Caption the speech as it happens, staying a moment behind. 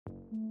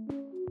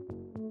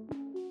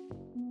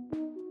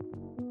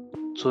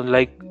So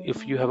like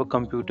if you have a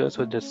computer,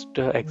 so just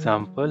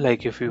example,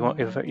 like if you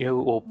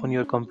open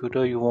your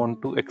computer, you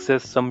want to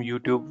access some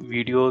YouTube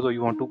videos or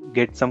you want to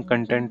get some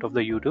content of the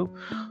YouTube,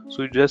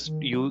 so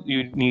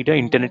you need an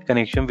internet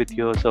connection with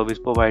your service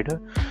provider.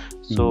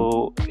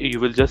 So you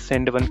will just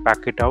send one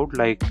packet out,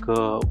 like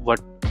what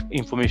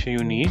information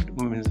you need,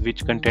 means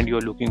which content you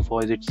are looking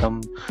for. Is it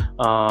some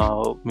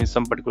means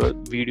some particular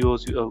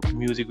videos,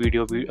 music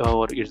video,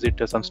 or is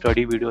it some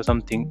study video,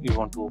 something you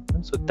want to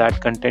open? So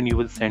that content you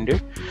will send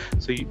it.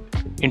 So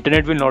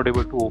internet will not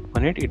able to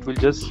open it. It will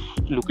just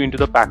look into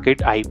the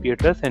packet IP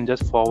address and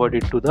just forward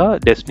it to the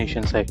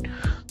destination site.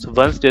 So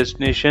once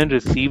destination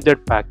receive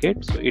that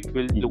packet, so it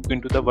will look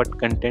into the what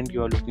content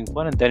you are looking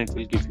for, and then it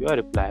will give you a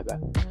reply back.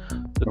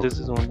 So this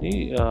is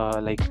only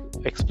like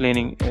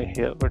explaining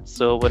here what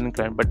server and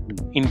client, but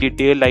in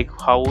detail like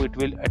how it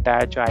will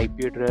attach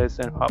IP address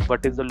and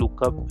what is the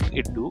lookup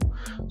it do.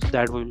 So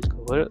that we will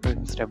cover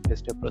in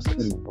step-by-step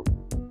process.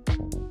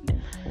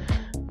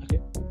 Okay.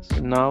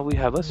 So now we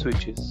have a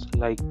switches.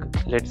 Like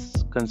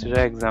let's consider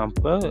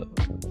example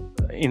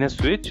in a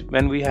switch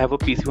when we have a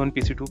PC1,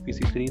 PC2,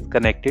 PC3 is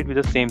connected with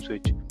the same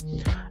switch.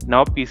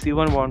 Now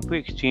PC1 want to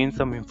exchange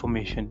some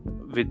information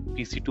with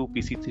PC2,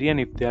 PC3, and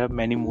if there are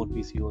many more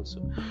PC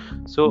also.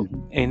 So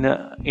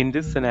in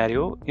this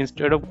scenario,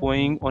 instead of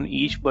going on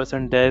each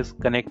person desk,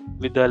 connect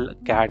with the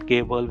CAT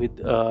cable with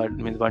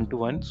means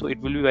one-to-one, so it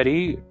will be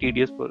very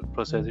tedious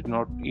process. It's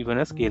not even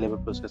a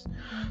scalable process.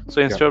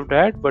 So instead of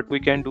that, what we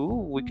can do,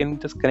 we can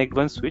just connect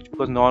one switch,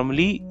 because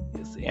normally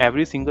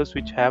every single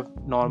switch have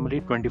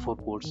normally 24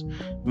 ports.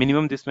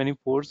 Minimum this many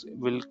ports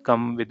will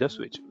come with the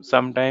switch.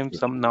 Sometimes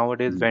some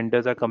nowadays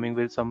vendors are coming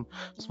with some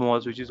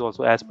small switches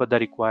also as per the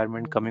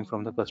requirement coming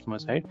from the customer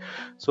side.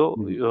 So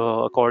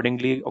according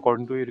to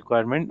your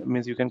requirement,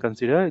 means you can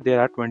consider there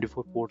are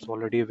 24 ports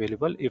already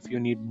available. If you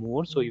need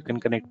more, so you can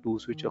connect 2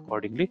 switch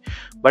accordingly,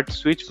 but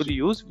switch will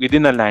use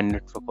within a LAN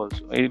network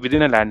also,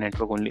 within a LAN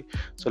network only.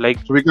 So like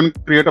we can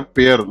create a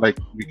pair, like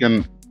we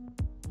can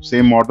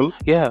same model.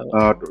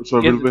 So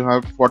we will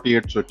have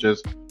 48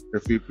 switches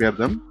if we pair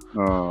them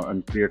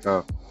and create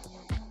a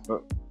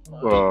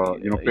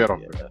pair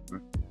of it.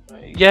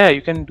 Yeah,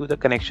 you can do the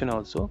connection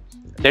also.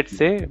 Let's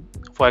say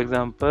for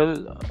example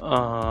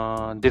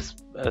this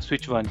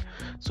switch 1,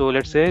 so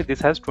let's say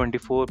this has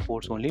 24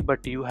 ports only,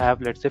 but you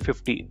have, let's say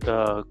 50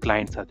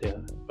 clients are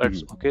there, but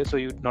okay, so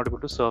you're not able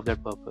to serve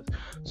that purpose.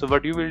 So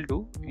what you will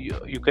do,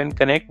 you can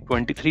connect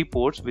 23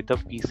 ports with the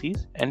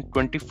PCs, and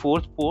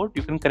 24th port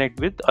you can connect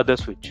with other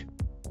switch.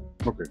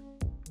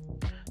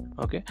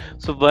 Okay,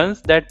 so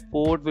once that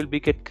port will be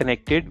get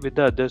connected with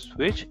the other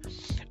switch,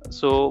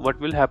 so what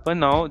will happen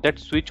now, that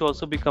switch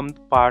also becomes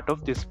part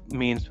of this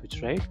main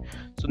switch, right?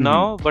 So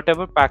now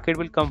whatever packet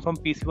will come from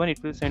PC1,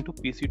 it will send to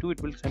PC2,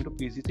 it will send to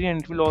PC3,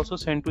 and it will also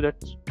send to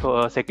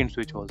that second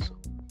switch also.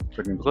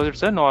 Because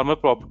it's a normal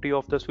property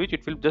of the switch,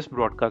 it will just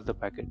broadcast the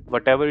packet.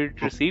 Whatever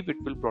it receive, it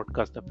will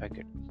broadcast the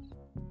packet.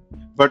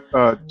 But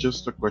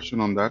just a question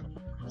on that.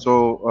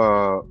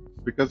 So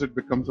because it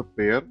becomes a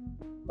pair,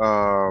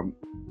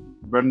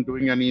 when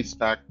doing any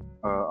stack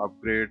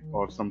upgrade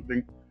or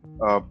something,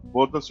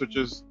 both the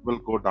switches will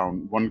go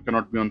down. One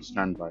cannot be on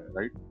standby,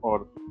 right?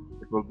 Or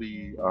it will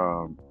be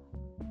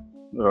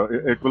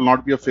it will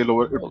not be a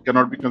failover. It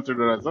cannot be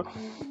considered as a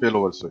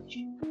failover switch.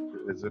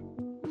 Is it?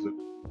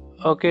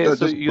 Okay,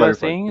 so you are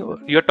saying,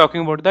 you're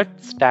talking about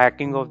that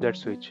stacking of that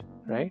switch,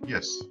 right?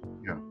 Yes.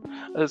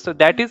 Yeah. So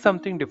that is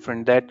something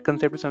different. That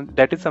concept is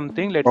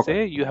something. Let's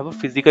say you have a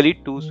physically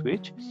 2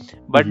 switch,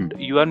 but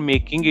you are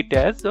making it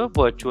as a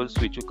virtual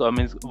switch.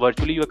 Means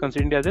virtually you are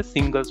considering it as a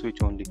single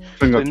switch only.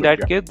 So in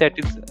that case,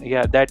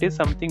 that is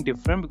something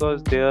different,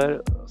 because there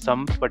are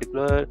some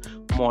particular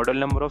model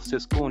number of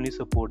Cisco only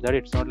support that.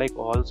 It's not like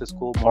all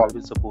Cisco model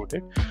will support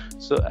it.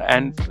 So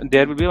and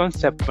there will be one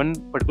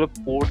particular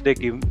port they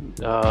give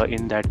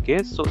in that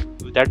case. So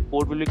that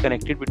port will be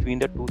connected between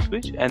the 2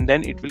 switch, and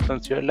then it will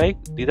consider like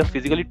these are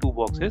physically 2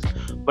 boxes,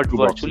 but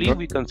virtually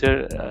we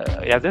consider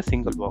as a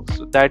single box.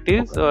 So that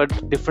is a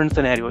different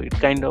scenario. It's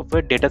kind of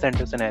a data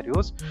center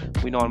scenarios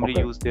we normally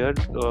use there.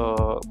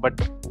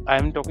 But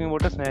I'm talking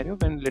about a scenario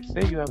when, let's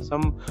say, you have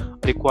some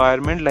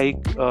requirement like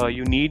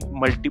you need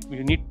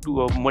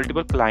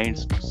multiple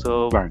clients to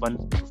serve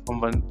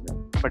one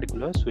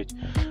particular switch.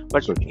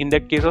 But in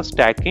that case of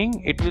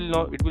stacking, it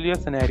will be a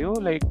scenario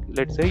like,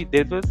 let's say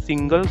there's a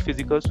single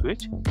physical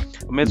switch,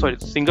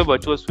 single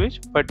virtual switch,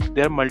 but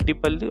there are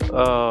multiple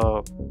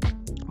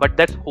but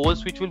that whole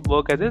switch will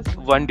work as a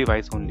one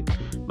device only.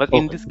 But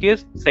in this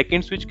case,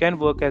 second switch can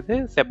work as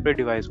a separate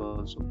device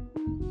also.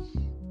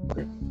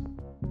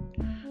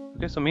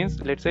 Okay, so means,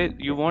 let's say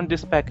you want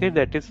this packet,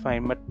 that is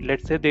fine, but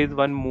let's say there is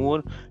one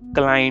more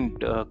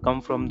client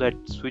come from that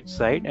switch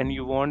side, and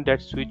you want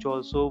that switch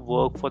also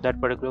work for that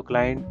particular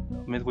client,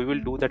 means we will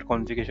do that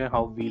configuration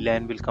how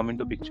VLAN will come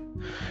into picture.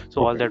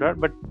 So all that are,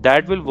 but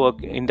that will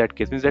work in that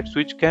case, means that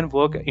switch can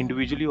work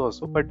individually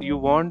also, but you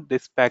want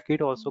this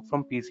packet also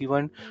from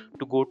PC1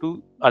 to go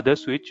to other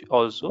switch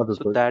also.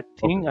 So that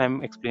thing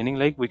I'm explaining,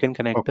 like we can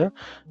connect the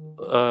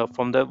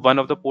from the one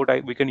of the port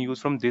we can use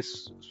from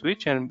this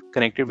switch and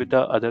connect it with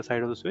the other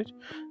side of the switch,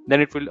 then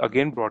it will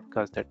again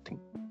broadcast that thing.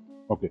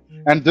 Okay,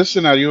 and this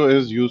scenario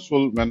is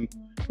useful when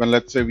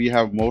let's say we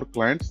have more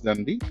clients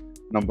than the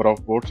number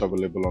of ports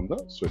available on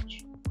the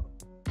switch.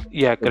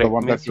 Yeah, correct. The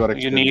one that you are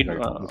explaining, need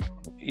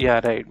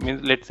yeah, right,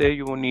 means let's say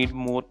you need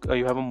more,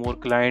 you have more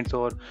clients,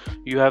 or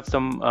you have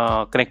some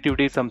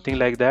connectivity, something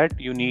like that,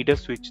 you need a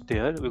switch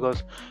there,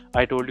 because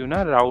I told you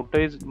now, router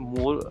is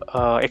more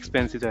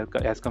expensive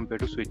as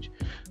compared to switch.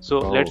 So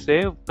let's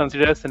say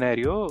consider a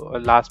scenario, a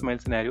last mile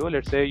scenario.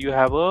 Let's say you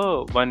have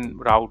a one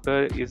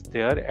router is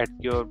there at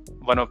your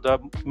one of the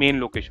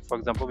main location. For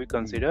example, we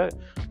consider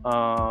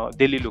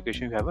Delhi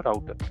location, you have a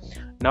router.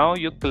 Now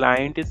your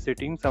client is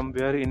sitting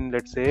somewhere in,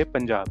 let's say,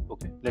 Punjab.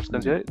 Okay, let's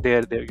consider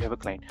there you have a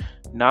client.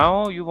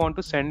 Now you want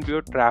to send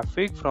your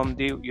traffic from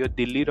your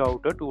Delhi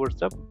router towards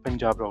the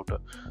Punjab router.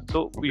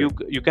 So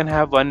you can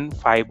have one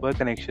fiber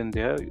connection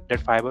there.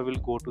 That fiber will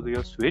go to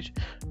your switch.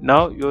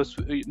 Now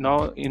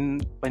now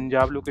in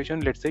Punjab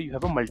location, let's say you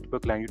have a multiple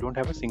client. You don't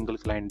have a single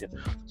client there.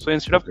 So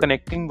instead of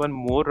connecting one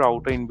more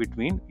router in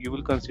between, you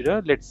will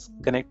consider, let's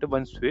connect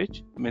one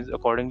switch. Means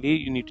accordingly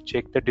you need to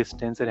check the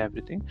distance and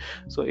everything.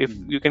 So if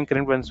you can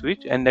connect one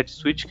switch, and that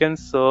switch can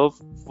serve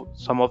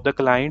some of the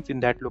clients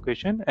in that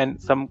location,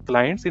 and some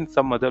clients in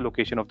some other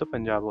location of the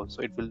Punjab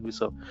also it will be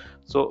served.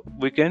 So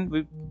we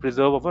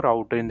preserve our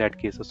router in that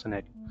case of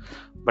scenario.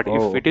 But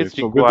if it is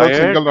required, without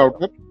single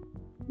router,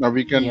 now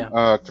we can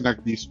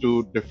connect these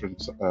two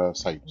different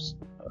sites.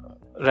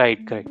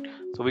 Right, correct.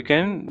 So we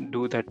can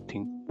do that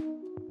thing.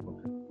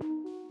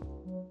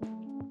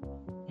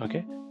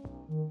 Okay.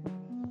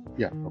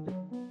 Yeah. Okay.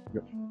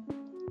 Yep.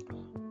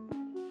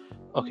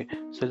 Okay,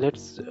 so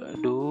let's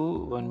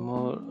do one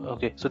more.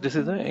 Okay, so this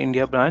is the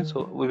India branch.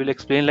 So we will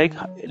explain, like,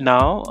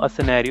 now a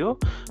scenario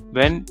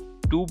when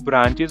two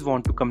branches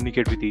want to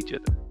communicate with each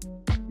other.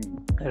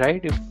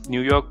 Right, if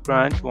New York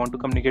branch want to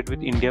communicate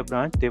with India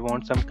branch, they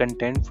want some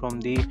content from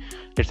the,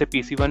 let's say,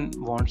 PC1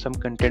 wants some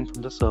content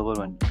from the server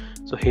one.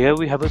 So here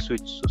we have a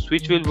switch. So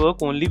switch will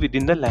work only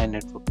within the LAN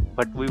network,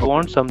 but we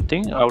want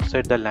something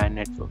outside the LAN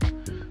network,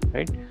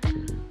 right?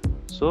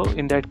 So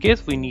in that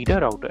case we need a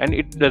router, and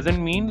it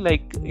doesn't mean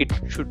like it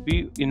should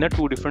be in a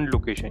two different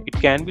location. It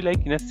can be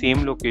like in a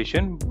same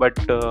location, but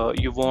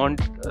you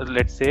want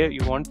let's say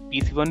you want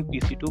PC1,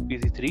 PC2,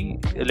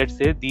 PC3, let's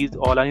say these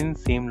all are in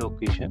same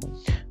location.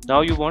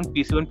 Now you want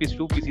PC1,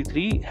 PC2,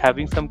 PC3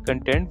 having some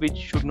content which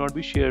should not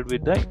be shared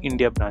with the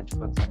India branch,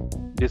 for example.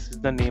 This is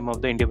the name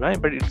of the India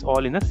branch, but it's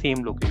all in the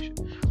same location.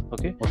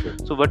 Okay.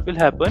 So what will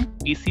happen?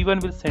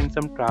 PC1 will send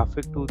some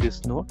traffic to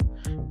this node.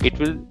 It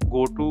will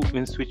go to,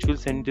 when switch will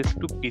send this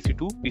to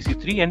PC2,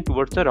 PC3, and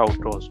towards the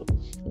router also.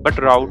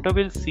 But router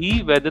will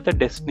see whether the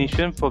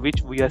destination for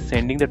which we are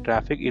sending the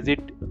traffic, is it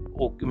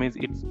okay, means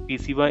it's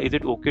PC1, is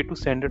it okay to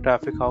send the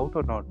traffic out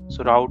or not?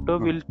 So router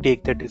will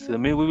take that decision. I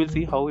mean, we will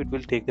see how it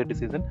will take the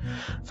decision.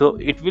 So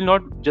it will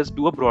not just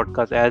do a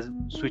broadcast as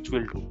switch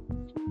will do.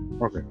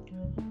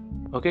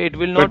 Okay, it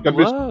will not do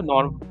a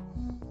normal.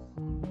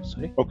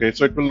 Sorry. Okay,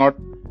 so it will not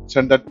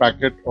send that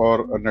packet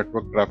or a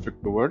network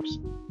traffic towards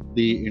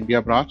the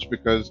India branch,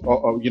 because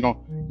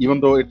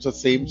even though it's the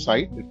same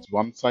site, it's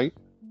one site,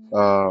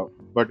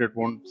 but it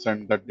won't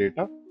send that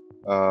data.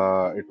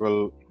 It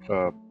will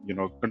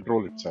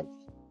control itself.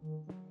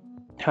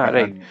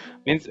 Right,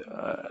 means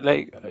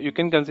like you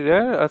can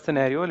consider a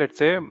scenario. Let's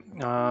say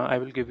I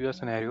will give you a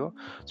scenario.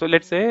 So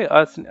let's say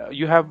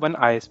you have one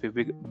ISP,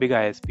 big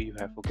ISP you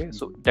have. Okay,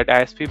 so that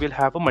ISP will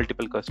have a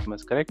multiple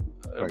customers, correct?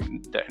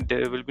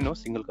 There will be no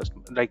single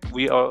customer. Like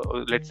we are,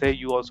 let's say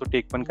you also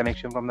take one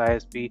connection from the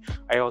ISP,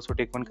 I also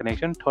take one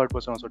connection, third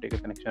person also take a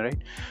connection,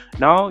 right?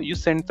 Now you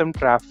send some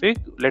traffic.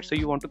 Let's say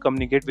you want to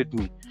communicate with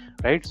me,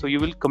 right? So you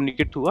will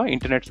communicate to a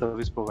internet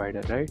service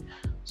provider, right?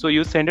 So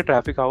you send a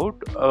traffic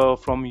out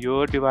from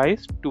your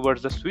device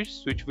towards the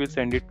switch will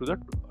send it to the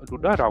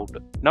router.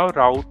 Now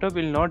router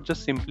will not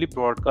just simply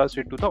broadcast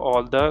it to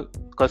all the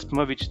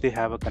customer which they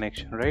have a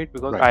connection, right?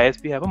 Because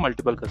ISP have a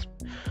multiple customer.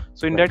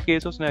 So in that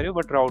case of scenario,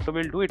 what router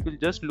will do, it will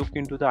just look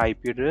into the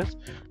IP address,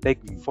 like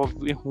for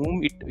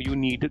whom you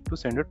needed to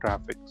send a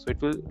traffic. So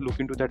it will look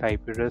into that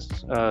IP address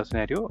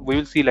scenario. We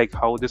will see like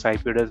how this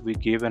IP address we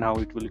gave and how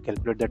it will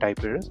calculate that IP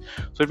address.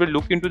 So it will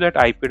look into that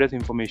IP address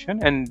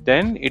information, and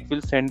then it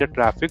will send the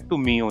traffic to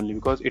me only,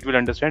 because it will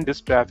understand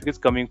this traffic is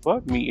coming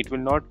for me. It will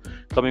not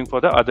coming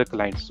for the other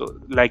clients. So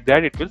like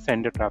that, it will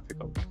send the traffic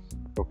out.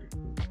 Okay.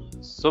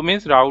 So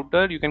means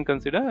router you can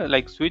consider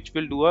like switch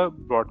will do a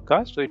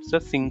broadcast. So it's a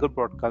single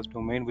broadcast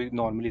domain we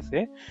normally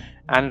say,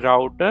 and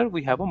router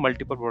we have a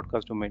multiple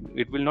broadcast domain.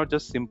 It will not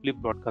just simply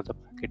broadcast a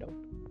packet out.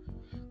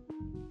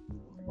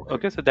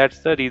 Okay, so that's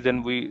the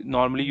reason we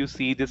normally you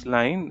see this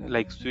line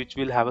like switch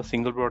will have a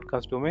single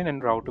broadcast domain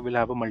and router will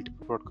have a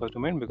multiple broadcast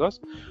domain,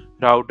 because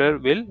router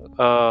will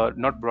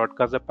not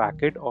broadcast the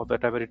packet or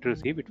whatever it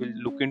receive. It will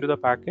look into the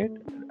packet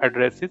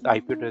addresses,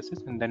 IP addresses,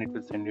 and then it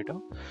will send it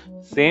out.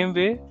 Same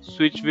way,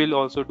 switch will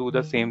also do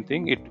the same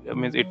thing. It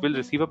means it will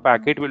receive a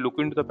packet, will look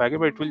into the packet,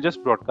 but it will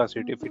just broadcast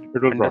it. If it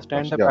It will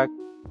understand broadcast. the Yeah. packet,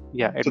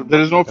 yeah, it So will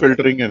there is no broadcast the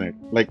packet. filtering in it.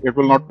 Like it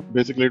will not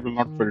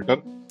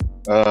filter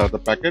the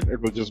packet. It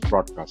will just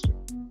broadcast it.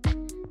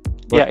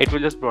 Yeah, it will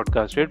just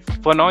broadcast it.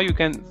 For now you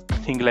can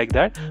think like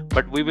that,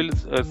 but we will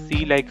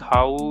see like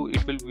how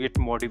it will get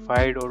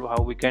modified or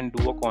how we can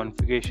do a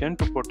configuration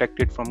to protect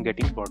it from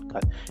getting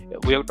broadcast.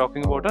 We are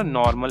talking about a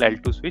normal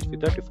L2 switch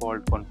with a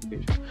default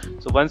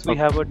configuration. So once we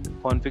have a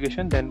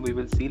configuration, then we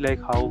will see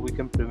like how we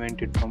can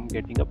prevent it from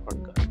getting a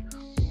broadcast.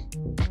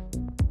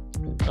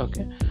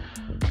 Okay,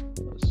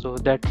 so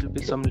that will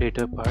be some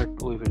later part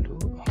we will do.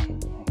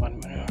 1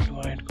 minute,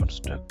 why it got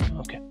stuck.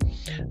 Okay,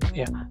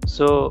 yeah,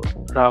 so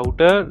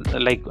router,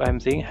 like I'm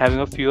saying, having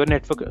a fewer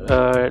network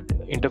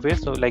interface.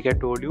 So like I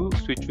told you,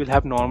 switch will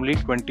have normally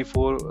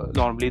 24,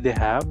 normally they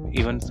have,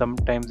 even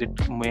sometimes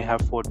it may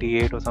have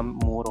 48 or some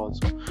more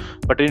also,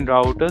 but in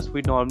routers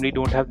we normally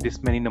don't have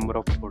this many number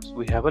of ports.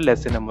 We have a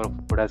lesser number of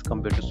ports as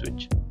compared to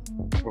switch.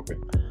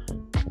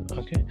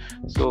 Okay,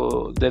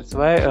 so that's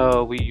why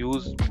we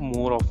use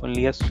more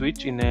oftenly a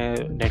switch in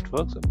a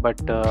networks, but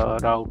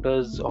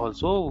routers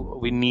also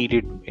we need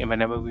it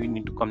whenever we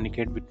need to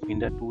communicate between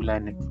the two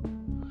LAN network.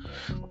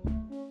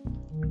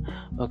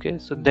 Okay,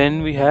 so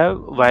then we have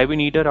why we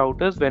need a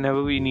routers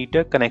whenever we need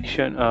a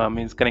connection,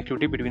 means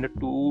connectivity between the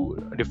two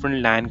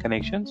different LAN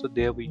connections. So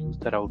there we use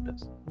the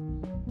routers.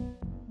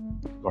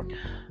 Got it.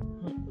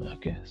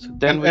 Okay, so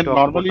then we and talk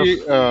normally,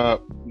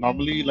 about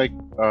normally like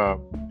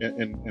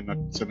in a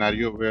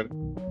scenario where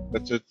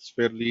let's say it's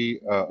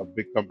fairly a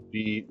big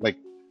company, like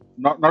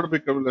not a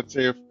big company. Let's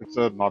say if it's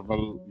a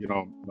normal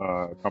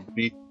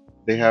company,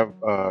 they have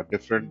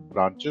different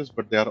branches,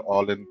 but they are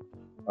all in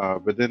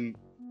within,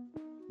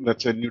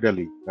 let's say, New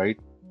Delhi, right?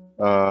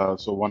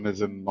 So one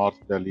is in North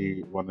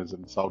Delhi, one is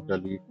in South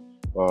Delhi,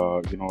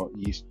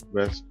 East,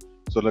 West.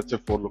 So let's say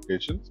 4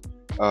 locations.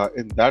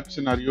 In that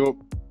scenario,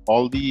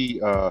 all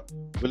the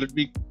will it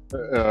be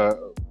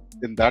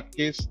in that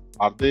case?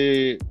 Are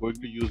they going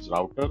to use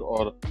router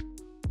or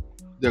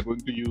they're going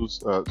to use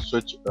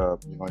switch?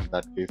 In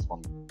that case,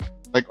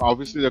 like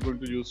obviously they're going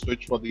to use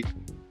switch for the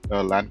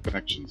LAN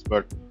connections,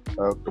 but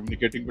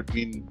communicating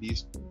between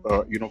these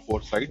 4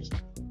 sites,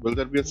 will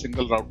there be a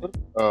single router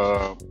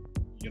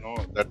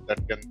that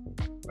can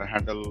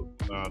handle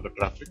the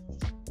traffic?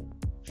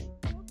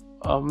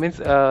 means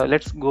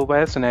let's go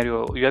by a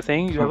scenario. You are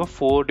saying you have a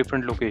 4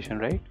 different location,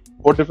 right?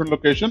 4 different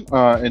location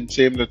in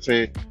same, let's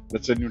say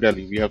New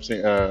Delhi. We have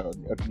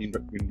in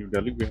New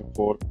Delhi we have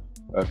 4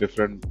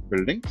 different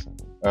buildings.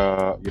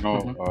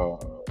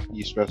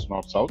 East, west,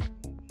 north, south.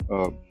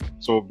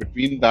 So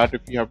between that,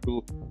 if you have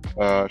to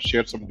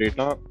share some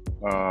data,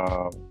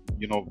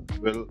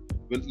 will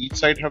each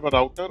site have a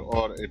router,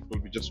 or it will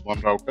be just one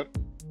router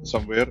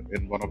somewhere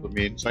in one of the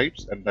main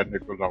sites, and then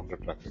it will route the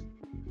traffic?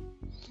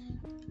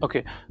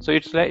 Okay, so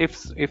it's like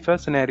if a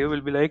scenario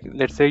will be like,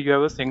 let's say you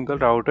have a single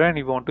router and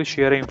you want to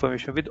share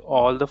information with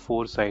all the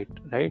 4 sites,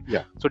 right?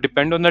 Yeah. So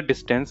depend on the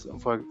distance.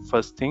 For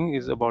first thing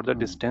is about the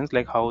distance,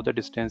 like how the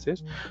distance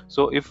is.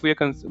 So if we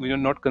do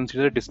not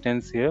consider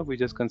distance here, we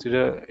just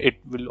consider it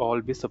will all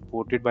be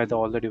supported by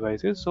all the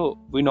devices. So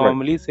we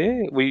normally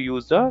say we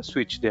use the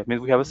switch there.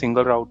 Means we have a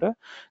single router,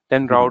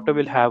 then router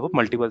will have a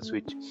multiple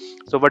switch.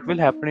 So what will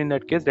happen in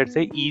that case? Let's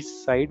say each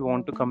side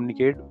want to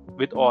communicate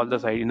with all the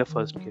side in the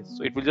first case.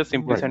 So it will just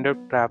simply send a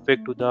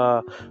traffic to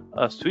the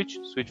switch.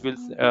 Switch will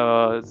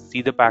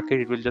see the packet.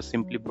 It will just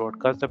simply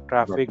broadcast the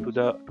traffic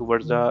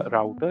towards the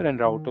router, and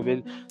router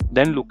will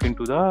then look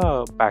into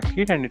the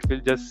packet and it will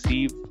just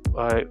see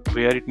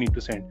where it need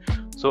to send.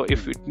 So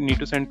if it need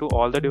to send to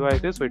all the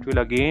devices, so it will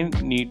again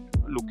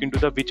look into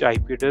the which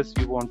IP address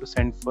you want to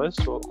send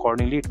first. So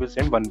accordingly, it will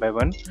send one by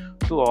one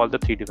to all the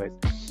 3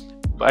 devices.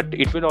 But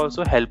it will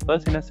also help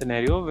us in a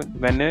scenario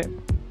when a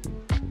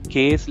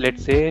case,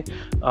 let's say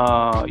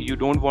you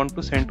don't want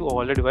to send to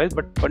all the devices,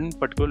 but one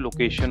particular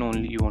location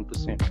only you want to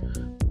send,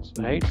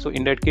 right? So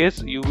in that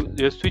case,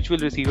 your switch will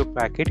receive a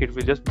packet. It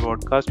will just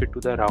broadcast it to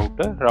the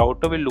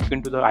router will look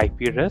into the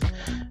IP address,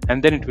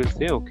 and then it will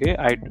say, okay,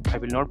 I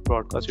will not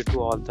broadcast it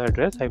to all the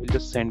address, I will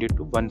just send it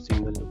to one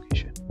single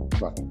location.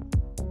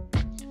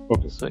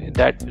 Okay, so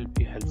that will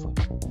be helpful.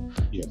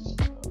 Yes.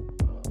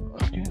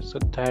 Okay, so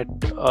that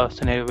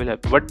scenario will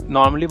happen. But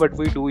normally what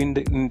we do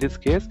in this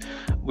case,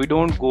 we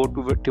don't go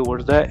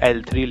towards the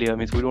L3 layer,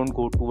 means we don't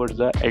go towards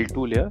the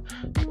L2 layer.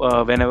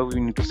 Whenever we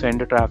need to send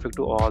the traffic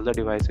to all the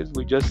devices,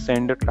 we just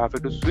send the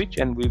traffic to switch,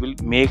 and we will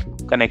make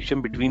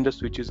connection between the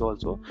switches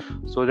also,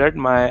 so that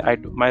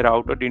my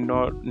router did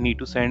not need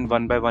to send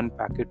one by one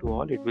packet to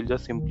all. It will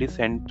just simply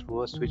send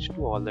through a switch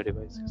to all the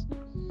devices.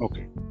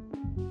 Okay.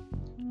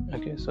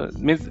 Okay, so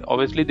means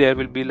obviously there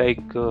will be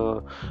like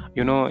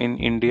in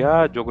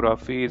India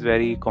geography is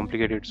very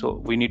complicated,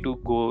 so we need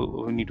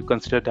to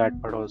consider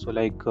that part also,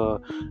 like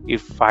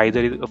if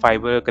either a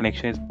fiber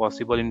connection is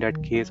possible in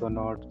that case or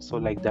not. So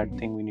like that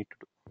thing we need to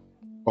do.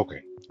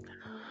 Okay.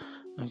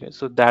 Okay,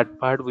 so that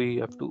part we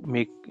have to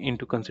make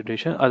into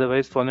consideration.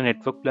 Otherwise, from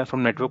the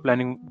from network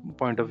planning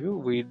point of view,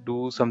 we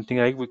do something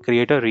like we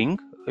create a ring.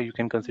 You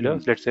can consider,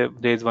 Mhm. let's say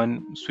there is one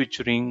switch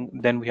ring,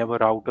 then we have a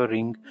router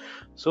ring.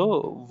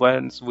 So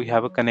once we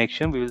have a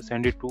connection, we will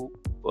send it to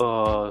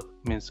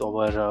means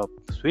our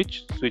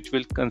switch. Switch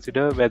will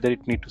consider whether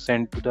it need to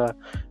send to the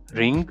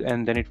ring,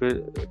 and then it will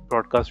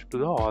broadcast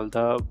to all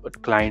the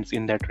clients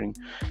in that ring.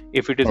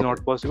 If it is Okay.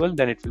 not possible,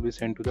 then it will be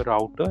sent to the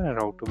router,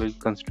 and router will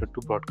consider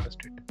to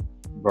broadcast it.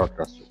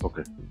 Broadcast.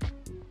 Okay.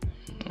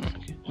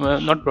 Okay.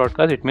 Well, not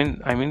broadcast. It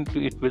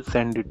will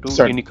send it to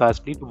Send.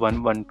 unicastly to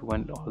one to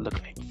one all the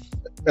clients.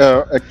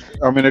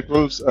 I mean, it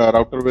will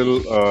router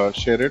will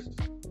share it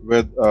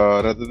with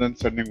rather than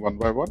sending one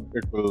by one,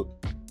 it will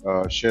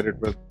share it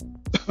with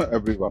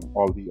everyone,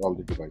 all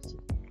the devices.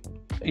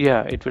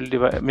 Yeah, it will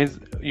divide. Means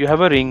you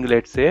have a ring.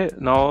 Let's say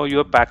now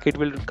your packet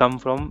will come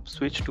from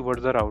switch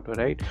towards the router,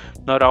 right?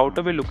 Now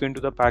router will look into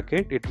the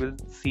packet. It will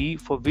see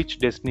for which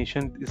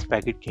destination this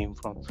packet came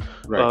from.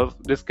 Right.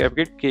 This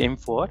packet came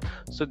for.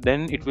 So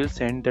then it will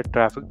send the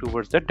traffic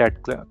towards that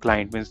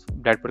client. Means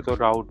that particular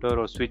router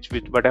or switch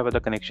with whatever the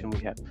connection we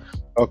have.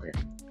 Okay.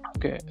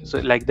 Okay. So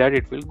like that,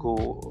 it will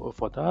go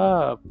for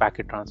the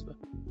packet transfer.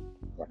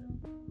 Got it.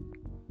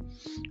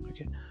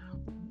 Okay.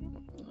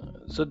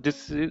 So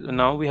this is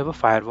now we have a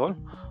firewall.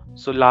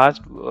 So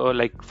last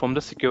like from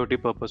the security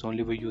purpose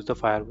only we use the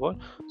firewall.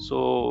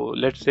 So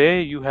let's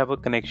say you have a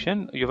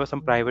connection, you have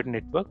some private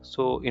network.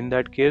 So in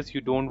that case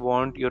you don't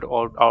want your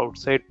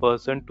outside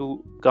person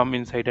to come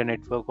inside a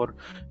network, or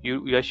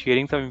you are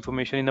sharing some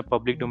information in the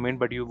public domain,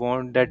 but you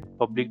want that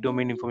public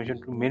domain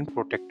information to remain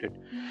protected.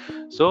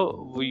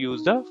 So we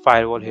use the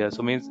firewall here.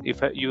 So means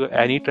if you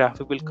any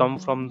traffic will come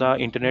from the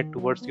internet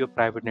towards your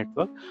private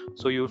network,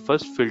 so you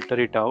first filter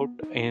it out.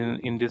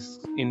 In this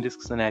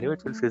scenario,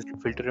 it will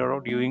filter it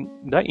out during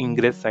the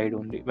ingress side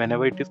only.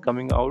 Whenever it is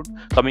coming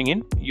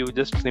in, you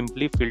just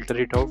simply filter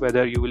it out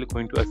whether you will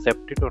going to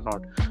accept it or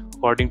not.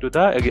 According to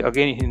the,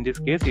 again in this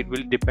case, it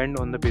will depend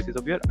on the basis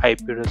of your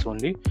IP address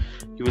only.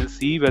 You will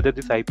see whether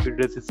this IP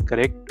address is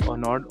correct or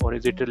not, or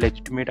is it a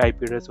legitimate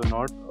IP address or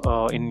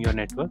not in your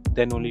network.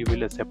 Then only you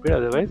will accept it.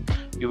 Otherwise,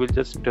 you will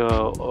just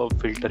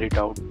filter it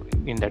out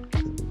in that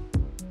case.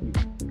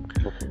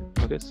 Okay.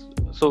 Okay,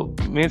 so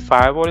means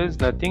firewall is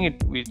nothing.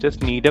 We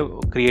just need a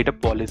create a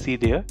policy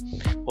there,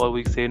 or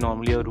we say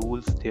normally a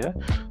rules there.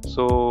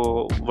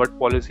 So what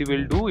policy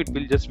will do? It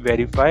will just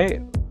verify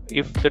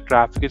if the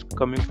traffic is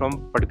coming from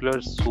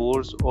particular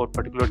source or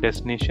particular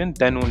destination,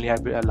 then only I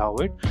will allow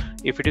it.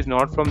 If it is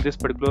not from this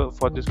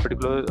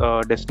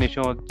particular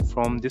destination or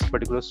from this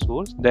particular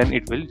source, then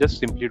it will just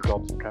simply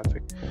drop the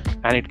traffic.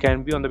 And it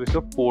can be on the basis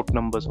of port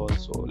numbers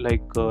also.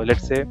 Like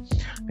let's say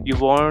you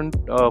want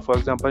for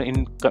example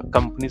in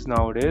companies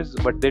nowadays,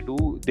 what they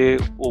do, they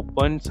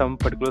open some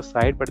particular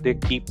site but they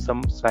keep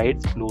some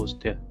sites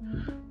closed there,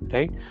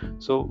 right?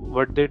 So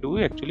what they do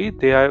actually,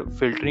 they are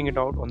filtering it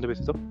out on the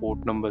basis of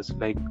port numbers.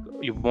 Like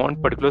you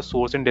want particular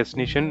source and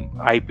destination,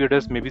 IP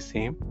address may be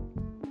same,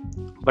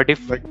 but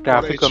if Like for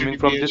traffic coming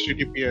from HTTP, this,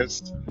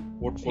 HTTPS,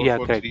 port yeah,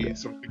 correct. 443,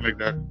 something like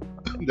that,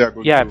 they are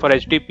going Yeah, to for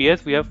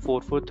HTTPS we have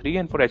 443,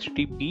 and for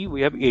HTTP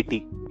we have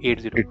 80.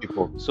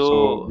 So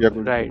So we are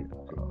going right,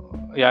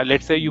 yeah,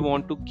 let's say you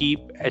want to keep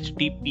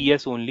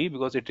HTTPS only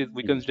because it is,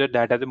 we to consider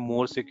that as a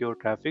more secure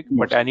traffic.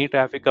 But most. any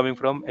traffic coming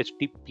from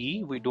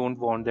HTTP, we don't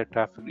want that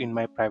traffic in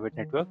my private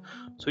network.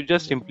 So you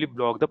just simply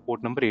block the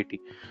port number 80.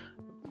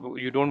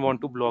 You don't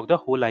want to block the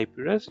whole IP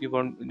address. You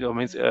want,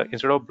 means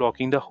instead of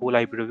blocking the whole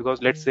IP address,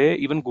 because let's say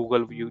even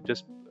Google, you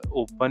just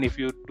open, if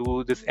you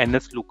do this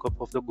NS lookup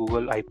of the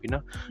Google IP na,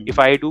 if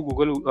I do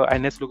Google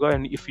NS lookup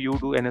and if you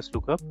do NS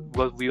lookup,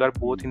 because we are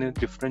both in a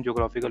different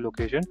geographical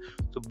location,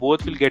 so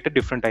both will get a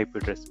different IP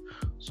address.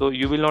 So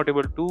you will not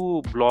able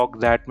to block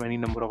that many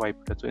number of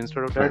IP address. So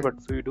instead of that, Right. what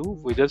we do,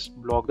 we just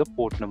block the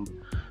port number.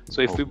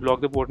 So if we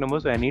block the port number,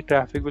 so any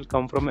traffic will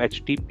come from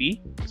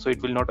HTTP, so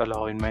it will not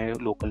allow in my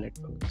local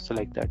network. So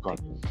like that Got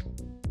thing.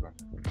 it. Got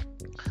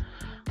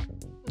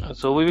it.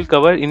 So we will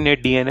cover in a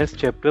DNS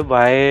chapter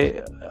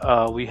why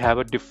we have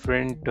a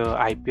different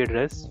IP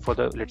address for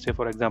the, let's say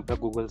for example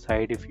Google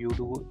site. If you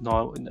do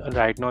now,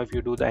 right now, if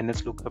you do the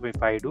NS lookup,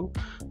 if I do,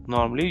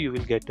 normally you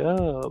will get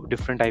a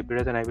different IP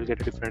address and I will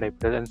get a different IP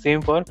address, and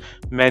same for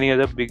many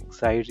other big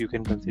sites you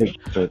can consider,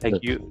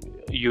 like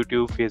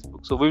YouTube,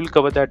 Facebook. So we will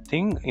cover that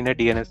thing in a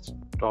DNS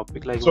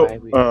topic, like So why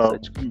we have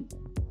such.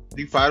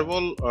 the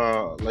firewall,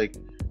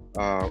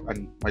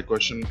 and my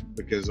question,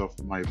 because of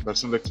my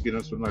personal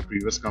experience with my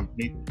previous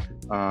company,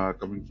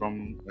 coming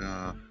from,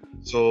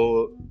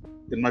 so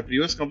in my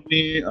previous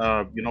company,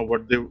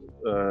 what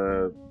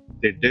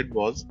they did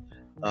was,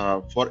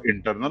 for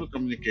internal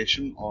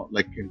communication, or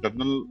like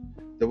internal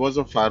there was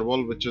a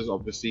firewall which is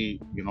obviously,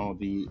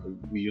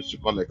 we used to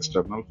call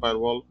external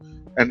firewall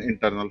and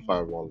internal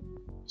firewall.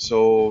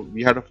 So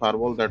we had a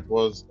firewall that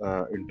was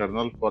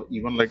internal for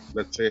even, like,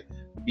 let's say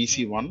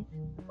PC1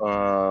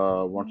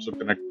 wants to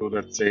connect to,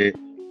 let's say,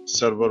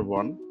 server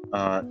 1,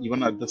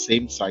 even at the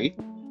same site.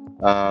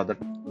 That,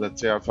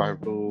 let's say, if I have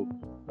to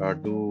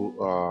do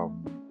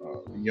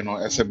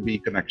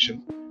SMB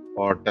connection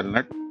or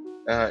telnet,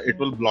 it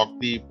will block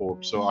the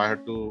port. So I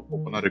had to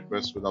open a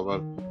request with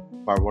our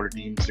firewall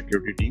team,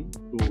 security team,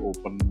 to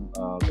open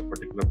the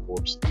particular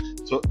ports.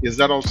 So is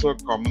that also a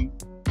common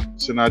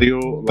scenario?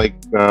 Like,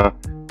 I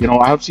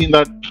have seen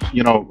that,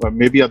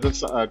 maybe other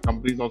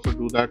companies also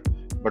do that,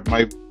 but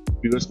my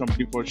previous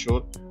company for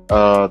sure,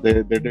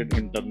 they did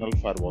internal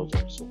firewalls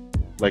also,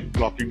 like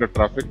blocking the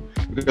traffic,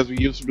 because we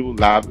used to do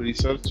lab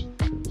research.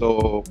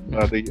 So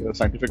the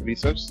scientific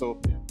research. So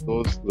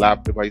those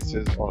lab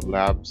devices or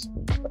labs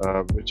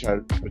which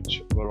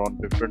were on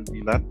different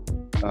VLAN,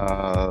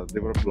 they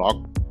were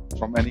blocked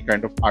from any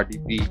kind of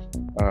RDP,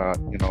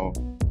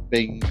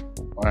 ping,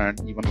 and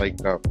even like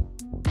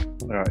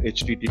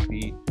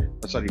HTTP,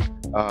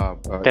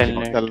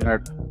 Telnet.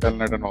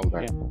 telnet and all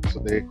that. Yeah. So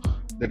they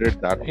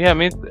did that. Yeah, I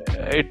mean,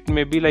 it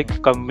may be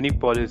like company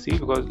policy,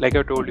 because like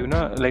I told you,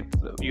 like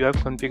you have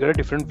configured a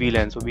different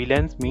VLAN. So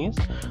VLANs means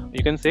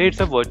you can say it's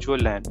a virtual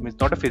LAN. It's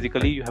not a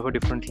physically you have a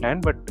different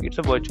LAN, but it's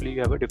a virtually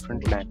you have a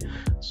different LAN.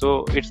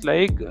 So it's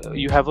like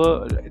you have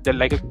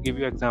like I give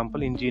you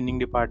example, engineering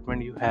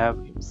department, you have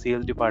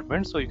sales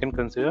department. So you can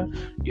consider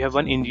you have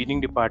one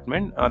engineering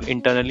department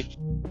internally.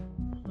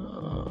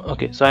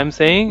 Okay, so I'm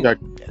saying, Yeah,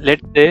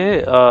 let's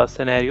say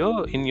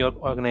scenario in your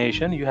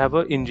organization, you have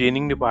an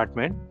engineering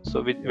department,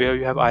 so where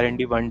you have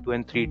R&D 1, 2,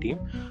 and 3 team,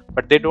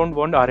 but they don't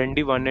want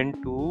R&D 1 and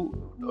 2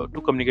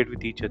 to communicate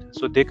with each other,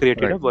 so they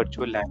created right. a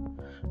virtual LAN,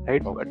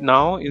 right? Okay. But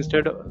now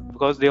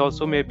because they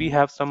also maybe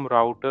have some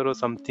router or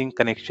something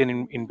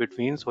connection in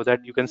between, so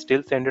that you can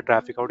still send the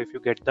traffic out if you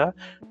get the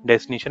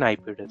destination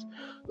IP address.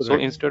 So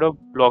Right. instead of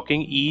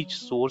blocking each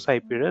source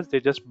IP address, they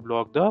just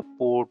block the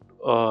port.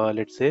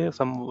 Let's say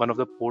one of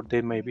the port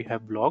they maybe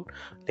have blocked.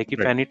 Like if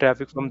Right. any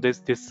traffic from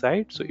this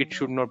side, so it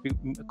should not be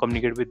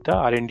communicated with the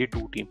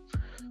R&D2 team.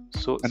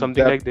 So And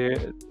something like they.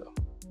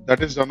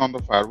 that is done on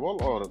the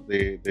firewall, or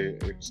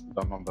it's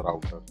done on the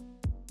router.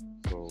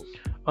 So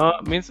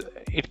Means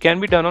it can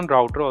be done on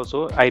router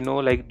also. I know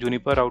like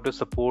Juniper router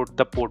support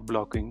the port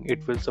blocking.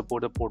 It will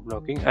support the port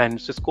blocking,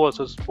 and Cisco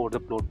also support the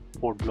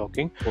port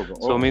blocking.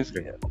 So means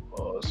okay.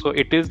 so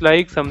it is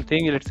like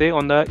something, let's say,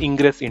 on the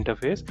ingress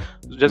interface.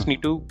 You just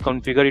need to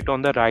configure it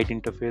on the right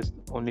interface.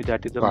 Only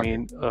that is the Got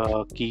main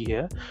key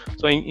here.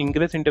 So in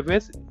ingress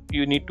interface,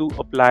 you need to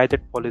apply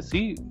that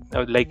policy.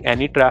 Like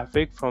any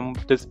traffic from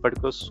this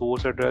particular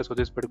source address or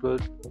this particular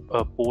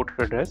port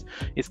address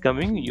is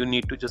coming, you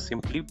need to just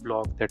simply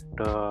block that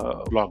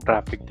Block.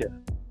 traffic there.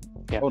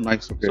 Yeah. Oh,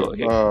 nice. Okay. So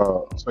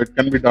So it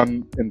can be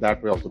done in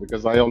that way also,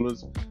 because I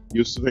always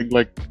used to think,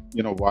 like,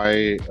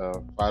 why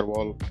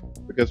firewall?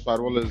 Because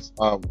firewall is,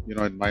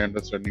 in my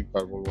understanding,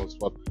 firewall was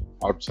for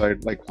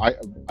outside. Like,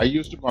 I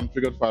used to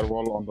configure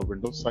firewall on the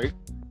Windows side,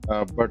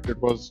 but it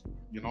was,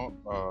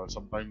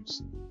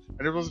 sometimes,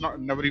 and it was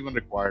never even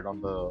required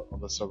on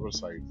the server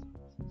side.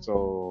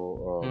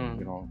 So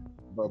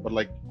but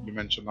like you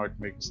mentioned, now it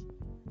makes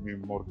me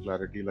more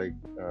clarity. Like,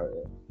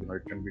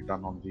 it can be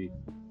done on the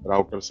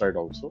router side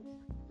also,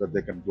 that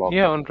they can block.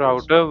 yeah, on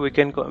router we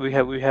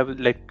have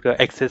like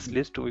access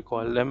list, we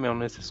call them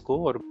on a Cisco,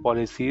 or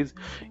policies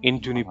in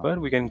Juniper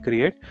we can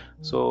create.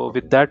 So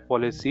with that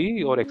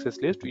policy or access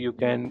list, you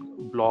can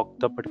block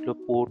the particular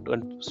port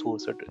and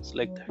source address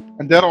like that.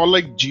 And they're all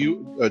like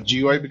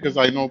GUI, because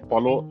I know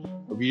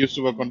we used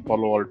to work on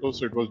Palo Alto,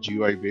 so it was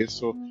GUI based.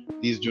 So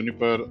these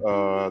Juniper,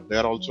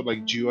 they're also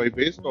like GUI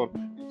based, or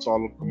it's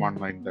all command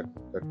line that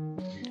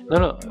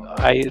No,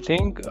 I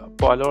think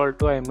Palo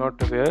Alto, I'm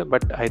not aware,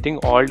 but I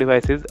think all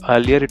devices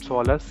earlier it's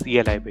all a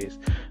CLI base,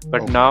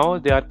 but Okay. now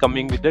they are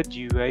coming with the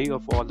GUI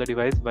of all the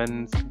device when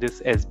this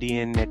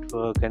SDN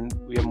network, and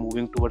we are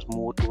moving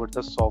more towards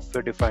the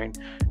software defined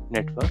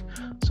network.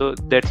 So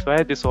that's why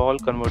this all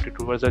converted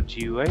towards a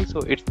GUI. So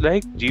it's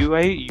like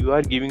GUI, you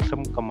are giving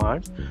some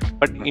commands,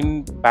 but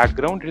in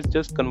background it's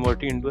just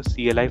converting into a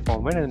CLI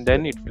format, and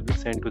then it will be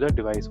sent to the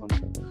device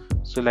only.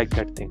 So like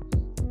that thing.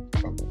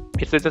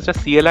 It's just a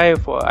CLI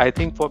I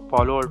think for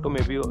Palo Alto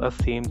maybe a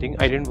same thing.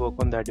 I didn't work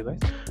on that device,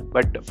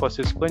 but for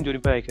Cisco and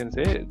Juniper I can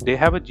say they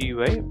have a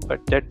GUI,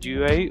 but that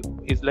GUI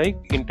is like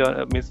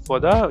means for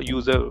the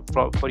user,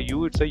 for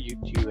you it's a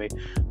GUI,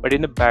 but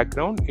in the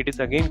background it is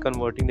again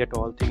converting that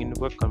whole thing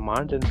into a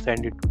command and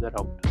send it to the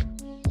router.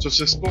 So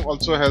Cisco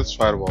also has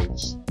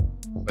firewalls,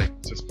 like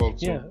Cisco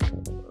also. Yeah.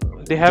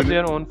 They have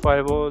their own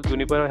firewall.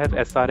 Juniper has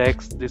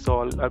SRX. This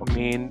all are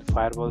main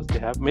firewalls they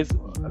have. Means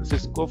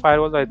Cisco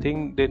firewalls, I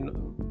think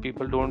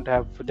people don't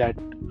have that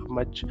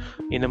much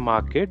in the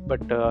market, but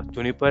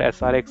Juniper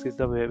SRX is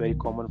the very, very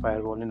common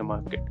firewall in the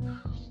market.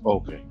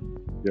 Okay.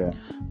 Yeah.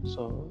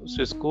 So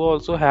Cisco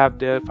also have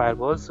their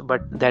firewalls,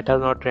 but that are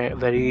not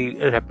very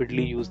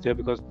rapidly used there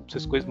because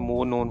Cisco is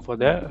more known for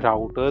their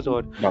routers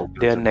or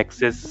their Routers.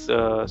 Nexus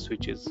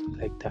switches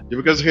like that. Yeah,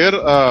 because here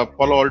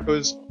Palo Alto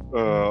is,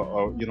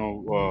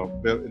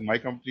 where in my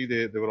company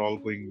they were all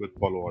going with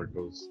Palo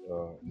Altos.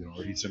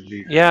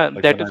 Recently, Yeah,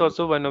 like that when I is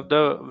also one of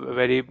the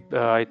very,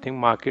 I think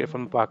market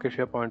from market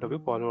share point of view,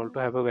 Palo Alto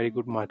have a very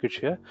good market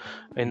share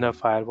in the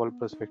firewall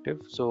perspective.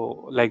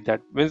 So like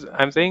that means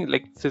I'm saying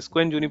like Cisco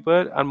and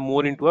Juniper are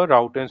more into a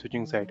router and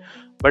switching side,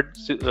 but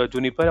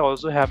Juniper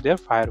also have their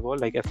firewall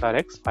like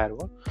SRX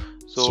firewall.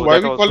 so So why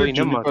that we call also it in a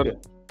Juniper?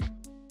 market.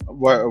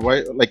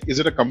 Why like is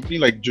it a company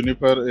like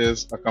Juniper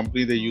is a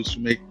company they used to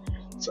make,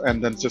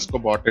 and then Cisco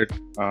bought it.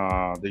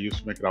 They used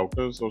to make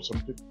routers or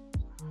something.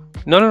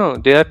 No, no, no.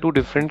 They are two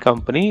different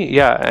company.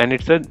 Yeah, and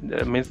it's a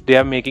means they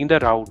are making the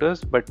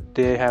routers, but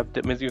they have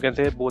the means you can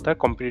say both are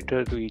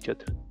competitor to each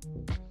other.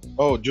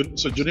 Oh,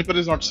 so Juniper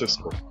is not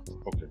Cisco.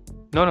 Okay.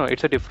 No, no,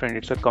 it's a different.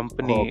 It's a Oh,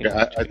 company okay.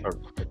 I actually. thought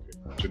okay.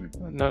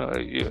 Juniper. No,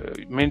 no,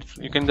 means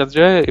you can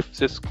consider if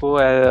Cisco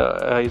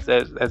is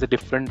as a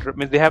different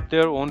means they have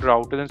their own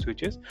routers and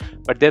switches,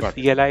 but their Got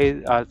it.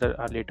 CLI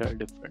are later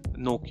different.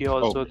 Nokia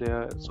also Okay.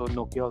 there, so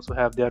Nokia also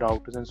have their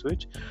routers and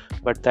switch,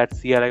 but that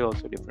CLI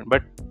also different.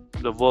 But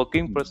the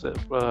working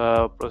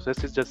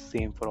process is just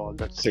same for all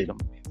the three Same.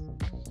 companies.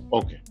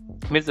 Okay.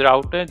 Means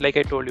router, like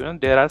I told you,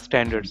 there are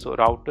standards. So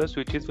router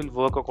switches will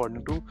work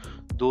according to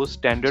those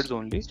standards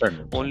only.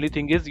 Standards. Only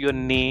thing is your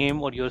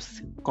name or your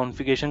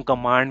configuration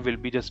command will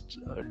be just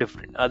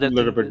different. A Other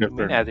little things bit will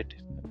remain different. as it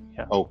is.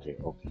 Yeah. Okay.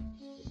 Okay.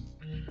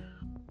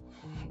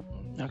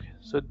 Okay.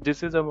 So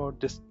this is about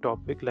this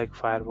topic like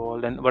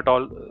firewall and what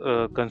all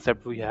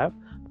concept we have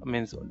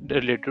means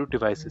related to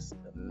devices.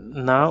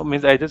 Now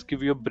means I just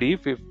give you a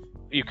brief. If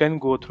you can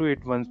go through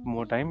it once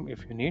more time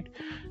if you need,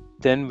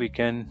 then we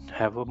can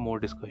have a more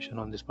discussion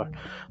on this part.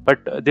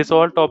 But this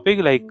all topic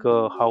like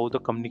how the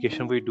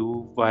communication we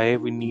do, why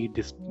we need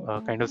this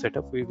kind of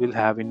setup, we will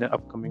have in the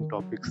upcoming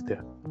topics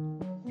there.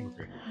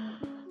 Okay.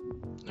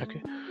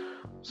 Okay.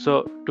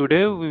 So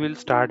today we will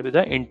start with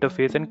the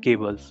interface and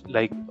cables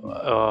like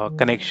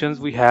connections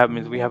we have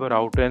means we have a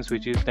router and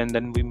switches and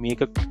then we make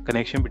a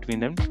connection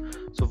between them.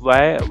 So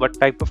what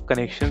type of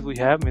connections we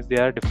have means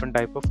there are different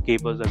type of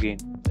cables again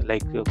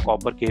like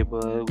copper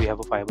cable, we have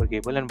a fiber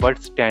cable, and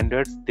what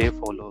standards they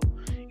follow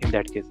in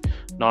that case.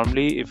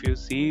 Normally if you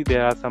see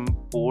there are some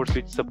ports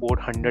which support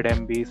 100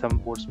 MB, some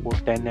ports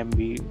support 10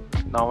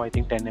 MB. Now I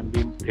think 10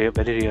 MB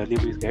very rarely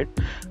we get.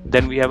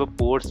 Then we have a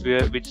ports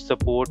which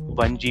support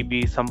 1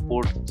 GB, some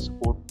ports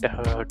support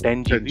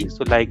 10 GB.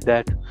 So like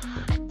that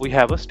we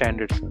have a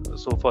standard.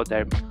 So for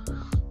that,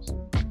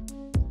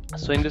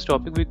 so in this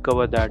topic we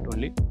cover that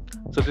only.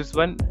 So this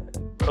one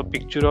a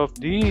picture of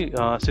the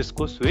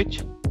Cisco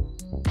switch.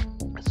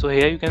 So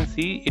here you can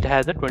see it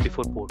has a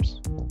 24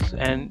 ports,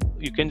 and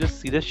you can just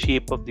see the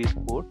shape of this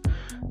port.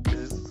 This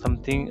is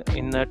something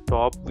in the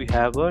top we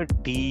have a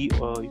D,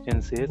 or you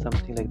can say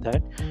something like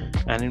that,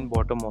 and in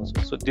bottom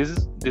also. So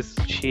this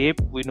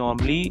shape we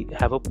normally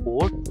have a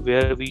port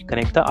where we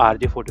connect the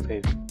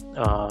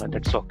RJ45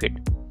 that socket.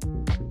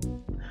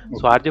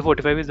 So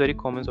RJ45 is very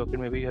common socket,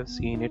 maybe you have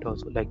seen it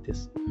also like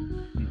this.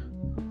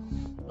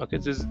 Okay,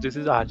 this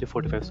is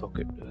RJ45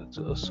 socket.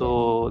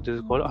 So this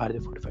is called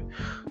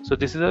RJ45. So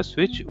this is a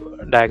switch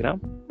diagram,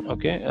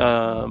 okay,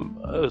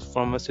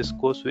 from a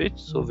Cisco switch.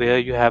 So where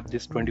you have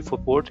this 24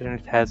 ports and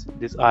it has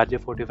this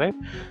RJ45,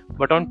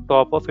 but on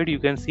top of it you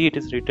can see it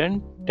is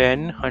written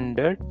 10,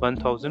 100,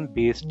 1000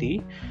 base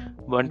T,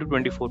 1 to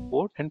 24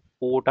 port, and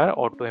port are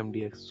auto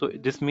MDX. So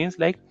this means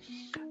like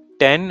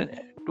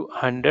 10 to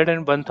 100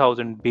 and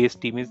 1000 base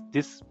T means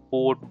this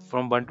port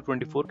from 1 to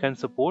 24 can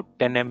support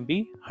 10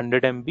 MB,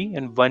 100 MB,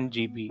 and 1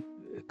 GB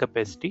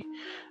capacity.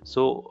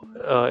 So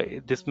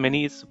this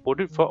many is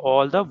supported for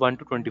all the 1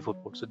 to 24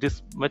 ports. So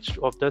this much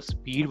of the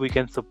speed we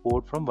can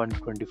support from 1 to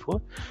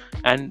 24,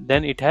 and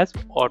then it has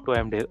auto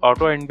MDX.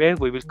 Auto MDX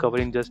we will cover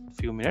in just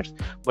few minutes.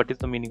 What is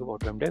the meaning of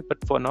auto MDX?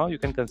 But for now you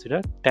can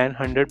consider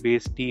 10-100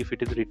 base T if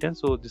it is written.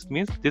 So this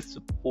means this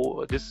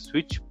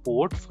switch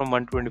port from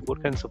 1 to 24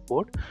 can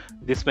support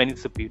this many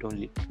speed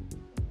only.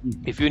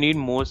 If you need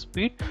more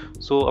speed,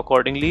 so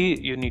accordingly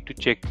you need to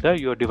check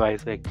your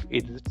device, like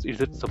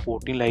is it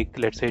supporting like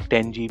let's say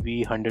 10 GB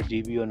 100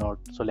 GB or not,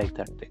 so like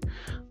that thing.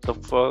 So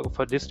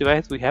for this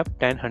device we have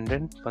 10,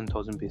 100,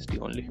 1000 base T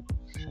only.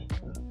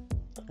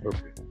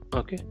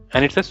 Okay,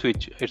 and it's a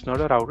switch, it's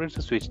not a router, it's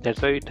a switch.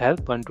 That's why it has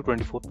 1 to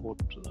 24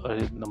 port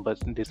numbers.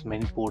 This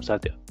many ports are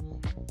there.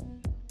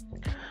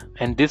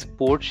 And this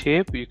port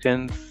shape you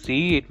can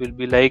see it will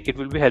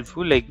be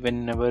helpful like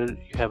whenever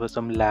you have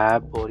some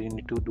lab or you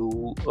need to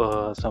do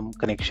some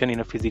connection in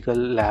a physical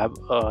lab,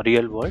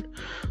 real world.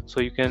 So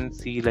you can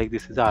see like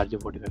this is a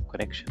RJ45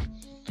 connection.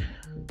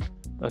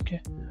 Okay,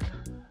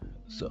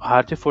 So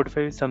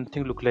RJ45 is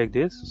something look like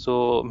this.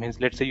 So means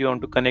let's say you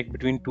want to connect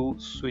between two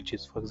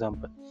switches, for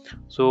example.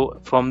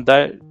 So from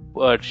the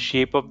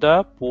shape of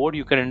the port,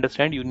 you can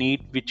understand you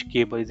need which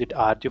cable. Is it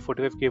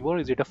RJ45 cable or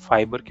is it a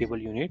fiber cable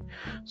you need?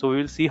 So we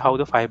will see how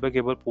the fiber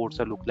cable ports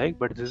are look like,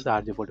 but this is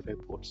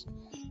RJ45 ports.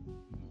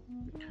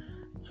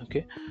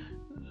 Okay.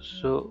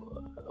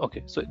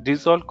 So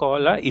these all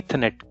call are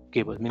Ethernet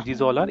cable. Means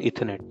these all are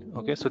Ethernet.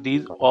 Okay. So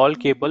these all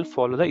cable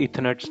follow the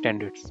Ethernet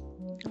standards.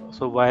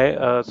 So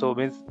why so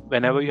means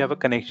whenever you have a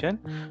connection,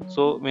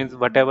 so means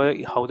whatever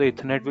how the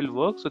Ethernet will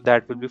work, so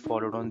that will be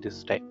followed on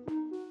this type.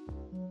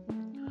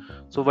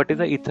 So what is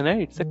the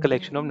Ethernet? It's a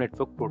collection of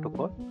network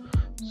protocol.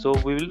 So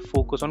we will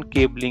focus on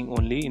cabling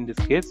only in this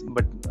case,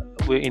 but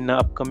in the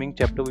upcoming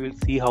chapter we will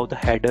see how the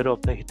header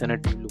of the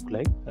Ethernet will look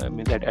like.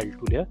 Means at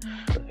L2 layer.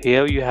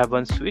 Here you have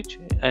one switch,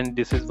 and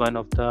this is one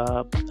of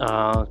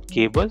the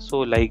cable. So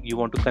like you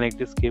want to connect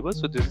this cable,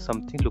 so this is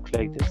something look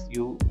like this.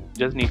 You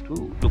just need to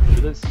look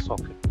into the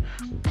socket.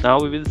 Now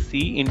we will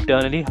see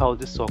internally how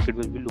this socket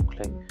will be look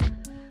like.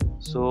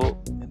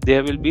 So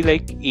there will be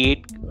like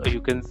 8,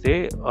 you can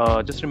say,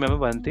 just remember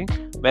one thing,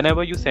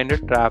 whenever you send a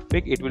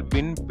traffic, it will be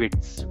in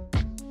bits.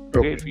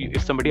 Okay,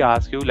 if somebody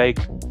asks you like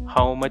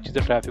how much is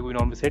the traffic, we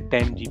normally say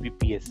 10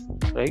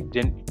 Gbps, right?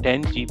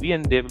 10 GB,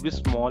 and there will be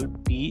small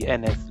p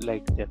and s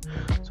like that.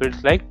 So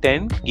it's like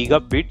 10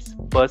 gigabits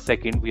per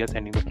second we are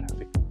sending the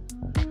traffic.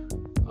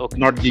 Okay,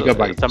 not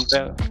gigabytes. So,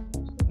 sometimes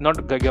not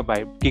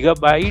gigabyte.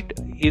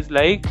 Gigabyte is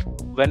like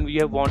when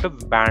we want a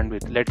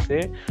bandwidth. Let's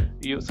say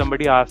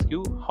somebody asks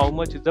you how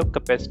much is the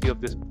capacity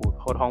of this port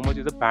or how much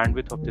is the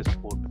bandwidth of this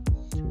port.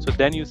 So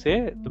then you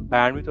say the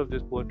bandwidth of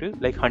this port is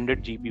like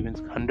 100 GB,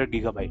 means 100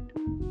 gigabyte.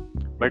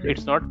 But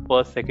it's not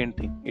per second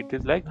thing. It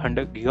is like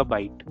 100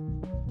 gigabyte.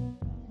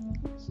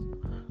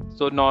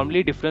 So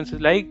normally difference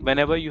is like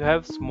whenever you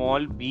have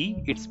small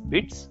b, it's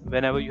bits.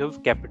 Whenever you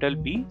have capital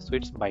B, so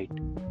it's byte.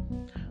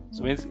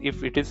 So means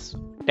if it is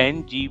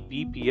 10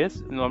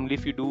 Gbps, normally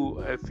if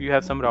you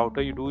have some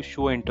router, you do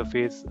show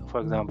interface, for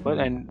example,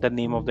 and the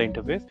name of the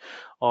interface,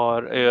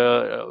 or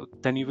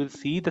then you will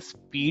see the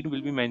speed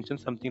will be mentioned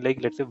something like,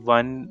 let's say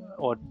 1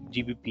 or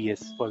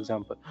Gbps, for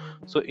example.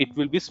 So it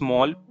will be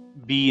small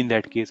b in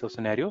that case of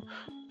scenario,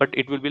 but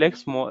it will be like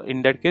small,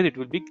 in that case it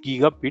will be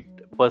gigabit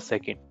per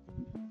second.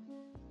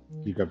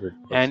 Gigabit.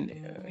 And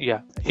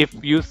yeah, if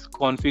you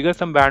configure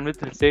some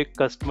bandwidth, let's say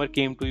customer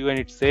came to you and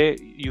it say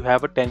you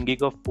have a 10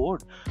 gig of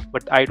port,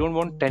 but I don't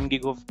want 10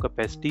 gig of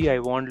capacity, I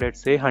want,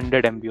 let's say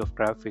 100 MB of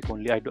traffic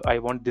only. I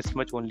want this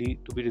much only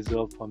to be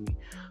reserved for me.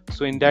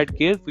 So in that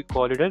case we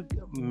call it a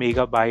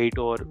megabyte,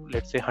 or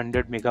let's say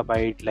 100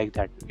 megabyte, like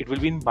that. It will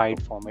be in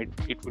byte format,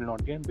 it will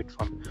not be in bit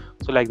format.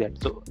 So like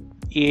that. So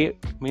A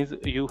means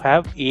you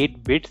have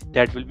 8 bits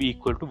that will be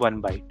equal to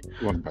 1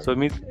 byte. 1 byte. So it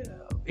means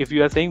if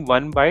you are saying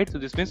 1 byte, so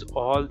this means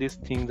all these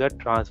things are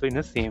transferred in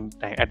the same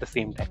time, at the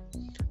same time.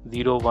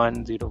 0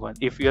 1 0 1.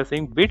 If you are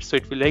saying bits, so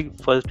it will like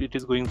first it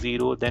is going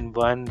 0, then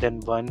 1, then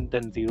 1,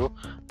 then 0,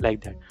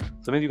 like that.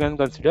 So means you can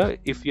consider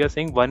if you are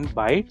saying 1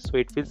 byte, so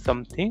it will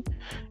something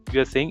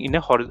you are saying in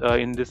a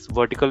in this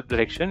vertical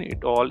direction,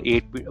 it all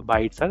 8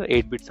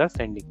 bits are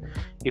sending.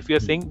 If you are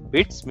saying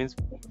bits, means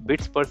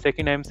bits per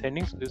second I am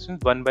sending, so this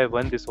means 1 by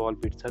 1 this all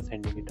bits are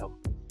sending it out.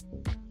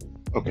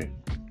 Okay.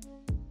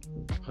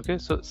 Okay,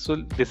 so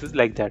this is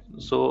like that.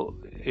 So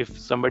if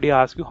somebody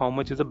asks you how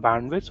much is the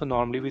bandwidth, so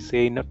normally we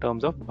say in the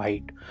terms of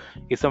byte.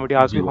 If somebody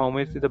asks you how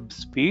much is the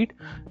speed,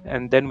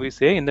 and then we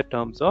say in the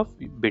terms of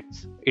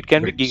bits. It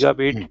can be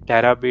gigabit,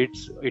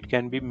 terabits, it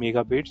can be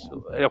megabits,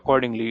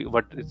 accordingly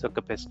what is the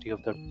capacity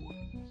of that port.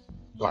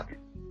 Got it.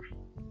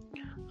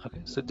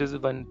 Okay, so this is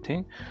one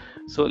thing.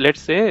 So let's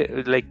say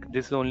like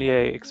this is only I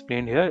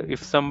explained here.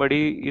 If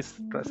somebody is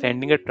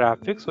sending a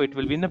traffic, so it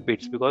will be in the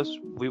bits, because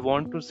we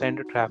want to send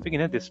a traffic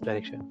in this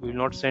direction. We will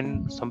not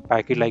send some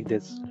packet like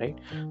this, right?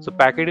 So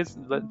packet is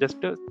just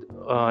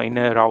in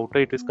a router,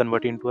 it is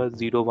converted into a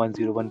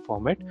 0101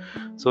 format.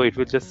 So it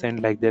will just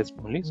send like this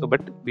only. So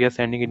but we are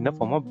sending it in the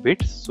form of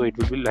bits, so it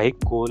will be like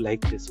go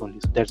like this only.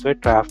 So that's why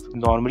traffic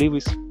normally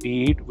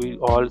we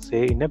all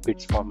say in a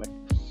bits format.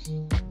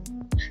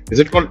 Is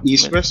it called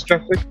east-west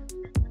traffic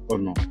or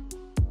no?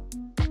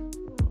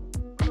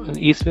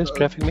 East-west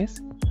traffic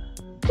means?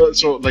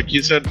 So like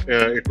you said,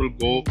 it will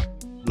go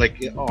like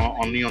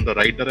only on the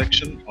right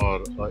direction,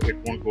 or it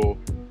won't go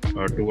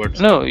towards.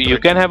 No, you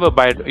can have a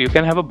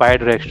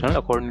bi-directional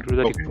according to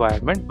the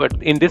requirement.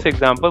 But in this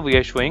example, we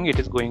are showing it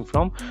is going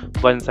from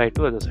one side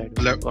to other side.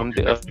 From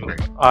the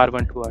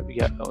R1 to R.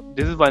 Yeah,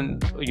 this is one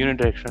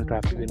unidirectional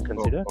traffic we can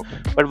consider.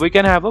 But we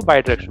can have a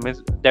bi-directional.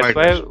 Means that's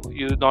why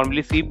you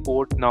normally see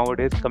port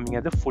nowadays coming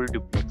as a full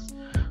duplex.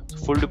 So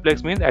full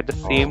duplex means at the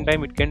same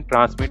time it can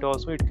transmit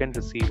also, it can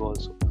receive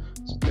also.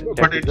 So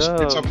but it's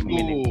up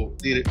to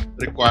the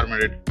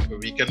requirement.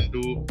 We can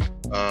do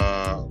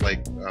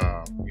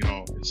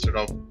instead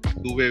of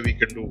two-way, we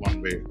can do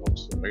one-way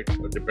also, right?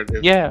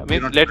 Yeah,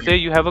 means let's say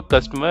you have a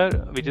customer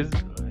which is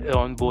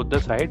on both the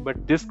side,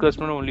 but this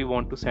customer only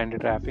want to send a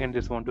traffic and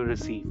this want to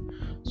receive.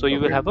 So you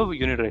will Okay. have a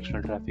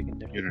unidirectional traffic in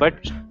that.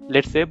 But Unidirectional.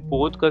 let's say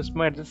both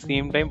customer at the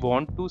same time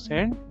want to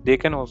send, they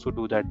can also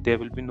do that. There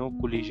will be no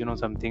collision or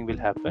something will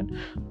happen.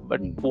 But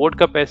Hmm. port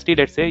capacity,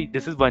 let's say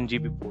this is 1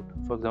 GB port,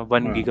 for example,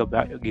 1 Ah,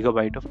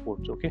 gigabyte of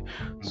ports. Okay,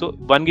 ah, so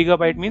 1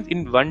 gigabyte means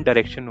in one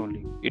direction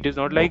only. It is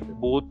not like okay.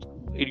 both.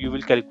 You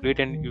will calculate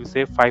and you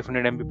say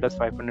 500 MB plus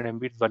 500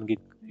 MB is 1 gig.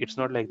 It's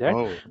not like that.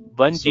 Oh,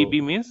 1 so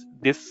GB means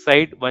this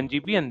side 1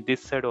 GB and this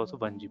side also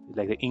 1 GB.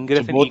 Like the so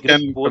ingress and both egress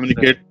can both side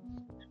communicate.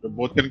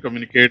 Both can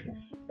communicate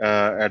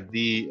at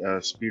the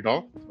speed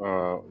of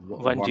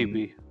 1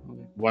 GB,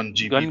 1 1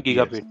 Gbps,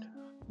 gigabit.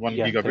 1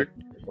 Yeah, gigabit. correct.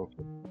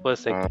 Okay. Per Uh,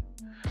 second.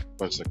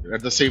 per second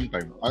at the same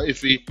time. At,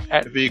 If we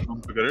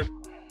configure it,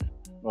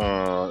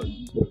 uh,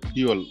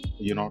 dual,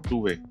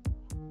 two-way.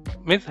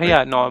 means Right?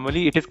 yeah,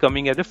 normally it is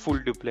coming as a full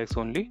duplex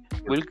only.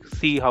 We'll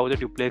see how the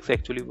duplex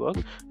actually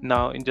works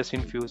now in just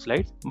in few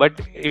slides. But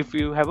if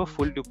you have a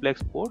full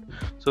duplex port,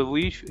 so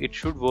it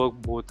should work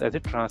both as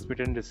a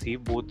transmit and receive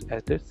both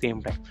at the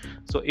same time.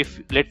 So if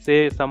let's say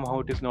somehow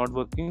it is not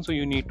working, so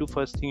you need to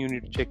first thing you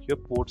need to check your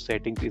port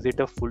settings. Is it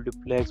a full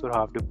duplex or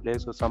half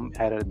duplex or some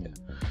error there?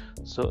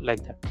 So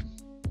like that.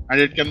 And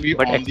it can be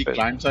But on the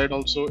client side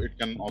also. It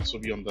can also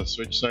be on the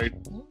switch side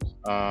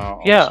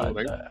yeah, also,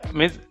 right?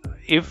 means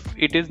if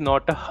it is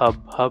not a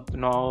hub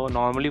now,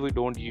 normally we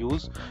don't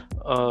use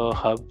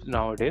hub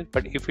nowadays,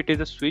 but if it is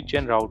a switch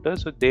and router,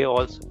 so they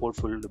all support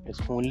full duplex.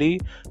 Only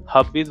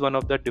hub is one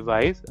of the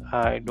device,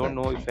 I don't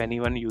That, know if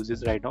anyone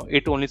uses right now,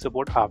 it only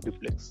support half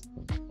duplex.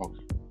 okay.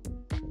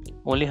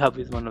 Only hub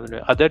is one of the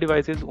other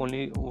devices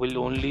will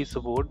only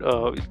support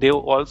they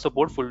all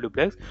support full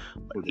duplex.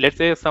 Good. Let's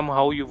say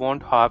somehow you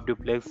want half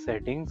duplex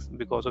settings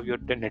because of your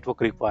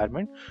network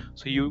requirement,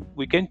 so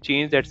we can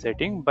change that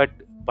setting, but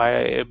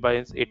by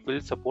it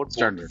will support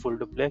Standard. both full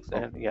duplex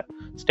Okay. and yeah,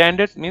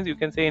 standard means you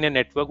can say in a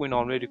network we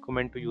normally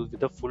recommend to use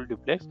with the full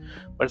duplex,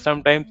 but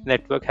sometimes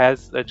network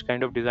has such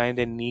kind of design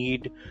they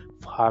need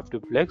half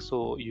duplex,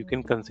 so you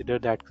can consider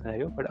that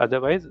scenario, but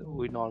otherwise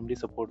we normally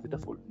support with the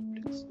full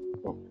duplex.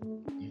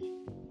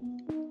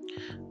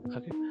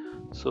 Okay,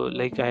 so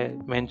like I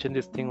mentioned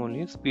this thing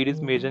only, speed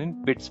is measured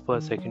in bits per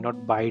second, not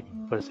byte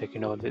per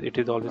second always. It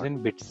is always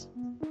in bits.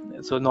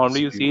 So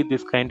normally you Speed. see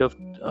this kind of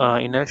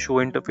in a show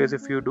interface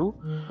if you do,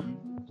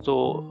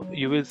 so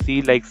you will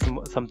see like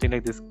something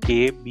like this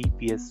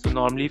kbps. So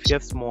normally if you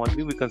have small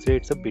b, we consider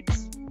it's a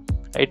bits.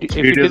 If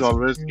Speed it is is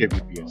always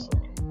kbps.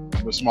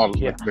 The small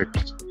yeah. like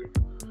bits.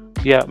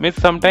 Yeah, means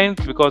sometimes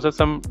because of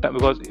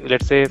because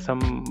let's say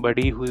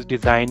somebody who is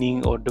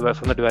designing or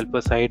from the developer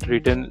side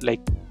written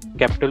like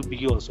capital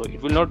B also,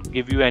 it will not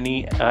give you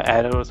any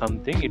error or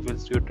something. It will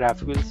your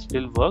traffic will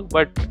still work,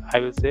 but I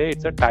will say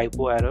it's a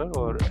typo error,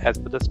 or as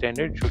per the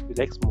standard, it should be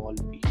like small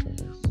b.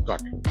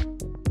 Got it.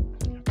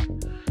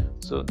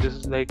 So this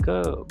is like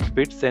a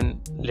bits, and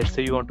let's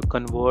say you want to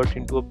convert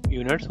into a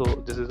unit. So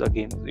this is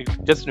again,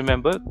 just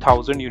remember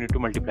 1000 you need to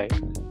multiply.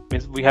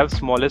 Means we have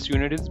smallest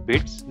unit is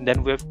bits,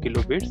 then we have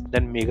kilobits,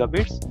 then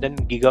megabits, then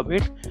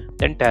gigabit,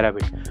 then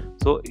terabit.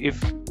 So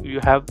if you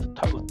have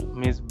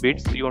means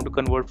bits, you want to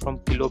convert from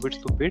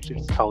kilobits to bits,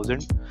 it's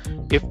 1000.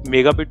 If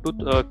megabit to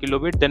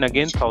kilobit, then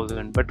again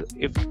 1000. But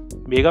if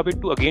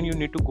megabit to again you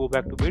need to go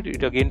back to bit,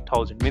 it again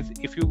 1000. Means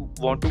if you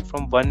want to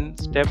from one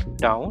step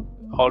down,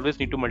 always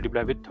need to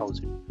multiply with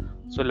 1000.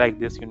 So like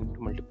this you need to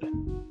multiply.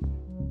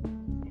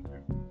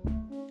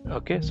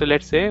 Okay, so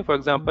let's say for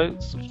example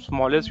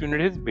smallest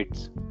unit is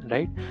bits,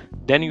 right?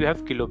 Then you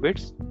have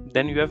kilobits,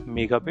 then you have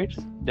megabits,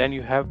 then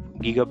you have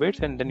gigabits,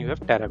 and then you have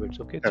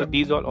terabits. Okay, so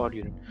these are all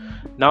units.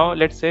 Now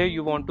let's say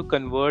you want to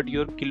convert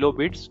your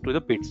kilobits to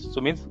the bits, so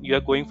means you are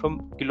going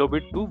from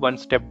kilobit to one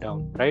step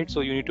down, right?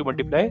 So you need to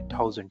multiply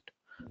 1000.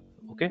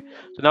 Okay,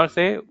 so now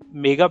say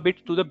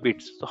megabit to the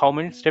bits, so how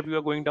many steps you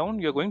are going down?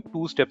 You are going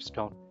 2 steps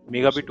down.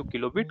 Megabit to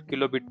kilobit,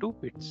 kilobit to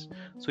bits,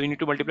 so you need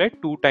to multiply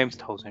 2 times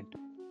 1000,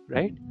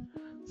 right?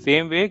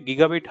 Same way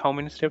gigabit, how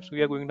many steps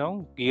we are going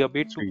down?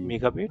 Gigabit to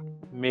megabit,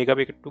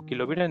 megabit to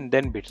kilobit, and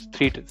then bits,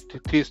 three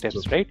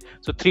steps, right?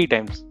 So 3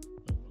 times.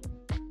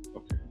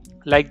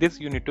 Like this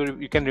you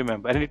can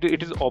remember, and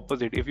it is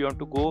opposite. If you want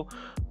to go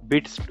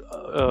bits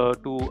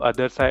to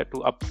other side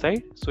to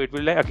upside, so it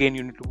will like again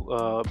you need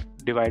to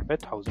divide by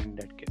 1000 in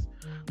that case.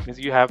 Means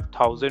you have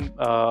 1000,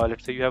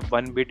 let's say you have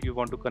 1 bit you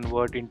want to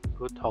convert into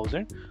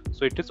 1000,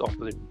 so it is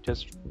opposite.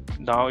 Just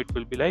now it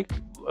will be like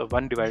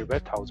 1 divided by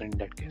 1000 in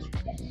that case.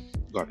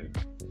 Got it.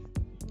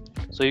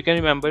 So you can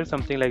remember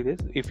something like this.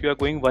 If you are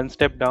going one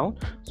step down,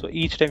 so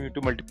each time you have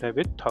to multiply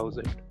with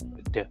 1000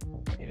 there.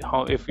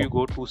 How if you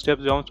go 2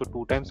 steps down, so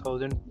 2 times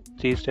 1000,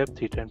 3 steps,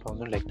 3 times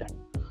 1000, like that.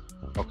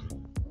 Okay.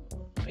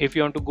 If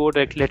you want to go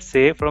like let's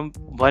say from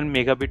 1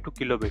 megabit to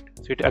kilobit,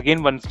 so it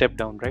again one step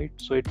down, right?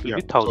 So it will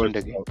be 1000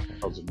 again.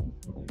 1000.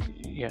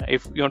 Yeah,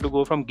 if you want to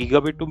go from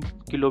gigabit to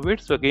kilobit,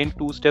 so again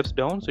 2 steps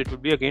down, so it will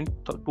be again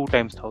 2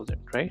 times 1000,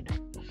 right?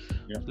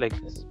 Yeah. Like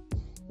this.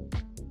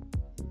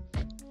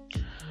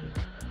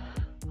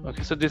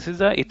 Okay, so this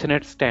is a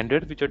Ethernet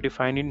standard which are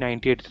defined in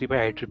 1983 by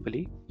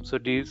IEEE. So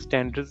these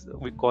standards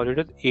we call it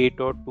as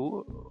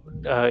 8.2,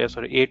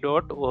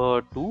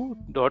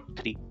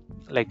 8.2.3.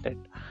 like that.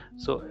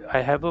 So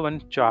I have a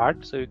one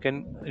chart, so you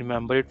can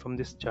remember it from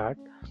this chart.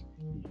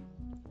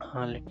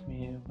 Let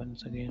me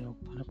once again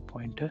open a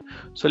pointer.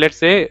 So let's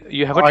say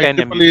you have a 10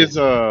 IEEE Mbps. is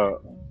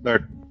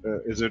that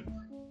is it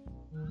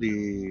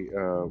the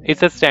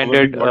It's a governing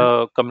standard body?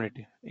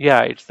 community.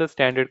 Yeah, it's the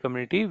standard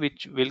community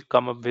which will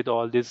come up with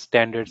all these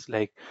standards.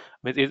 Like,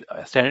 with is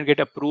standard get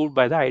approved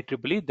by the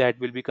IEEE, that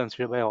will be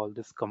considered by all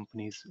these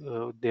companies.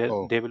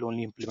 Oh, They will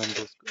only implement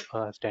those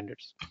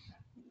standards.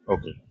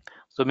 okay,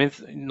 So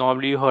means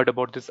normally you heard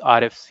about this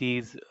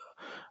RFCs,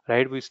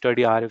 right? We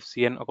study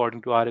RFC, and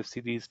according to RFC,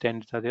 these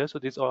standards are there. So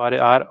these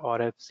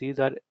RFCs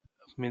are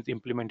means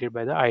implemented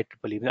by the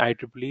IEEE. The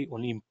IEEE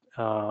only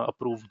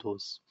approve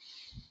those.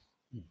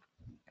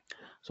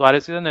 So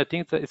RSS is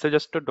nothing. It's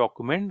just a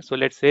document. So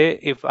let's say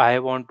if I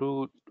want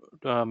to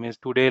means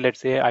today, let's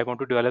say I want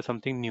to develop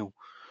something new.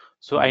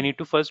 So I hmm, need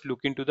to first look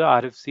into the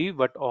RFC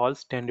what all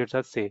standards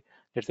are say.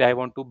 Let's say I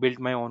want to build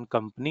my own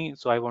company,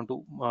 so I want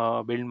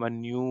to build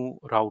one new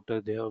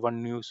router there,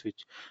 one new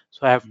switch.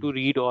 So I have hmm, to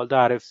read all the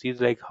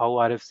RFCs, like how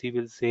RFC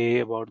will say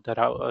about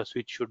the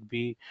switch should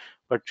be,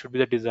 what should be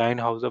the design,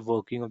 how's the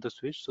working of the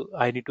switch. So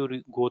I need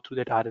to go through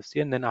that RFC,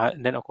 and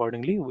then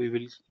accordingly we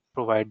will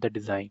provide the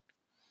design.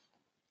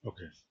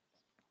 okay,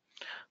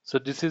 So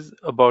this is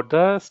about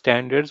the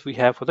standards we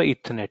have for the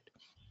Ethernet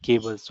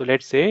cables. So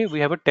let's say we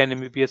have a 10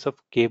 Mbps of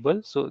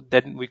cable, so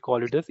then we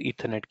call it as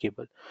Ethernet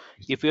cable.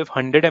 If we have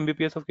 100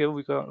 Mbps of cable,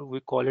 we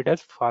call it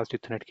as fast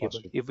Ethernet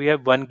cable. faster. If we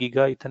have 1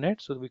 giga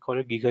Ethernet, so we call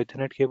it giga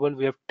Ethernet cable.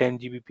 We have 10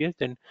 Gbps,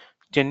 then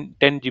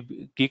 10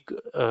 gig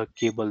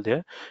cable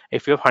there.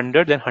 If you have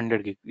 100, then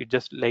 100 gig. It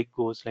just like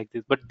goes like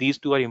this. But these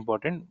two are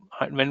important.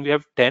 When we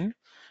have 10,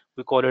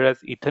 we call it as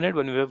Ethernet.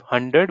 When we have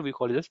 100, we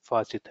call it as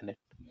fast Ethernet.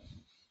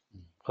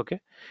 Okay.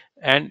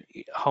 And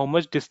how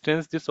much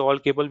distance this all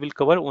cable will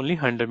cover? Only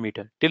 100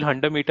 meter. Till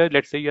 100 meter,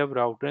 let's say you have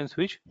router and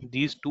switch,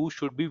 these two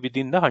should be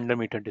within the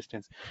 100-meter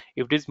distance.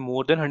 If it is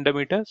more than 100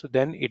 meter, so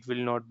then it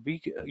will not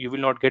be, you will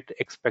not get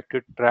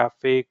expected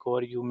traffic,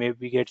 or you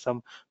maybe get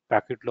some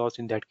packet loss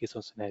in that case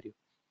of scenario.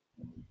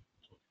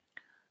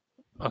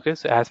 Okay,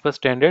 so as per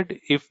standard,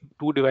 if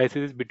two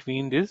devices is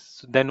between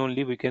this, then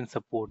only we can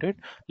support it.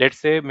 Let's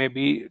say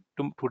maybe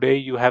today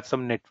you have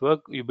some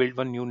network, you build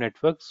one new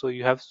network, so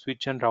you have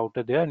switch and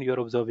router there, and you're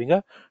observing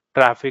a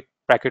traffic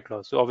packet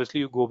loss. So obviously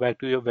you go back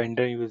to your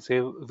vendor, and you will say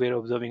we're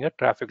observing a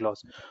traffic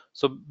loss.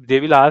 So they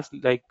will ask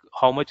like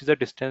how much is the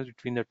distance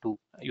between the two.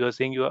 You are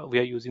saying we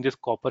are using this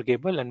copper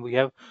cable and we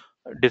have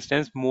a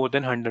distance more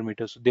than 100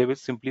 meters. So they will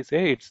simply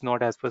say it's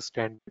not as per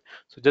standard.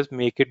 So just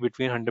make it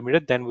between 100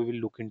 meters, then we will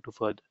look into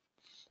further.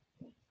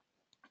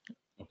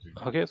 Okay,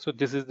 Okay, so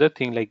this is the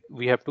thing, like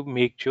we have to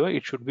make sure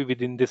it should be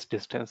within this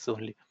distance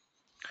only.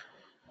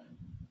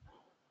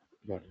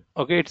 got it.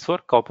 Okay, it's for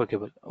copper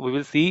cable. We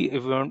will see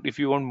if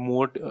you want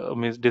more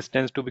means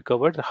distance to be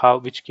covered, how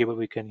which cable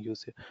we can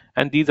use it.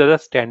 And these are the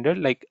standard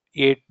like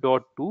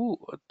 8.2,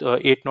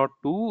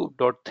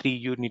 802.3.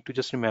 You need to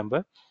just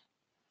remember.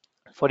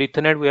 For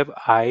Ethernet, we have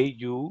I,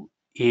 U,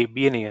 A,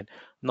 B, and AN.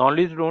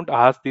 Normally, they don't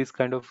ask this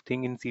kind of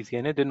thing in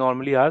CCNA. They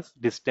normally ask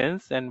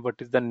distance and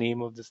what is the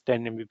name of this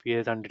 10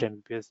 Mbps, 100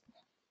 Mbps.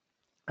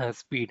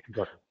 Speed,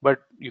 Got it. but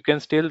you can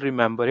still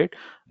remember it.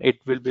 It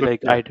will be So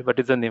like yeah, what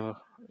is the name of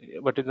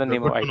what is the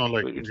name of good to know. IT?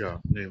 Like It's yeah,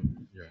 name.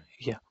 Yeah.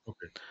 yeah.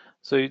 Okay.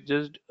 So you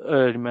just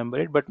remember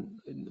it, but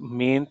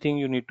main thing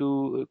you need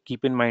to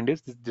keep in mind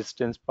is this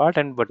distance part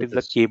and what The is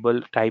the distance.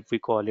 cable type we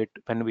call it.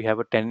 When we have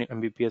a 10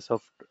 Mbps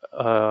of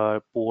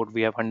port,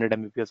 we have 100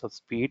 Mbps of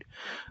speed.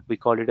 We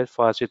call it as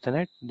fast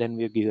Ethernet. Then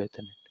we have Giga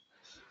Ethernet.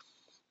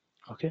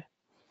 Okay.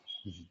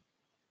 Mhm.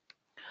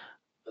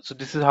 So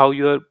this is how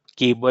your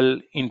cable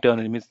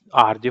internally means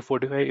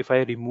RJ45. If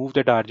I remove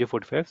that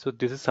RJ45, so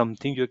this is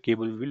something your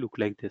cable will look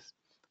like this.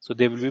 So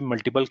there will be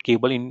multiple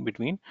cable in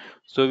between.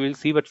 So we'll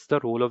see what's the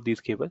role of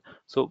these cable.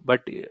 So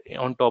but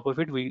on top of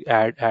it, we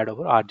add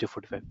our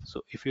RJ45.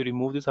 So if you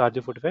remove this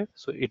RJ45,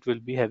 so it will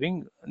be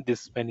having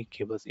this many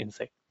cables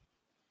inside,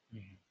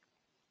 Mhm.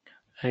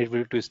 and it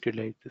will twist it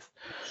like this.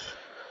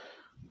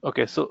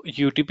 Okay, so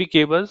UTP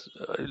cables,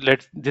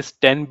 let's this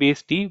 10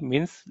 base T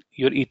means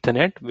your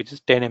Ethernet, which is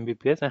 10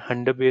 Mbps, and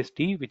 100 base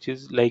T, which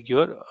is like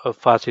your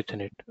fast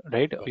Ethernet,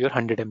 right? Your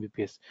 100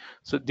 Mbps.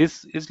 So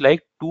this is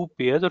like two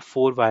pairs or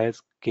four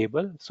wires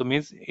cable. So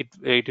means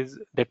it is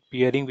that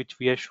pairing which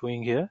we are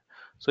showing here.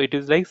 So it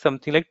is like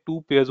something like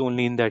two pairs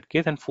only in that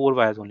case and four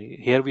wires only.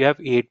 Here we have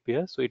eight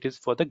pairs, so it is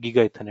for the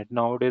Giga Ethernet.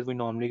 Nowadays we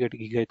normally get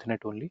Giga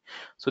Ethernet only.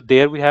 So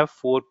there we have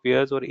four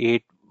pairs or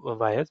eight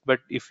wires, but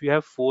if you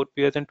have four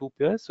pairs and two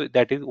pairs, so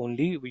that is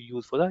only we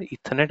use for the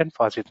Ethernet and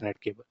fast Ethernet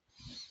cable.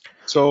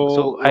 So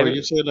So I will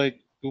you say like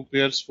two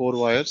pairs, four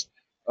wires.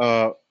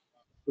 Uh,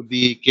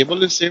 the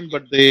cable is same,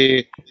 but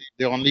they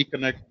only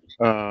connect.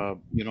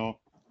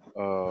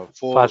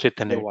 fast Four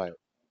Ethernet. wire.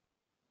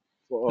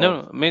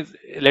 No, no, means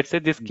let's say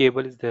this Mm,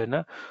 cable is there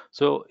now.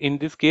 So in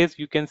this case,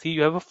 you can see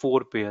you have a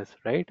four pairs,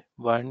 right?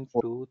 One,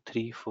 four. two,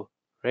 three, four,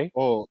 right?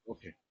 Oh,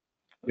 okay.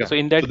 Yeah. So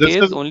in So that this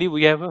case, is only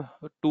we have a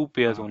two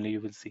pairs uh, only.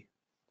 You will see.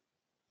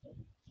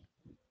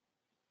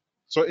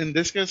 So in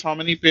this case, how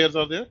many pairs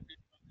are there?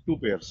 Two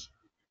pairs.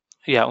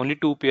 Yeah, only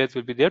two pairs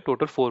will be there.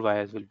 Total four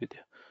wires will be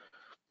there.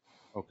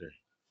 Okay.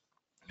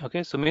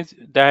 Okay, so means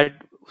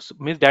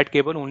that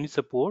cable only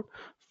support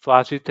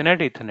fast Ethernet.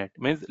 Ethernet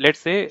means, let's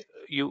say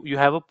you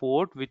have a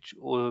port which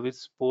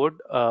support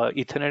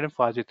Ethernet and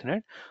fast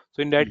Ethernet.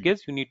 So in that Hmm.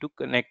 case, you need to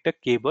connect a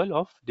cable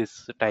of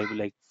this type,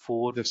 like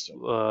four This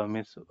time.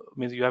 means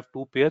you have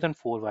two pairs and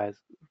four wires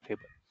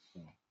cable,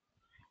 Oh,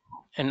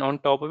 and on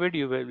top of it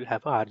you will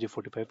have a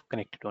RJ45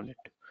 connected on it.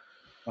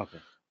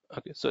 okay.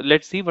 Okay, so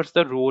let's see what's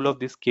the role of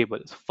this cable.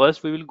 So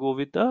first, we will go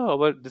with the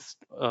our this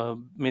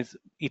means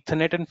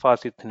Ethernet and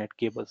fast Ethernet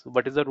cables.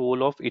 What is the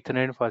role of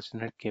Ethernet and fast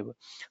Ethernet cable?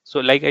 So,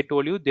 like I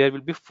told you, there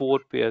will be four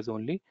pairs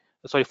only.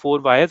 Sorry, four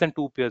wires and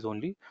two pairs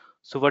only.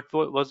 So,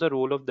 was the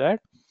role of that?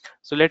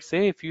 So, let's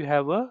say if you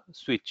have a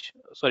switch.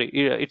 Sorry,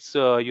 it's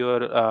your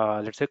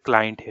let's say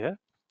client here,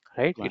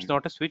 right? It's Client.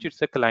 not a switch;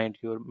 it's a client.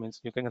 Your means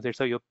you can consider it's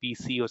your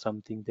PC or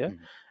something there,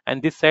 Hmm.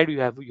 and this side you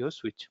have your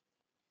switch.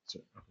 So,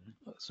 okay.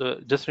 So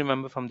just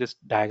remember from this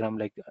diagram,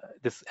 like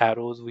this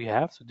arrows we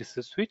have. So this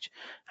is switch,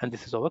 and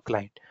this is our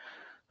client.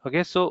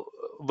 Okay, so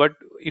what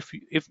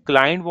if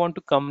client want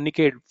to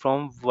communicate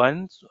from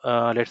one,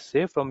 let's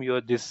say from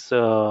your this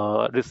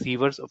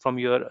receivers from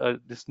your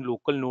this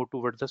local node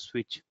towards the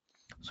switch,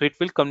 so it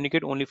will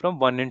communicate only from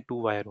one and two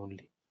wire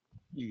only.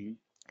 Hmm.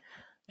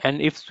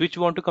 And if switch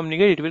want to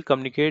communicate, it will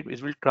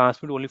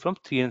transmit only from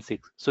three and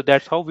six. So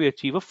that's how we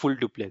achieve a full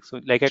duplex. So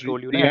like I Three,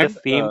 told you, three na, at the and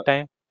same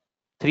time,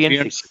 three and three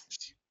and six.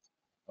 six.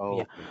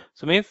 Yeah. Okay.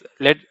 So means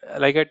let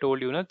like I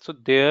told you, na, so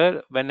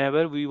there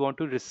whenever we want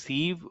to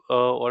receive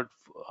or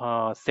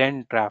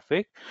send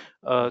traffic,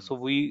 Hmm. so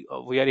we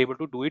are able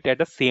to do it at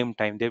the same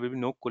time. There will be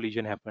no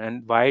collision happen.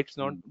 And why it's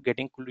not Hmm.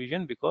 getting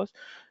collision? Because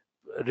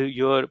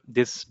your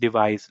this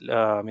device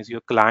means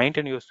your client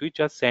and your switch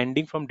are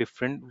sending from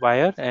different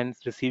wire and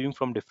receiving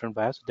from different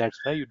wires. So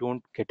that's why you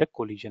don't get a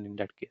collision in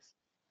that case.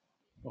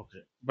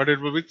 Okay. But it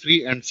will be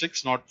three and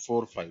six, not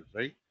four, five,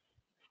 right?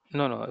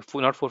 No, no,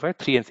 not 4, 5,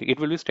 3 and 6. It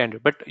will be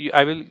standard. But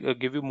I will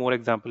give you more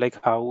example like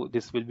how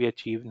this will be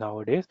achieved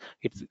nowadays.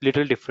 It's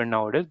little different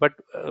nowadays, but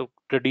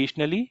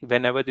traditionally,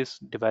 whenever this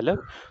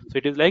developed, so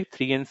it is like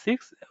 3 and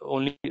 6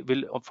 only will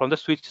from the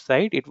switch side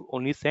it will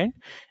only send,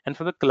 and from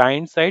the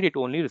client side it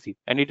only receive.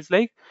 And it is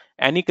like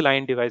any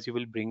client device you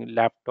will bring,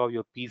 laptop,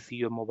 your PC,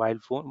 your mobile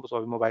phone.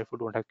 Sorry, mobile phone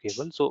don't have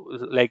cable. So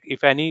like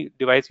if any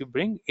device you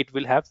bring, it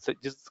will have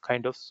this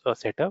kind of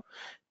setup.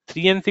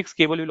 3 and 6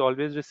 cable will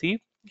always receive,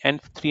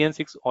 and 3 and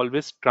 6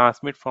 always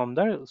transmit from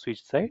the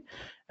switch side,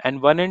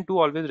 and 1 and 2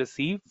 always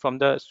receive from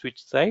the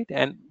switch side,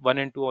 and 1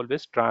 and 2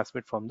 always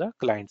transmit from the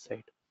client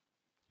side.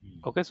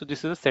 Hmm. Okay, so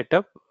this is a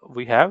setup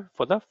we have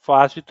for the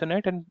fast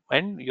Ethernet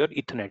and your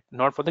Ethernet,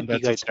 not for the And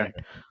that's Giga a Ethernet.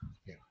 standard.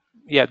 Yeah.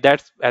 Yeah,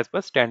 that's as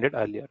per standard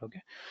earlier.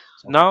 Okay,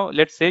 so Okay. now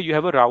let's say you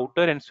have a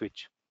router and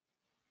switch.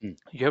 Hmm.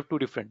 You have two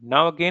different.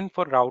 Now again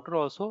for router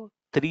also,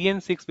 3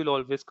 and 6 will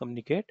always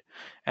communicate,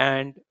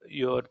 and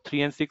your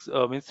 3 and 6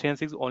 means 3 and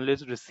 6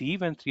 always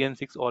receive, and 3 and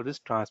 6 always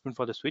transmit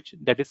for the switch.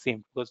 That is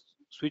same because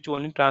switch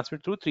only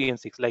transmit through 3 and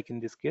 6. Like in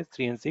this case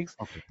 3 and 6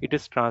 Okay. it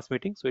is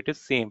transmitting, so it is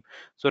same.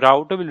 So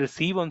router will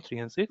receive on 3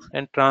 and 6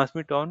 and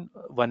transmit on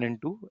 1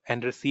 and 2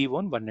 and receive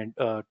on 1 and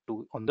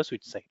 2 on the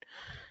switch side.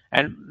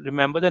 And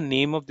remember, the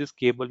name of this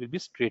cable will be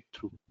straight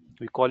through.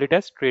 We call it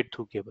as straight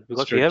through cable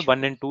because Straight here through.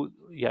 one and two,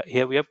 yeah,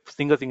 here we have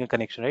single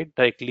connection, right?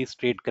 Directly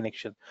straight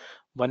connection.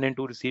 One and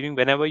two receiving.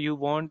 Whenever you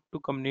want to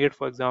communicate,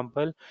 for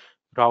example,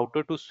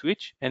 router to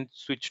switch and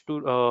switch to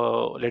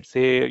let's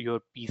say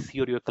your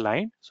PC or your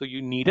client, so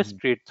you need a Hmm.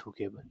 straight through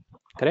cable.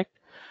 Correct?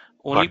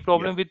 Got Only it. Yeah.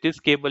 problem with this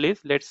cable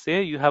is, let's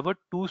say you have a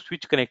two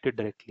switch connected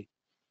directly,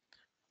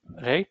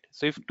 right?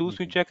 So if two Hmm.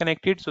 switch are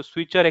connected, so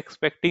switch are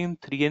expecting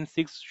 3 and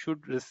 6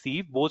 should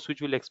receive, both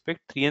switch will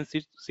expect 3 and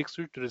 6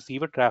 should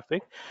receive a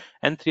traffic,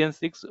 and 3 and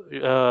 6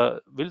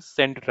 will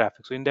send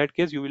traffic. So in that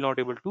case you will not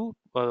able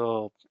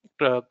to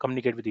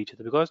communicate with each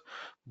other because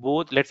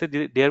both, let's say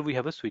there we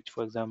have a switch,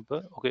 for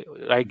example. Okay,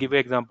 I give Hmm. an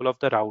example of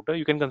the router,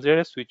 you can consider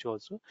a switch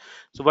also.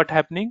 So what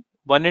happening,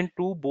 1 and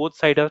 2 both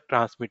side are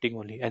transmitting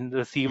only, and the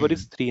receiver Hmm.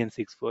 is 3 and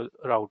 6 for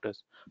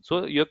routers.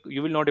 So you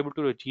will not able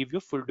to achieve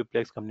your full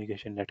duplex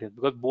communication, that is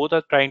because both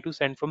are trying to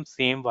send from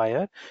same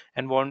wire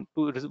and want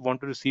to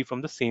receive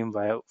from the same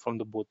wire from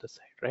the both the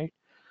side, right?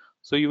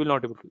 So you will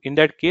not able to. In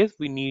that case,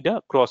 we need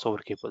a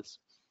crossover cables.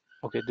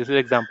 Okay, this is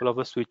example of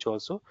a switch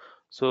also.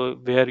 So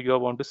where you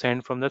want to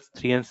send from the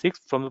 3 and 6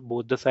 from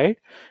both the side,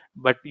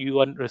 but you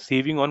are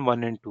receiving on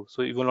 1 and 2.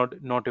 So you will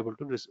not able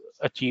to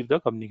achieve the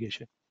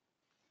communication.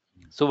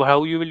 So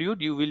how you will use?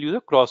 You will use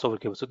a crossover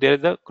cable. So there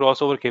is a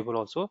crossover cable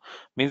also.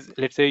 Means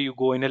let's say you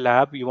go in a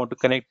lab, you want to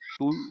connect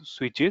two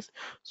switches.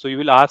 So you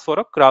will ask for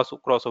a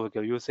crossover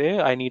cable. You say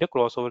I need a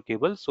crossover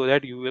cable so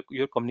that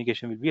your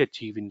communication will be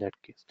achieved in that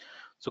case.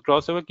 So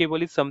crossover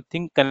cable is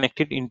something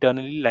connected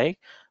internally, like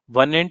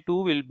 1 and 2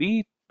 will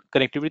be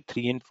connected with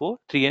 3 and 4,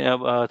 3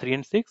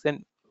 and 6,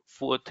 and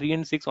 3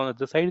 and 6 on the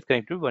other side is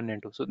connected with 1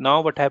 and 2. So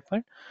now what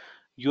happened?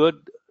 Your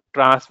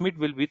transmit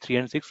will be 3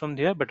 and 6 from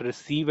there, but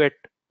receive at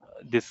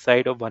this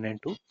side of 1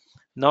 and 2.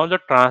 Now the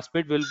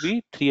transmit will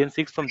be 3 and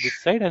 6 from this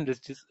side, and this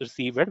is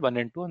received at 1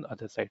 and 2 on the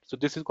other side. So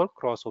this is called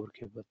crossover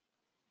cable.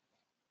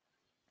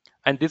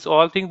 And this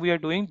all thing we are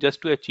doing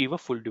just to achieve a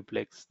full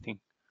duplex thing.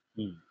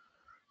 Hmm.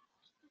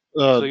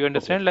 So you Okay.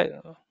 understand, like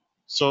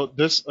So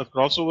this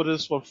crossover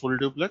is for full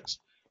duplex,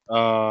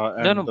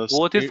 no, and no, the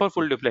both is straight for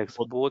full duplex.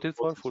 both Both is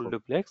both for is full for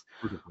duplex.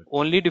 full duplex.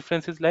 Only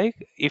difference is like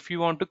if you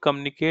want to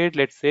communicate,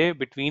 let's say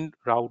between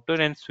router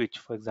and switch,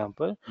 for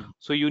example, Mhm.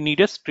 so you need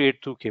a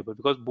straight through cable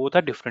because both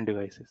are different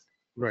devices.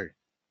 Right.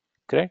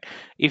 Correct?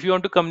 If you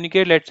want to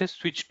communicate, let's say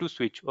switch to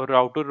switch or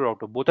router to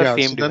router, both are Yeah.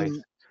 same So device.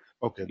 then,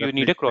 okay, You that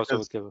need makes a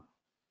crossover because cable.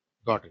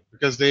 got it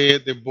because they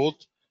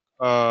both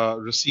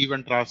receive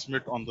and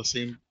transmit on the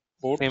same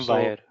port. Same So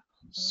wire.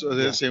 they're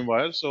the Yeah. same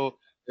wire. So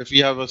if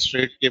you have a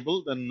straight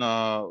cable, then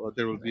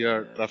there will be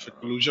a traffic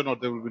collision, or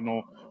there will be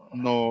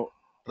no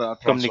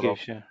transfer of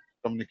Communication.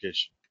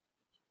 communication.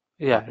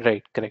 Yeah, Got it.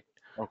 right, correct.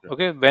 Okay.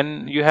 Okay,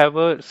 when you have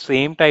a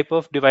same type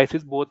of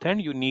devices both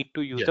end, you need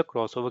to use Yeah. the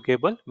crossover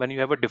cable. When you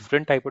have a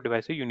different type of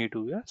devices, you need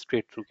to use a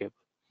straight through cable.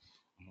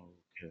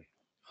 Okay.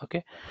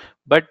 Okay.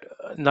 But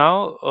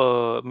now,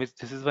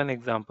 this is one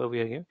example we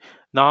are giving.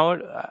 Now,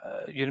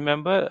 you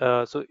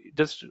remember, so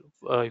just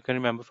you can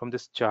remember from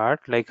this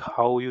chart, like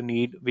how you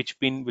need which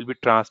pin will be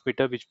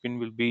transmitter, which pin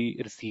will be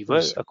receiver.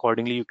 Receive.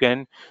 Accordingly, you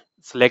can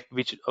select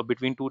which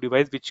between two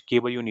devices, which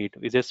cable you need.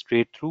 Is it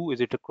straight through?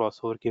 Is it a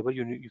crossover cable?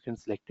 You can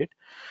select it.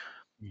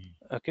 Mm.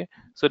 Okay.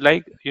 So,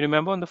 like you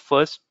remember on the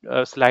first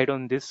slide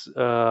on this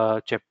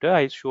chapter,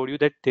 I showed you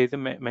that there's a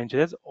mention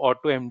as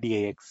auto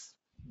MDAX,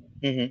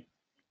 Mm-hmm.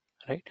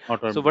 right?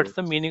 Auto So what's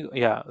the MDX. meaning?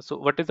 Yeah, so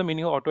what is the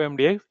meaning of auto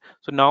MDX?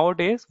 So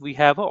nowadays we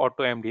have a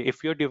auto MDX.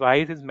 If your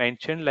device is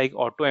mentioned like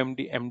auto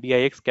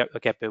MDIX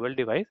capable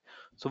device,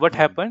 so what Mm-hmm.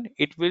 happen?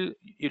 It will,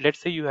 let's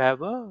say you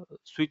have a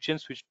switch and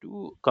switch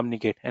to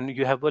communicate, and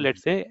you have a,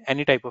 let's say,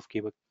 any type of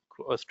cable,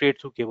 a straight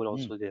through cable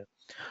Mm-hmm. also there.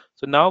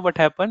 So now what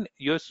happen?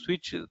 Your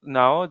switch,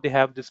 now they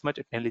have this much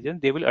intelligence,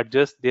 they will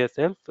adjust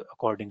themselves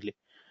accordingly.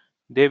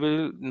 They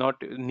will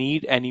not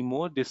need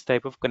anymore this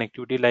type of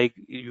connectivity, like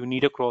you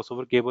need a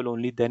crossover cable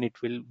only, then it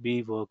will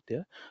be work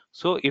there.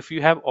 So if you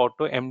have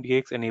auto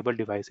MDX enabled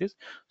devices,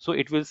 so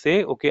it will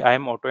say, okay, I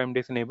am auto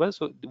MDX enabled,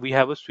 so we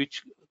have a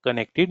switch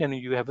connected and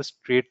you have a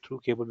straight through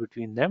cable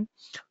between them.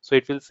 So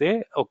it will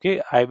say, okay,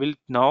 I will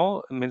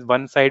now, means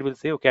one side will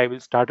say, okay, I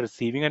will start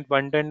receiving at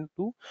 1 and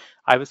 2,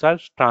 I will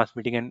start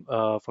transmitting and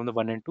from the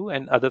 1 and 2,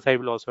 and other side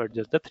will also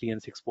adjust the 3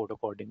 and 6 port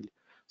accordingly.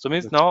 So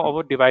means That's now good.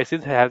 our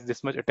devices has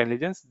this much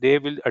intelligence, they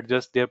will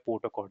adjust their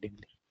port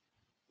accordingly.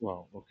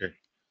 Wow. Okay.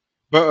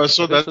 But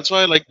so Okay, so that's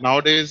why, like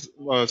nowadays,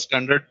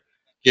 standard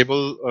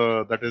cable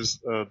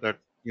that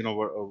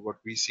what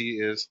we see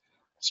is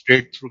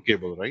straight through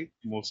cable, right?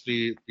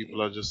 Mostly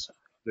people are just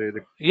they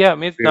yeah,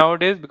 means create.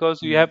 nowadays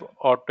because you have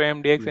auto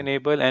MDX Yeah.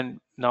 enable, and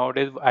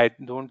nowadays I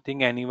don't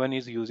think anyone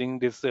is using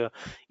this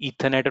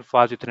Ethernet or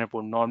fast Ethernet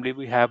port. Normally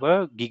we have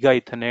a giga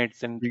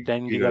Ethernets and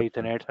 10 giga Giga.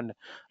 Ethernets, and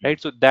right.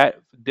 So that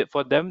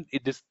for them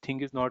this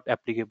thing is not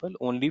applicable.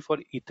 Only for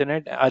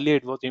Ethernet. Earlier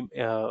it was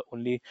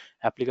only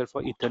applicable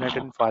for Ethernet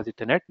and fast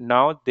Ethernet.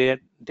 Now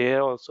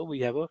there also we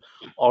have a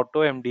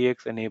auto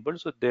MDX enabled.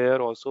 So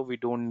there also we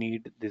don't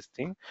need this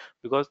thing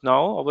because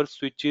now our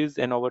switches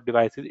and our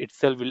devices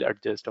itself will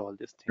adjust all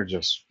these things.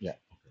 Just yeah.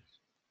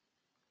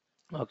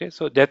 Okay,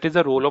 so that is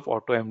the role of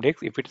auto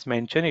MDX. If it's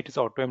mentioned it is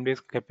auto MDX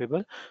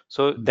capable,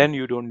 so Mhm. then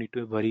you don't need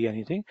to worry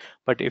anything.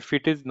 But if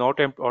it is not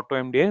auto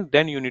MDX,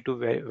 then you need to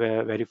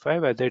verify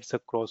whether it's a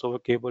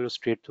crossover cable or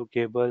straight through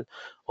cable,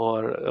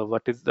 or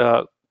what is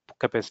the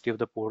capacity of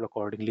the port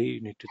accordingly.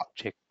 You need to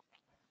check.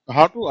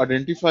 How to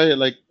identify,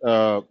 like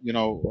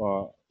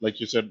like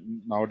you said,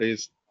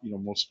 nowadays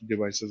most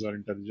devices are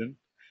intelligent,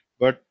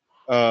 but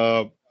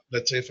uh,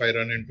 let's say if I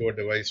run into a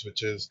device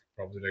which is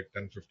probably like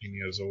 10, 15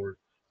 years old,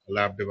 a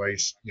lab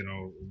device,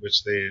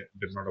 which they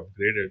did not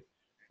upgrade it,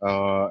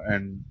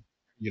 and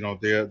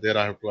there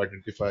I have to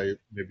identify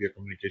maybe a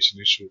communication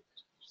issue.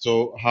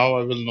 So how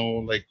I will know,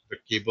 like, the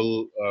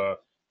cable,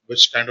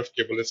 which kind of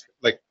cable is,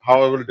 like,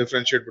 how I will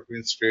differentiate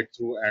between straight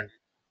through and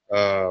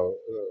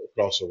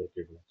crossover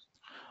cable.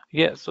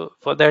 Yeah, so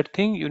for that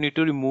thing you need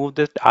to remove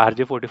this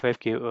RJ45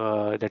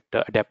 that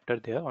adapter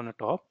there on the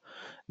top.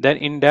 Then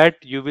in that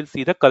you will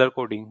see the color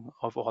coding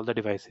of all the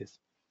devices.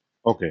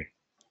 Okay.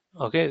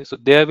 Okay, so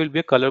there will be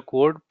a color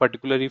code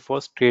particularly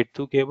for straight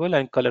through cable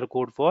and color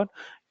code for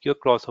your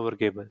crossover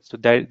cable. So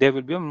that there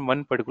will be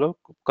one particular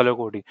color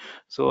coding.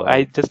 So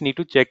I Wow. just need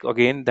to check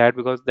again that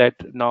because that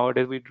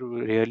nowadays we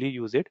rarely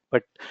use it.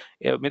 But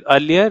I mean,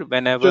 earlier,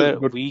 Just whenever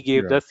good. we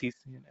gave Yeah. the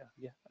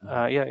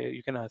CCNA, yeah,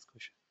 you can ask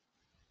question.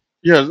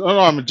 Yeah. No,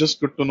 I mean, just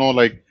good to know,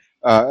 like,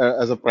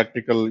 as a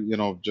practical,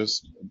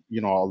 just,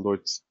 although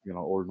it's,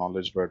 old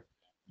knowledge, but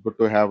good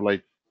to have,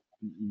 like,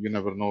 you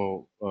never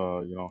know,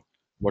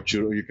 what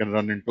you can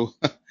run into.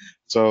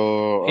 So,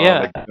 Yeah,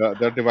 like,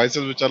 there are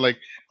devices which are like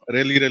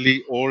really,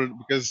 really old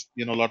because,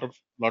 lot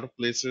of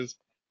places,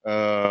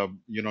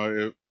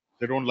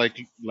 they don't like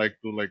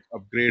to like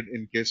upgrade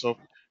in case of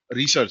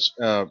research,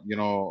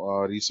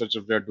 research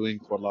that they're doing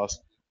for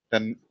last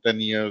 10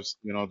 years,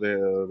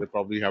 they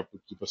probably have to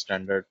keep a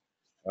standard.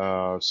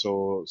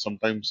 So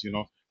sometimes,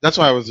 that's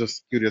why I was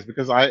just curious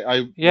because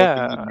I work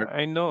in the Yeah,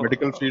 I know.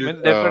 medical field,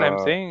 Means that's what I'm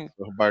saying.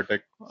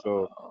 biotech.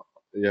 So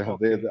yeah,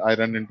 Okay. I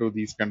run into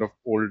these kind of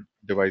old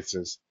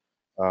devices.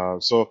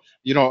 So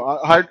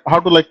how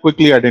to like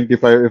quickly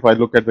identify if I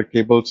look at the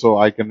cable, so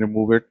I can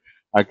remove it.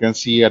 I can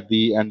see at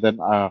the and then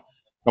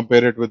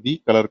compare it with the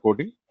color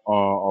coding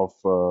of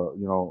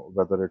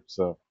whether it's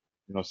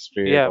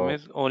straight Yeah, or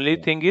means only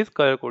yeah. thing is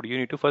color code. You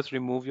need to first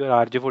remove your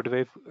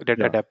RJ45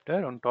 that Yeah.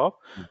 adapter on top.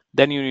 Mm.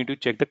 Then you need to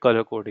check the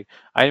color coding.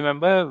 I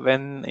remember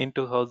when in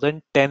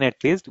 2010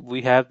 at least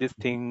we have this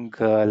thing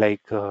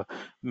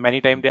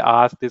many times Mm. they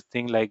ask this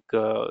thing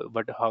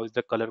but how is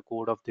the color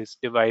code of this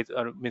device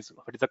or means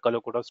what is the color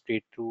code of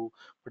straight through,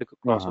 what is the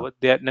Uh-huh. crossover?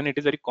 There then it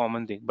is very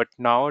common thing. But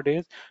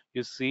nowadays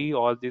you see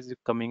all this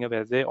coming up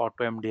as a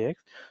auto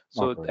MDX.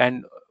 So Okay.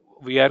 and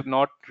we are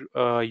not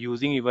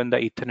using even the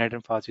Ethernet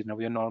and fast Ethernet.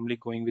 We are normally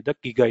going with the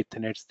Giga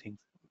Ethernet things.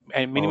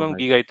 And Oh, minimum nice.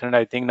 Giga Ethernet,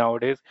 I think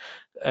nowadays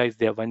is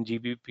there. 1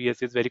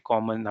 Gbps is very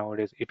common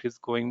nowadays. It is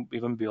going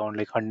even beyond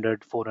like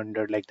 100,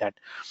 400 like that.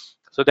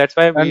 So that's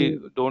why we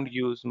And don't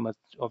use much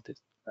of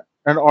this.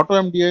 auto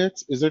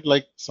MDX, is it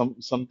like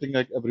something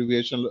like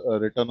abbreviation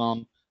written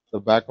on the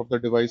back of the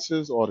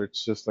devices, or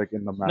it's just like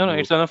in the No, no, manual?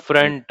 it's on the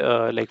Like front.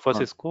 Like for front.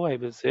 Cisco, I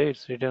will say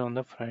it's written on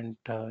the front.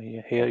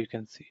 Yeah, here Oh, you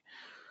can see.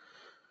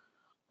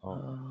 oh,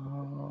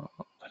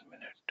 okay. 1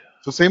 minute.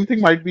 So same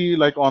thing might be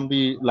like on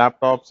the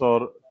laptops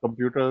or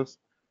computers.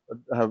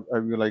 Have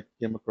you like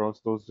came across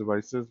those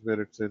devices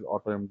where it says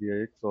auto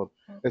MDX, or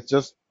it's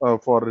just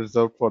for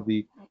reserved for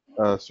the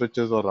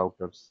switches or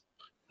routers?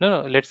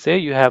 No, no. Let's say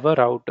you have a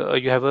router,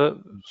 you have a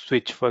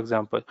switch, for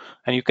example,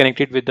 and you connect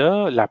it with the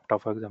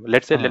laptop, for example.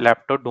 Let's say the Uh-huh.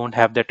 laptop don't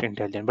have that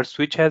intelligence, but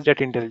switch has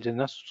that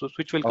intelligence. So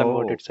switch will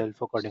convert Oh,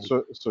 itself accordingly.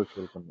 so it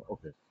will convert.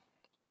 Okay,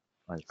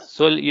 nice.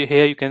 So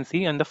here you can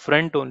see on the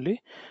front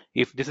only,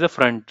 if this is the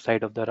front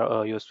side of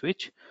the your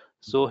switch.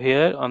 So Mhm.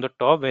 here on the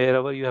top,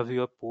 wherever you have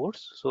your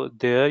ports, so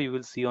there you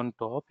will see on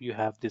top you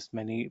have this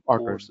many Auto.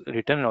 ports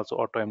written and also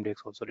auto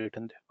MDX also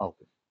written there.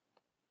 Okay,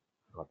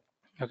 got it.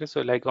 Okay,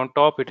 so like on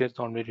top it is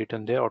only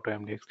written there auto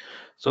MDX.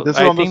 And So this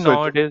is I on the think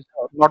switch, nowadays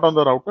not on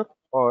the router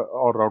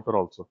or router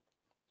also.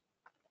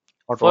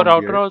 Auto for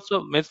router MDX.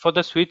 also means for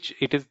the switch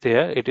it is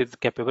there, it is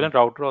capable, Mm, and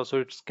router also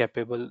it's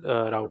capable.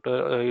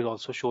 Router will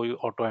also show you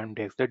auto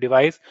MDX. The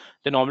device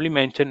they normally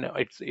mention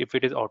it's if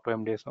it is auto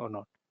MDX or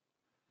not.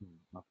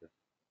 okay.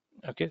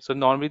 Okay, so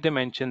normally they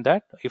mention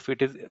that if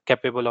it is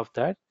capable of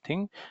that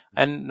thing, Mm,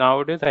 and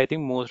nowadays I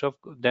think most of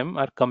them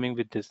are coming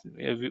with this.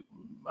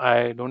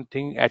 I don't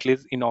think, at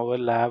least in our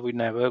lab, we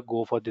never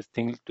go for this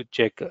thing to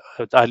check.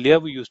 Earlier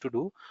we used to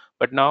do,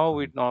 but now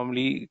we mhm,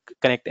 normally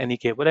connect any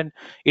cable, and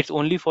it's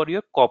only for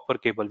your copper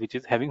cable, which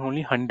is having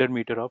only 100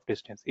 meter of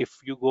distance. If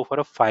you go for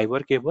a fiber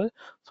cable,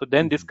 so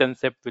then this mhm.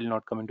 concept will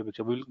not come into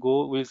picture.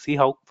 We'll see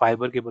how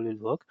fiber cable will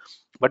work,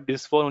 but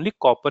this for only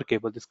copper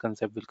cable, this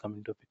concept will come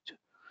into picture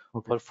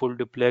Okay. for full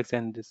duplex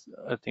and this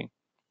thing.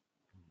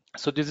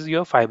 So this is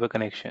your fiber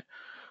connection.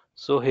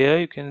 So here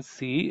you can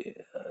see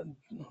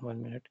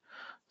 1 minute.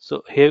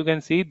 So here you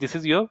can see this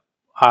is your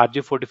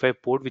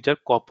RJ45 port, which are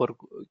copper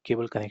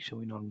cable connection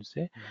we normally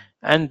say, Mhm,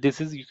 and this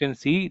is you can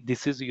see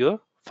this is your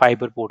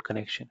fiber port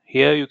connection.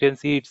 Here you can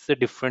see it's a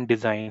different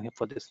design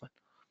for this one,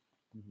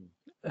 mhm.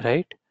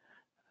 right?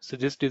 So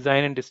this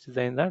design and this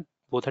design are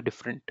both are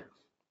different.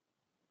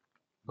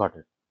 Got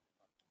it.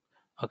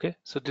 Okay,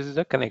 so this is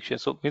a connection.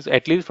 So means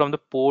at least from the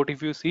port,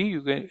 if you see,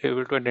 you can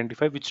able to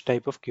identify which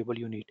type of cable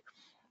you need.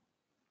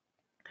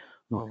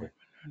 Oh, Okay. wait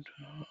a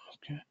minute.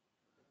 Okay.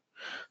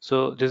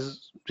 So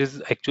this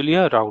is actually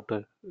a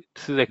router.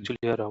 This is Mm, actually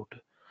a router,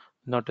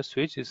 not a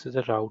switch. This is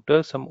a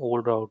router, some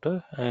old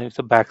router, and it's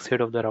a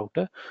backside of the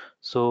router.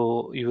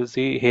 So you will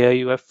see here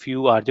you have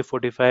few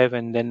RJ45,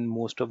 and then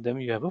most of them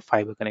you have a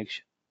fiber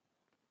connection.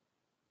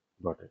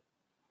 got it.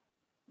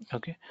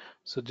 Okay,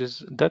 so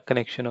this is the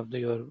connection of the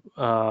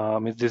your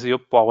means this is your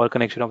power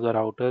connection of the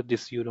router.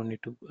 This you don't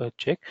need to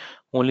check.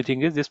 Only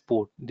thing is this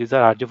port. These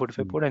are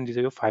RJ45 Mm, port, and these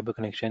are your fiber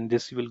connection.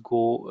 This will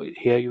go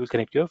here. You will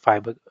connect your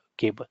fiber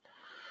cable.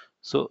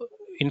 So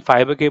in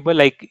fiber cable,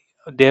 like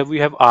there we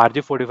have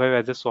RJ45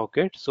 as a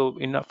socket. So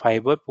in a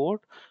fiber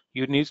port,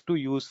 you need to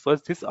use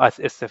first this as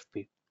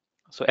SFP.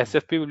 So mhm,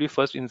 SFP will be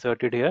first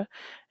inserted here,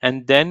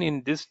 and then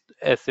in this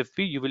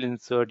SFP you will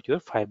insert your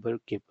fiber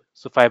cable.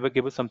 So fiber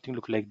cable something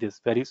look like this,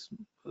 very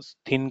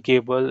thin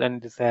cable,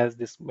 and this has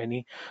this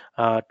many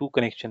two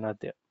connection are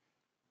there.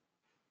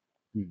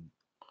 mm.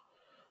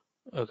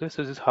 Okay,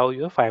 so this is how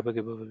your fiber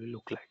cable will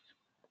look like.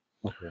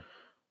 Okay.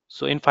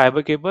 So in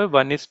fiber cable,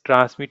 one is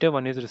transmitter,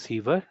 one is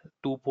receiver.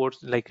 Two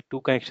ports, like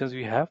two connections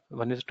we have.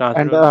 One is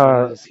And transmitter, one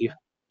is receiver.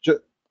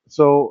 ju-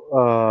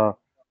 so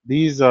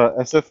these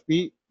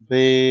SFP,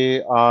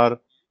 they are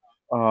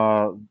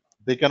uh,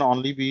 they can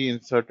only be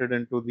inserted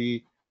into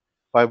the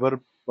fiber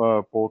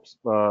ports,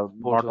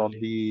 Ports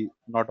only.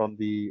 not on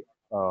the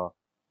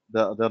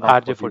they're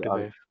not for the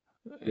R. RJ45.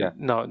 Yeah,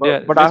 No, but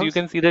there but I means have you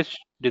can see the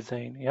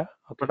design. Yeah.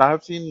 Okay. but I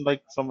have seen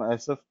like some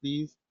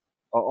SFPs.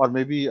 or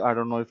maybe I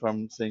don't know if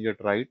I'm saying it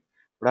right,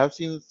 but I've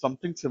seen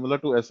something similar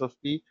to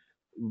SFP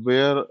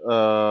where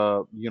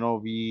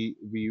we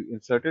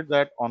inserted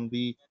that on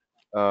the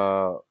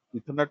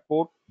Ethernet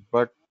port,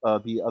 but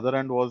the other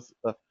end was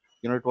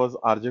it was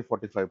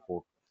RJ45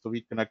 port. So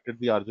we connected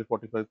the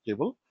RJ45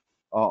 cable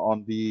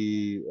on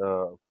the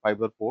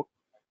fiber port,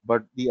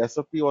 but the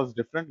SFP was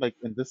different. Like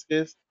in this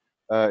case,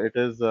 it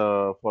is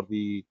for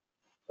the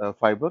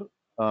fiber.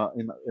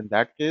 In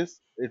that case,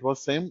 it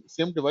was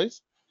same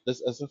device,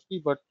 this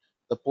SFP, but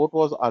the port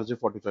was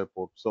RJ45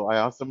 port. So I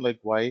asked them like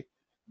why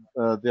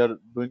they are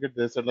doing it.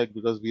 They said like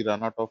because we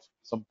ran out of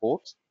some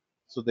ports,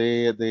 so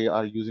they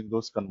are using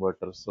those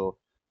converters. So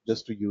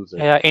just to use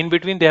it. Yeah, in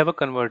between they have a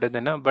converter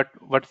then, but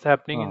what's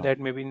happening in Uh, that,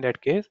 maybe in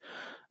that case,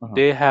 uh-huh.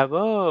 they have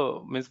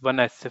a means one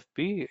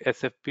SFP.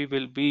 SFP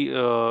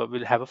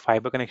will have a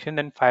fiber connection,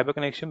 then fiber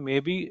connection may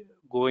be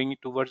going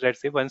towards,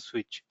 let's say, one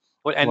switch,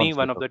 or One any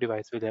one switch. of the Okay.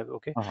 device will have.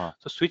 Okay, Uh-huh.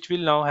 so switch will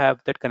now have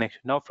that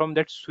connection. Now from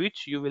that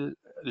switch, you will,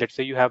 let's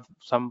say you have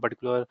some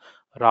particular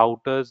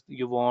routers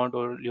you want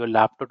or your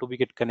laptop to be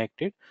get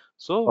connected.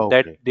 So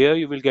that Okay. there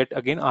you will get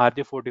again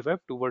RJ45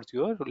 towards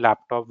your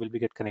laptop will be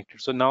get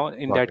connected. So now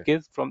in Got that it.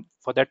 case, from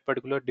for that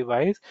particular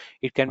device,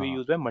 it can be Uh-huh.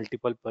 used by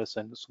multiple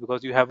persons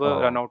because you have a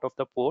run Oh, out of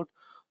the port.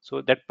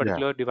 So that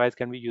yeah. particular device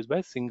can be used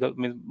by single,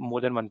 means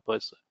more than one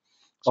person.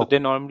 So they Okay.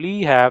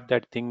 normally have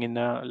that thing in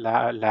a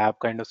lab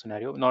kind of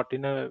scenario, not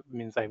in a,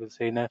 means I will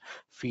say in a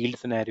field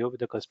scenario with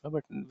the customer,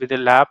 but with a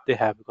lab they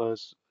have,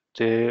 because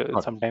they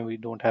Got it. sometimes we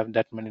don't have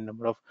that many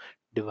number of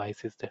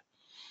devices there.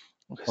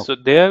 Okay, so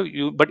Okay. there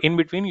you, but in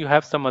between you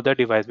have some other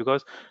device,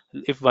 because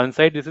if one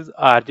side this is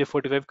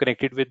RJ45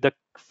 connected with the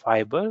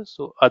fiber,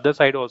 so other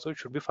side also it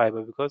should be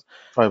fiber, because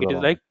it Fiber is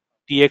only. like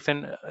TX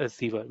and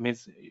receiver.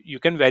 Means you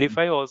can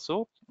verify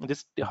also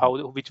this Mm-hmm.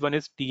 how which one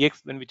is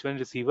TX and which one is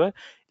receiver.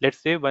 Let's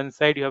say one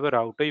side you have a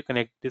router, you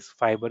connect this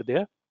fiber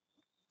there.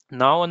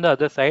 Now on the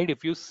other side,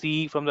 if you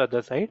see from the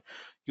other side,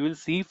 you will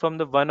see from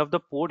the one of the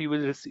port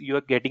you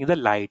are getting the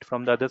light.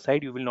 From the other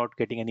side, you will not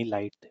getting any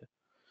light there.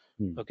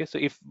 Mm-hmm. Okay, so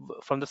if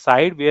from the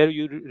side where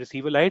you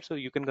receive a light, so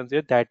you can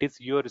consider that is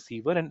your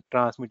receiver and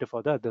transmitter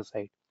for the other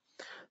side.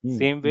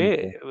 Same Okay.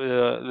 way,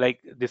 like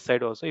this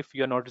side also, if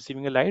you are not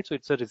receiving a light, so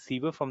it's a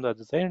receiver from the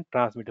other side and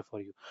transmitter for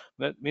you.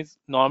 Well, means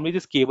normally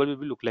this cable will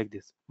be look like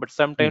this, but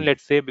sometimes Mm-hmm.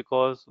 let's say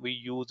because we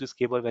use this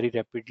cable very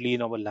rapidly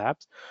in our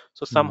labs,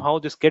 so Mm-hmm. somehow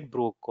this get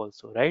broke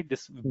also, right?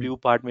 This blue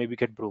part maybe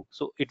get broke.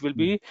 So it will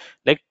Mm-hmm. be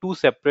like two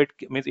separate,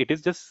 means it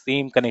is just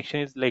same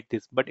connection is like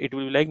this, but it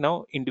will be like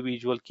now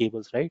individual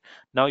cables, right?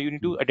 Now you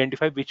need to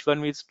identify which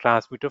one is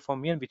transmitter for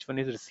me and which one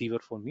is receiver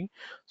for me.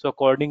 So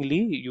accordingly,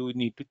 you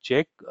need to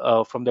check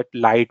from that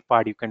light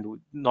part you can do.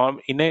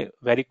 In a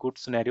very good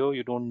scenario,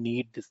 you don't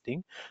need this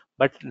thing,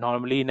 but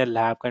normally in a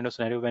lab kind of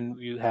scenario, when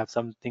you have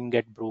something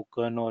get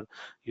broken or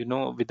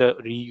with the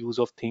reuse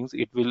of things,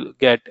 it will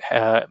get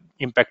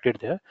impacted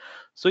there.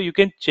 So you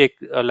can check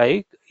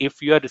like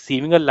if you are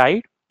receiving a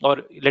light, or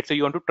let's say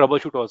you want to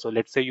troubleshoot also.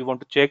 Let's say you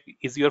want to check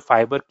is your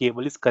fiber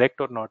cable is correct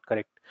or not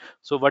correct.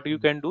 So what you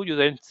can do, you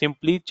then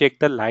simply check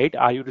the light.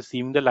 Are you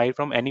receiving the light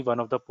from any one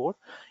of the port?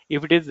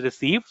 If it is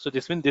received, so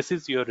this means this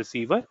is your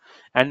receiver,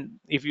 and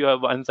if you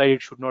have one side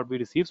it should not be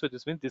received, so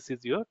this means this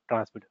is your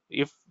transmitter.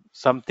 If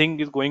something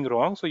is going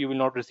wrong, so you will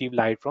not receive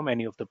light from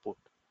any of the port.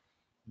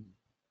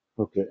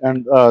 Okay.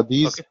 And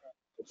these Okay.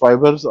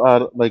 fibers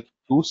are like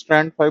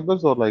two-strand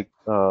fibers or like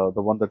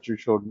the one that you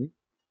showed me?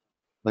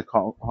 Like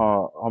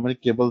how many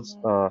cables?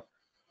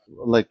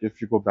 Like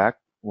if you go back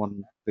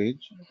one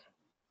page,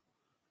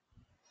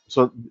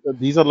 so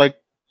these are like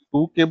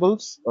two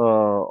cables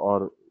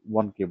or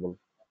one cable.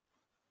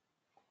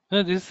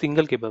 No, this is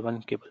single cable,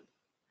 one cable.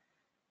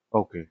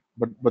 Okay,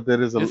 but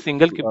there is a This is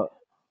single cable. uh,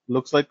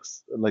 looks like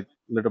like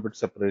little bit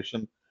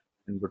separation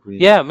in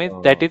between. Yeah,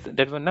 means that is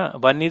that one.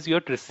 One is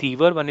your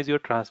receiver, one is your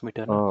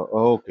transmitter. Na?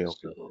 Okay, okay,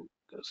 So, okay.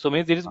 so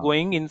means it is Uh,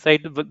 going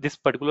inside this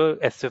particular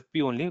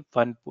SFP only,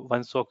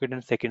 one socket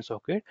and second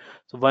socket.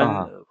 So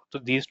one, uh, so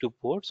these two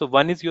ports. So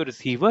one is your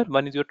receiver,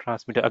 one is your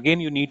transmitter. Again,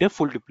 you need a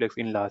full duplex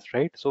in last,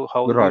 right? So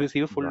how you right,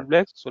 receive a full right.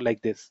 duplex? So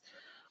like this.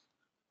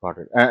 Got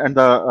it. And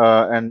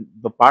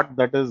the part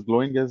that is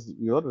glowing is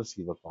your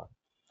receiver part.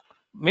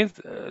 Means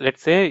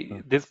let's say Uh,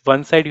 this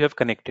one side you have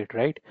connected,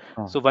 right?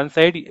 uh, So one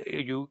side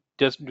you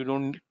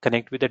don't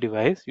connect with the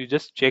device, you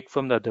just check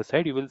from the other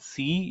side, you will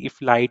see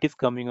if light is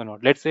coming or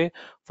not. Let's say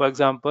for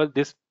example,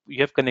 this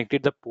you have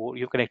connected the port,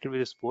 you have connected with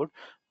this port,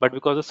 but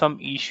because of some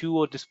issue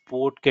or this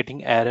port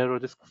getting error or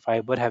this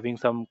fiber having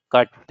some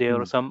cut there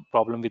or mm, some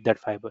problem with that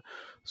fiber.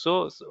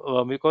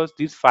 Because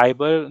these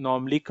fiber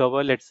normally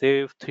cover, let's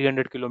say,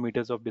 300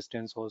 kilometers of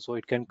distance also,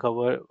 it can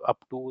cover up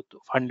to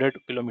 100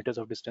 kilometers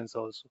of distance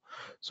also.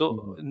 So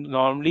mhm,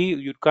 normally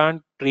you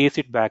can't trace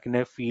it back in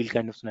a field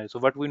kind of scenario. So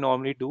what we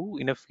normally do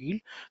in a field,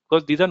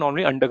 because these are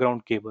normally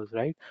underground cables,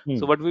 right?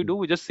 So mm, what we do, mm.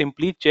 we just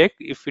simply check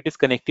if it is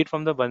connected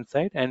from the one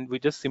side, and we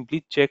just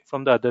simply check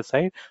from the other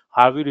side,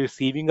 are we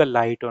receiving a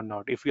light or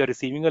not? If we are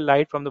receiving a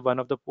light from the one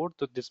of the port,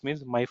 so this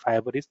means my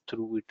fiber is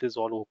through, it is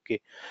all okay.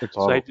 It's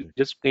So all I okay.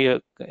 just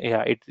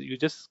yeah, it you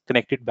just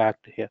connect it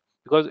back to here.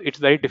 because it's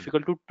very Mm.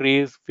 difficult to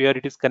trace where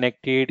it is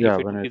connected, Yeah, if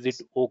it when is it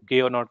it's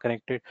okay or not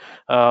connected,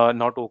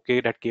 not okay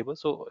that cable.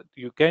 So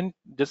you can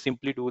just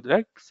simply do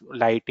that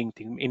lighting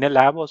thing. In a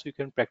lab also you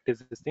can practice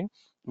this thing.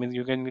 Means you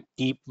can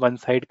keep one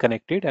side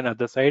connected and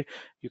other side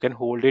you can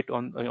hold it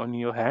on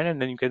your hand,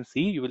 and then you can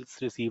see you will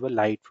receive a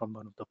light from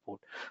one of the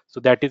port. So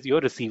that is your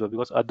receiver,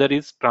 because other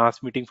is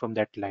transmitting from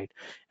that light.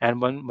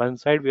 And one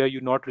side where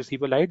you not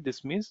receive a light,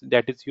 this means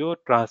that is your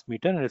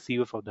transmitter and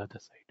receiver for the other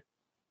side.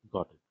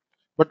 got it.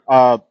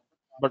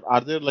 But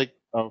are there like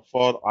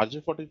for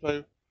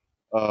RJ45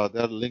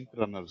 there are link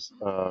runners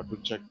to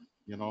check,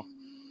 you know,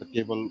 the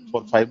cable.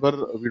 For fiber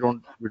we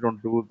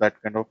don't do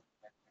that kind of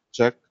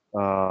check.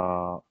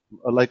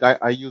 Like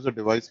I use a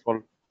device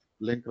called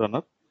link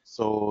runner.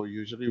 So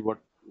usually what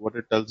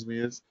it tells me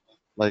is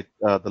like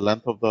the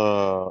length of the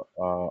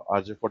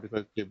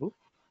RJ45 cable,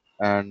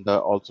 and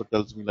also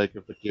tells me like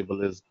if the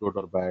cable is good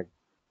or bad,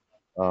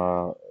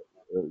 or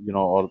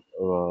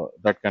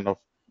that kind of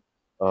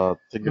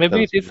thing it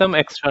Maybe it tells is me. some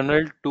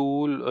external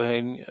tool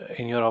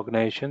in your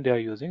organization they are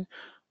using,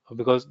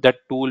 because that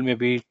tool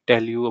maybe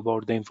tell you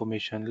about the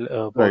information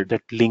Right. about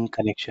that link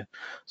connection.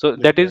 So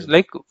Yeah, that yeah. is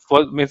like,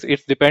 for means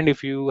it's depend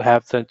if you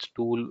have such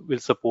tool will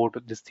support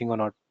this thing or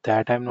not.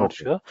 That I'm not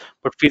Okay. sure,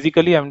 but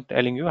physically I'm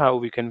telling you how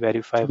we can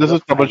verify So for this the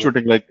is fiber.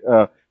 troubleshooting, like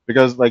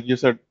because like you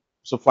said,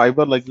 so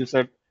fiber, like you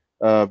said,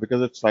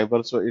 because it's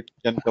fiber, so it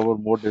can cover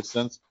more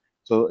distance.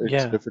 So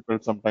it's Yeah.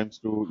 difficult sometimes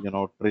to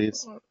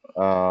trace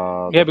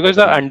Yeah, the because fiber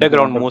the link, because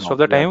they're underground most of underground.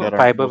 the Yeah, time they're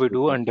fiber we mostly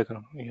do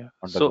underground. Yeah.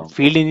 So underground.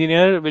 field Okay,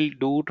 engineer will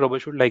do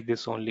troubleshoot like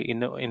this only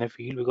in a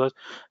field, because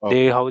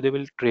they okay, how they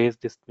will trace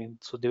this thing.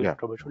 So they will yeah,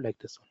 yeah. troubleshoot like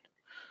this only.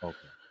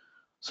 Okay,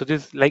 So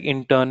this like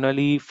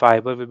internally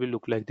fiber will be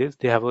look like this.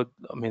 They have a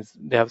means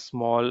they have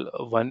small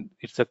one.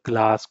 It's a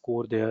glass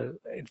core there.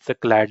 It's a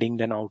cladding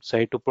then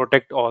outside to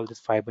protect all this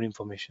fiber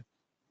information.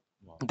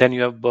 wow. Then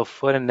you have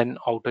buffer and then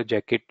outer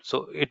jacket.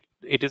 So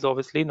it is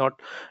obviously not.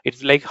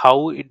 It's like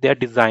how they are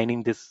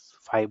designing this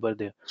fiber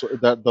there. So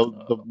that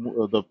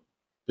the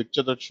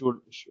picture that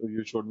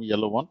you showed me,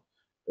 yellow one,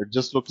 it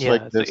just looks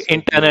like Yeah, so this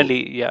if you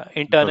internally, yeah,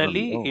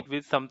 internally. internally Oh, it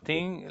will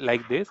something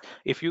like this.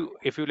 If you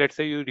let's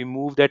say you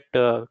remove that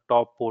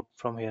top port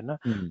from here, na,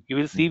 mm, you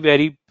will see mm.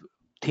 very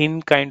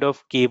thin kind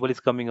of cable is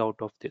coming out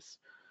of this.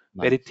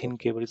 Very Nice. thin Okay.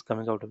 cable is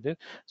coming out of this.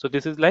 So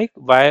this is like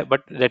why,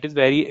 but that is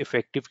very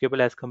effective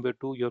cable as compared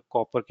to your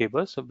copper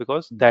cable. So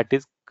because Mm, that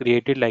is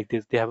created like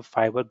this, they have a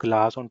fiber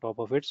glass on top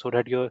of it, so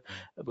that your,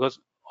 mm, because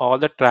all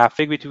the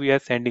traffic which we are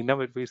sending now,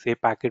 if we say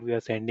packet we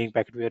are sending,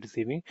 packet we are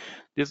receiving,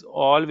 this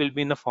all will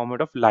be in the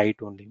format of light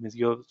only. Means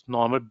your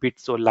normal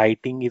bits or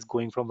lighting is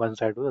going from one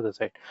side to the other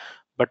side.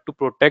 But to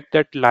protect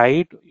that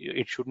light,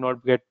 it should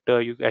not get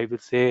I will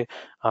say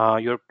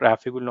your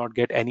traffic will not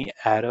get any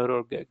error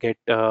or get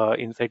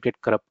inside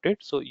get corrupted.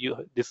 So you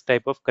this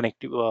type of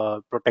connective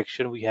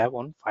protection we have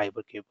on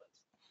fiber cables.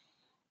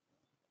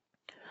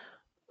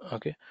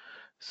 Okay.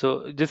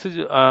 So this is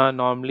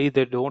normally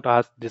they don't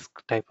ask this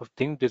type of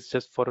thing. This is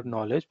just for a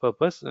knowledge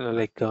purpose.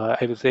 I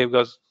will say,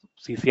 because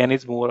CCN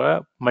is more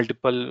a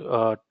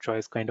multiple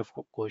choice kind of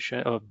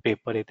question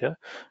paper either.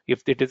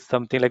 If it is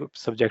something like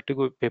subjective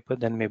paper,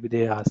 then maybe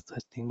they ask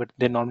such thing. But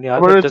they normally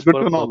ask But that it's just good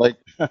for a to know, purpose. like,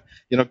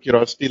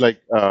 curiosity,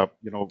 like,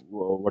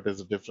 what is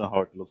the different,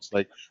 how it looks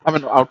like. I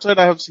mean, outside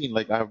I have seen,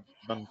 like, I have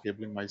done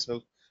cabling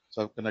myself,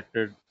 so I've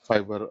connected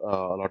fiber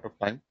a lot of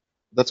time.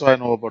 That's why I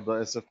know about the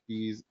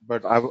SFPs,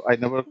 but I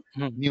never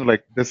Hmm. knew,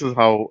 like, this is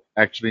how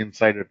actually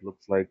inside it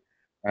looks like,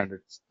 and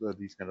it's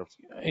these kind of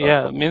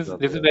Yeah, couplings means are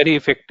this is there. very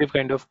effective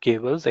kind of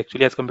cables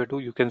actually as compared to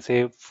you can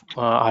say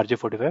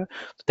RJ45.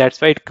 So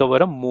that's why it cover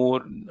a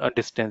more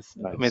distance.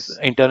 Means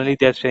Nice. internally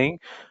they are saying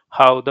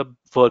how the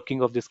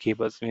working of these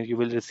cables. Means you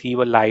will receive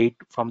a light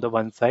from the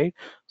one side,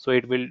 so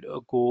it will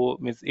go.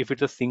 Means if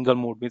it's a single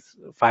mode, means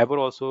fiber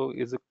also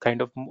is a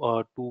kind of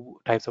two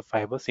types of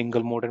fiber,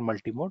 single mode and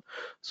multi mode.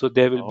 So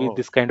there will be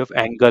Oh, this kind of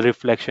angle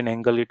reflection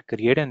angle it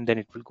create, and then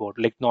it will go out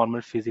like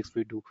normal physics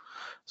we do.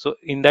 So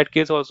in that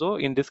case also,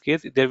 in this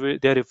case, their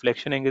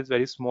reflection angle is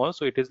very small,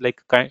 so it is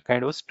like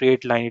kind of a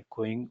straight line it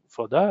going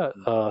for the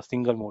mm,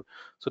 single mode.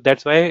 So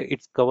that's why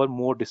it's cover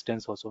more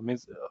distance also.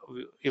 Means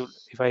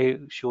if I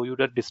show you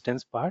the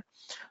distance part,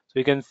 so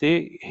you can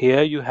see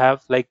here you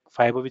have like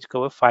fiber which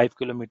cover 5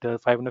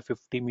 kilometers,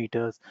 550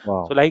 meters.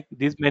 So wow. like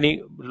these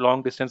many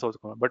long distance also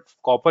cover, but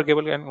copper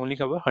cable can only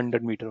cover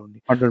 100 meter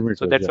only. 100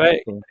 So meters, that's yeah.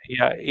 why, So,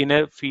 yeah, in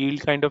a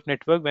field kind of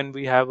network, when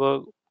we have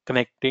a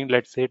connecting,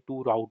 let's say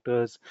two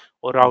routers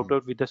or mm, router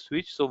with a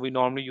switch, so we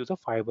normally use a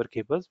fiber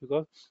cables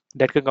because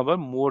that can cover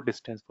more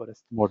distance for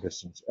us. more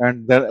distance.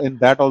 And then in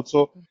that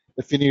also,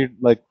 if you need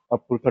like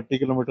up to 30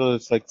 kilometers,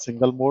 it's like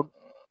single mode.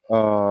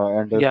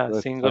 And if Yeah,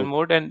 it's single like,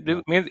 mode, and this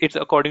yeah. means it's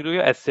according to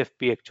your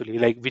SFP actually,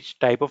 like which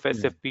type of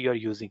Mm, SFP you're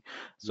using.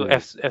 So you're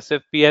using.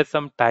 SFP has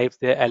some types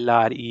there,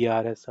 LR,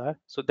 ER, SR.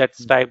 So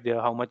that's Mm, type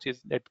there. How much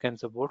is that can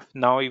support?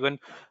 Now even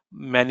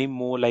many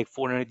more like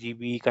 400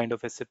 GB kind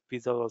of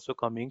SFPs are also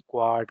coming,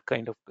 quad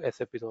kind of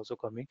SFPs also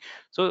coming.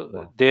 So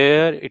Wow.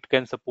 there it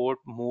can support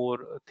more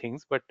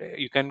things, but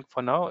you can,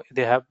 for now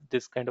they have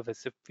this kind of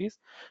SFPs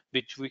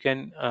which we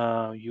can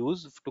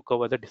use to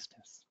cover the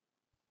distance.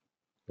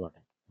 Got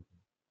it.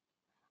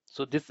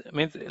 So this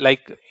means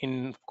like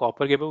in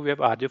copper cable we have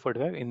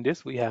RJ45. In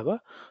this we have a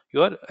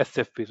your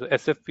SFP. So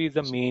SFP is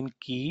the main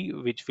key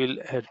which will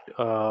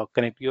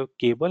connect your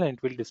cable, and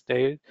it will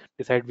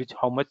decide which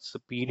how much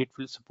speed it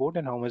will support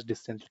and how much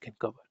distance it can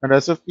cover. And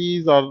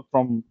SFPs are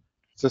from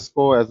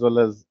Cisco as well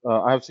as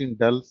I have seen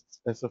Dell's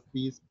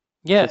SFPs.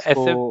 Yeah, Cisco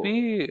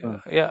SFP,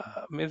 yeah,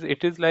 means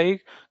it is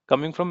like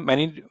coming from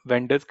many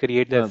vendors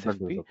create the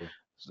vendors. SFP. Okay.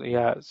 So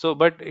yeah, so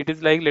but it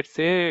is like, let's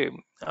say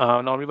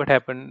normally what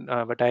happened,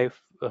 what I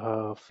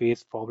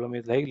face problem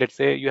is like, let's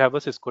say you have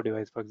a Cisco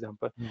device, for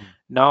example. Hmm.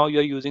 Now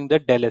you're using the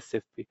Dell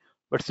SFP,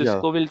 but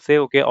Yeah. Cisco will say,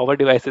 okay, our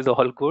device is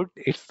all good.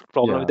 It's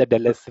problem with Yeah. the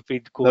Dell That,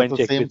 SFP. Go that's and the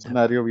check same with them.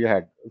 scenario we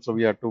had. So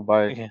we had to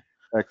buy Yeah,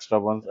 extra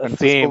ones, and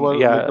Cisco same. were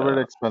a little Yeah. bit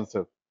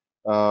expensive.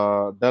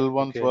 Dell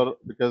ones Okay. were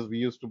because we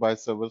used to buy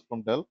servers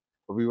from Dell.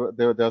 We were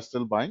they're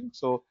still buying.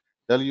 So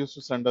Dell used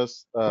to send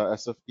us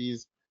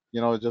SFPs,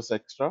 just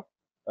extra.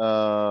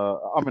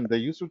 I mean, they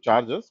used to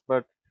charge us,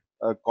 but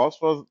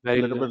cost was a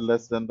Very little bit less.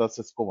 less than the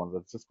Cisco ones.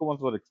 The Cisco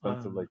ones were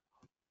expensive. Uh, Like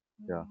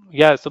yeah,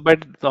 Yeah, so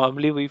but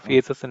normally we uh,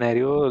 face a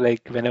scenario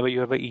like whenever you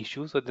have an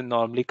issue, so they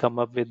normally come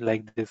up with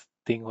like this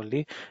thing only.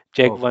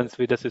 Check okay, once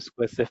with the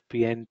Cisco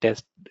SFP and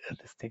test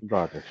this thing.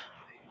 got it.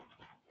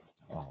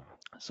 Oh.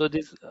 So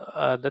these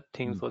are the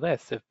things Mm. for the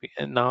SFP.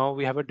 And now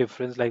we have a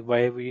difference like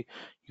why we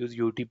use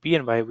UTP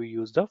and why we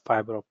use the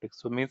fiber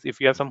optics. So means if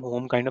you have some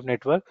home kind of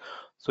network,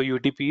 so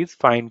UTP is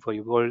fine for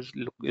you because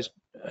look Yeah. is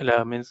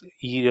means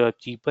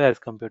cheaper as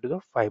compared to the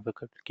fiber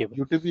cable.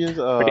 UTP is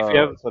But if you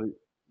have sorry,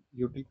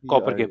 UTP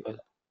copper I cable,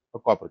 a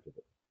copper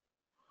cable.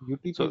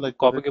 UTP, so like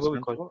what copper it cable we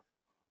stands call. for?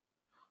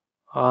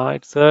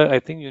 It's a, I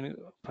think you need,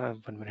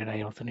 1 minute,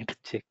 I also need to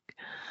check.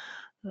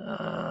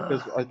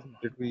 Because I think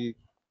did we?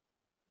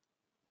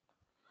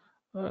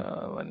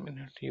 uh, 1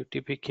 minute.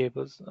 UTP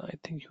cables. I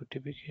think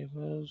UTP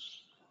cables.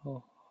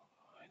 Oh,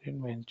 I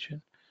didn't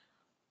mention.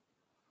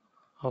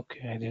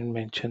 Okay, I didn't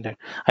mention that.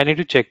 I need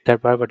to check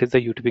that part. What is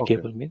the UTP Okay,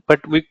 cable mean?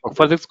 But we okay.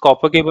 for this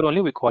copper cable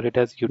only we call it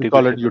as We UTP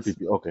call it cables.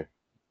 UTP. Okay,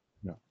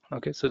 yeah.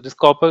 Okay, so this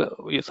copper,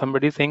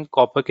 somebody saying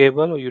copper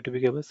cable or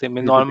UTP cable. Same.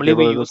 UTP Normally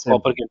we cable is the use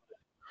same copper thing. cable.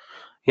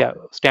 Yeah,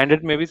 Okay.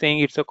 standard may be saying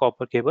it's a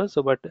copper cable.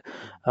 So, but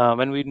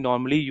when we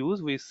normally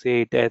use, we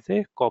say it as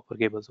a copper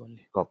cables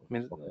only. Copper.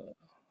 Means. Okay.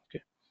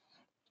 Okay.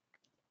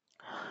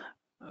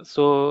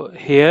 So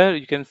here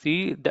you can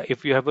see that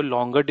if you have a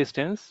longer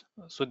distance,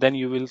 so then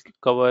you will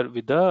cover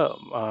with the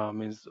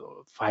means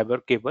fiber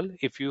cable.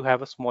 If you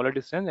have a smaller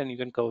distance, then you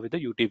can cover with the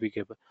UTP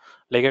cable.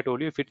 Like I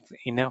told you, if it's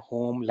in a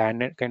home LAN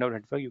net kind of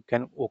network, you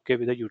can okay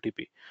with the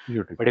UTP.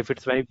 UTP. But if Okay.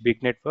 it's very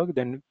big network,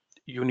 then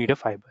you need a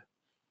fiber.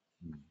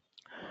 Mm.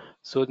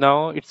 So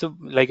now it's a,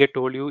 like I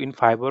told you, in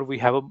fiber we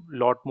have a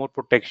lot more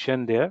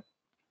protection there,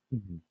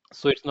 Mhm.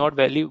 so it's not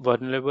very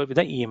vulnerable with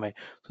the EMI.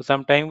 So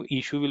sometimes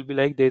issue will be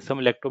like there's some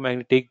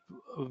electromagnetic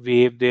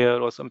wave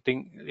there or something.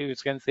 You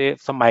can say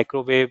some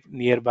microwave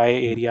nearby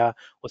Mhm. area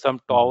or some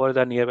Mhm. towers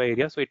are nearby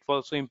area. So it will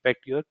also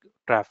impact your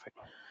traffic.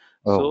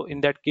 Oh, So okay.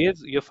 in that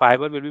case, your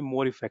fiber will be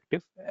more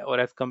effective or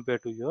as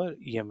compared to your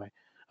EMI.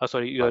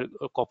 Sorry, Got your it.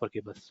 copper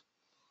cables.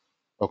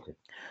 Okay.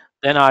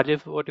 Then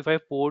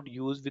RJ45 port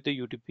used with the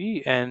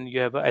UTP, and you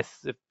have a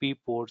SFP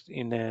ports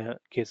in a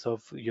case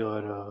of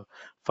your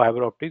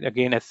fiber optic.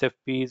 Again,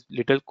 SFP is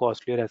little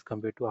costlier as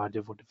compared to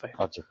RJ45.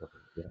 Gotcha.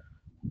 Copper. Yeah.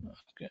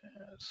 Okay.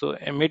 So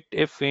emit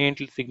a faint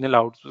signal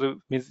out. So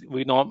means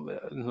we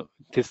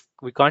this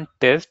we can't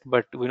test,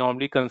 but we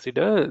normally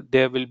consider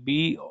there will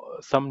be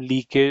some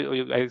leakage.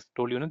 I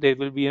told you, there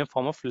will be a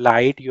form of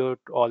light. Your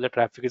all the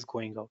traffic is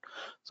going out.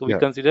 So we Yeah.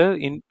 consider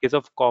in case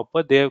of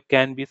copper there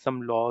can be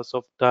some loss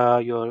of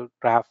the your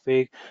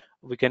traffic.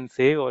 We can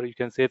say, or you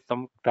can say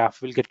some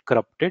traffic will get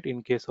corrupted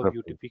in case of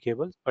Corrupted. UTP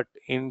cables. But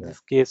in Yeah. this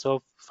case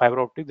of fiber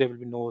optic, there will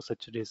be no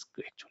such risk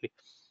actually.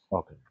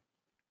 Okay.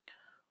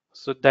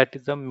 So that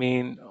is the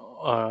main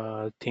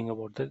thing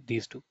about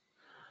these two.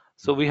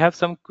 So we have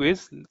some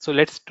quiz. So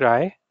let's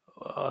try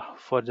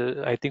for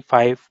the, I think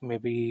five,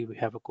 maybe we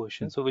have a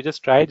question. Mhm. So we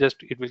just try,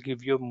 just it will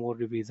give you more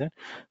revision.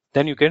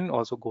 Then you can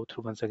also go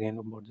through once again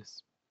about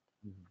this.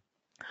 Mhm.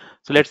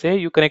 So let's say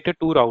you connected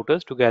two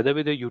routers together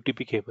with a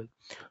UTP cable.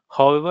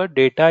 However,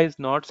 data is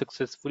not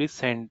successfully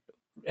sent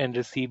and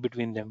received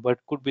between them. What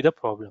could be the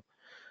problem?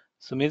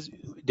 So means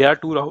there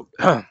are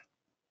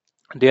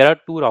there are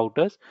two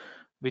routers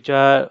which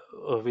are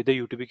with the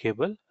UTP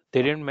cable.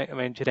 They didn't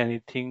mention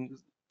anything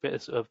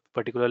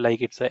particular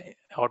like it's a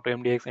auto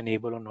MDX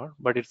enable or not,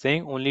 but it's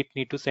saying only it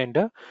need to send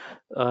a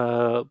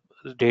uh,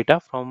 data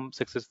from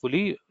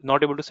successfully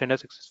not able to send a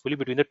successfully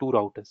between the two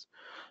routers.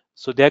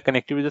 So they are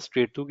connected with a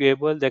straight through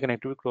cable. They are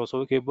connected with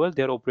crossover cable.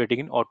 They are operating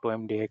in auto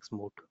MDX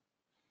mode.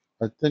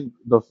 I think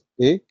the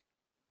A.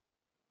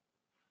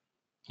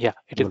 Yeah,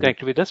 it is Will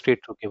connected with the straight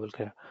through cable.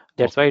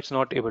 That's why okay. it's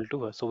not able to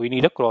work. So we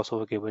need a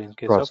crossover cable in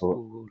case of Crossover.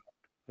 two.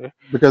 Okay?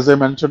 Because they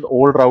mentioned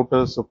old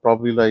routers, so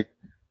probably like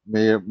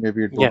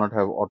maybe it do Yeah, not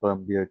have auto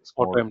MDX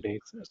auto mode.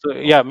 MDX. So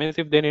yeah, Okay. means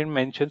if they didn't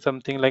mention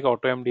something like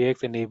auto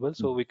MDX enable,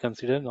 so Mhm. we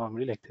consider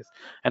normally like this.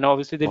 And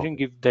obviously they didn't Okay.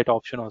 give that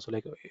option also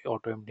like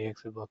auto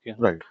MDX will work,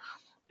 Right.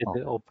 if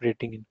they're Okay.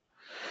 operating in.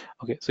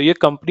 Okay, so your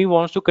company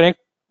wants to connect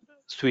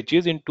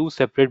switches in two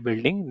separate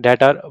buildings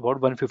that are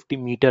about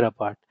 150-meter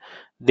apart.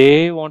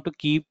 They want to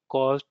keep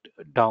cost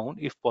down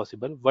if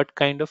possible. What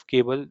kind of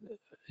cable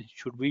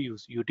should we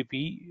use?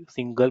 UTP,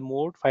 single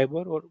mode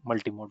fiber, or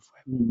multi-mode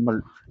fiber?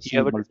 You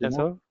have a distance Multimode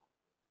of,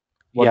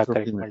 yeah, 150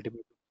 correct, meters.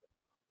 multi-mode,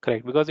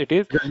 correct, because it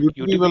is The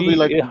UTP will be UTP,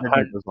 like 100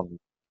 meters only.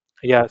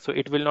 yeah, so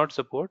it will not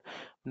support.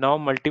 Now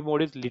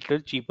multi-mode is little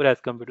cheaper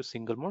as compared to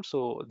single mode,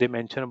 so they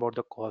mention about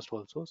the cost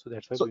also, so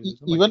that's why So we use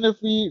the even multi-mode.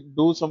 if we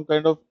do some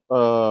kind of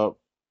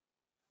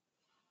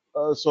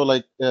so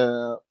like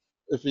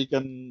if we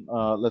can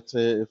let's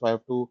say if I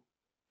have to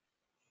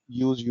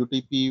use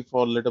UTP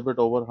for a little bit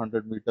over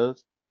 100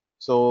 meters.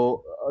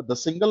 So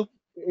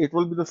it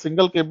will be the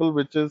single cable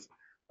which is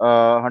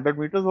 100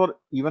 meters, or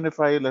even if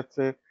I, let's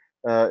say,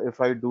 if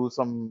I do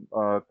some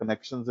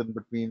connections in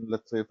between,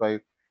 let's say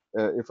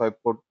if I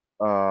put,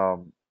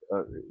 um,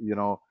 uh, you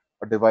know,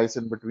 a device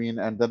in between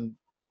and then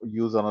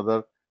use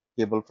another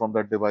cable from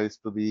that device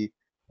to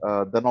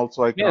then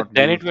also I Yes, cannot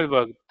then it use, will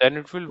work. Then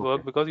it will okay.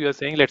 work because you are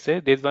saying, let's say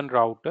there's one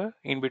router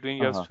in between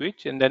your Uh-huh.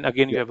 switch, and then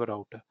again you Yeah. have a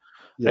router,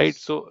 right?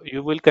 Yes. So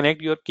you will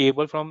connect your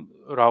cable from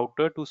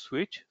router to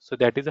switch, so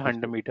that is a That's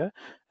 100 good. meter.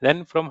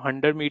 Then from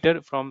 100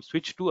 meter from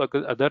switch to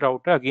other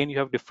router, again you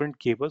have different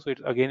cables, so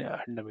it's again a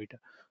 100 meter.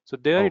 So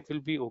there it Okay.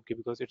 will be okay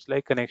because it's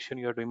like connection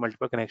you are doing,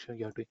 multiple connection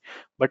you are doing.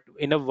 But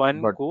in a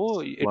one But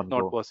go, it's one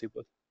not go.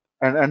 possible.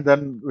 And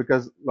then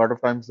because a lot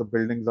of times the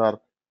buildings are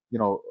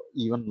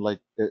even like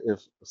if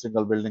a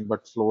single building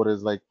but floor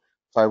is like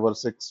 5 or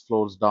 6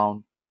 floors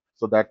down,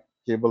 so that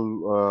cable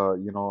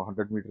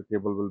 100-meter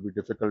cable will be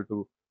difficult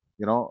to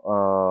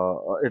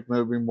it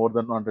may be more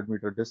than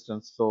 100-meter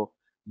distance, so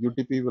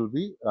UTP will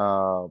be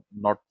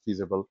not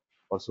feasible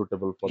or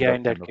suitable for Yeah, that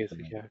in kind that of case,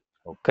 thing. yeah,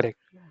 Okay. correct.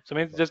 So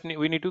means Got just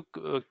we need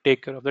to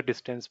take care of the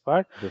distance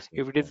part.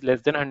 distance If it part. is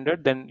less than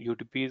 100, then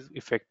UTP is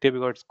effective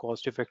because it's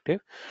cost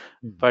effective.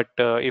 Mhm. But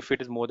if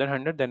it is more than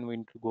 100, then we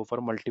need to go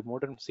for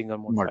multi-mode and single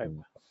mode fiber.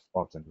 Multi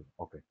or single.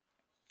 Okay.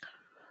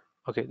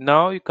 Okay,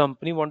 now your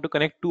company want to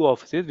connect two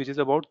offices, which is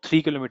about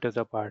 3 kilometers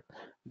apart.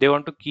 They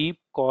want to keep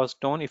cost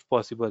down if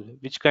possible.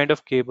 Which kind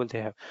of cable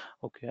they have?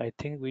 Okay, I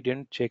think we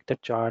didn't check the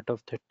chart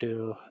of that.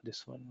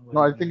 This one,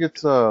 No, one I think minute.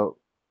 it's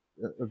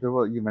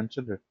you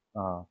mentioned it.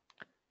 So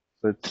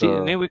it's Three.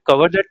 No, we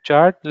covered that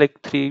chart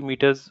like 3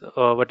 meters.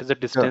 What is the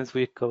yeah, distance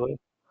we cover?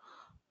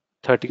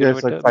 30 yeah,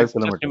 it's like kilometer five means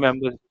just kilometers.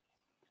 remember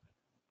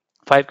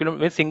 5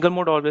 kilometer means single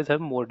mode always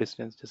have more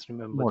distance. Just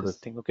remember this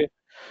Modest. thing, okay?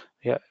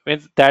 Yeah,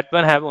 means that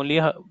one have only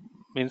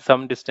means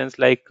some distance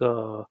like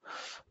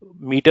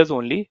meters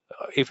only.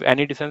 If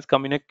any distance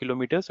come in a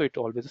kilometer, so it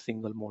always a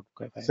single mode.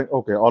 Okay, fine.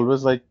 Okay,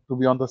 always like to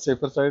be on the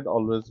safer side,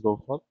 always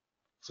go for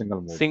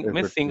single mode if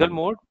Means it's single long.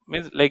 mode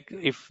means like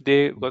if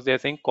they because they are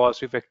saying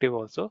cost effective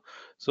also.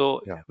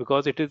 So Yeah,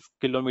 because it is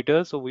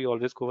kilometers, so we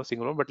always go for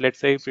single mode. But let's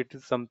say if it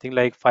is something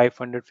like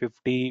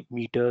 550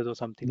 meters or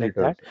something like meters.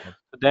 that,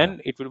 so Yeah,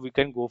 then it will we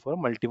can go for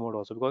multi mode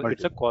also because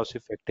it's multi a mode. cost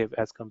effective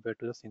as compared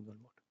to the single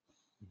mode.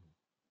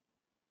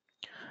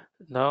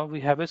 Now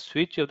we have a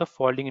switch of the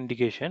faulting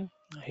indication.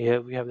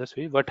 Here we have the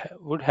switch. What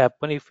would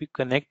happen if we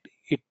connect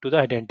it to the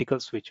identical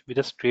switch with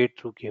a straight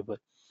through cable?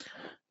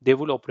 They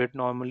will operate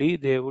normally.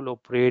 They will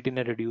operate in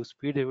a reduced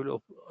speed. They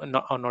will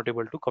are not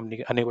able to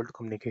communicate, unable to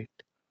communicate.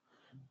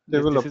 They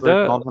will This is operate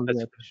the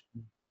normally. I specification.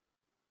 think.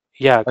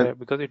 Yeah, I, correct,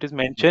 because it is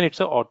mentioned it's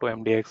a auto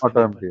MDX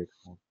auto enable. MDX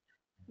mode.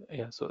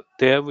 Yeah, so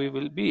there we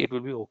will be. It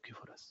will be okay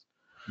for us.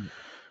 Mm.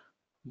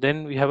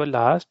 Then we have a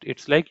last.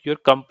 It's like your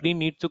company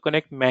needs to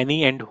connect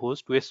many end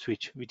hosts to a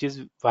switch, which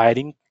is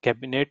wiring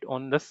cabinet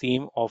on the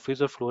same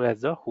office or floor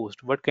as the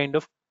host. What kind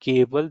of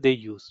cable they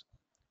use?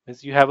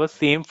 Means you have a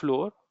same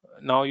floor.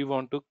 Now you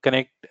want to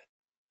connect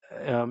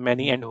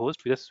many end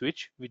hosts with a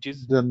switch, which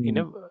is Then in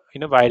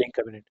a wiring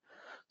cabinet.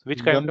 So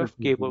which kind then it of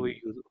will cable be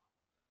we use?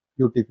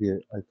 UTP,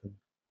 I think.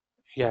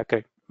 Yeah,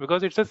 correct.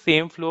 Because it's the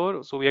same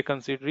floor, so we are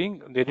considering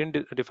they didn't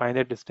define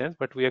that distance,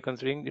 but we are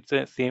considering it's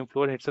a same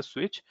floor and it's a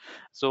switch.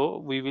 So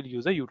we will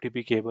use a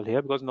UTP cable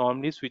here because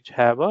normally switch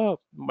have a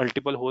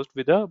multiple host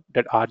with a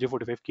that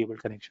RJ45 cable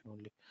connection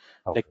only.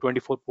 Like Okay,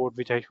 24 port,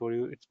 which I showed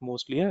you, it's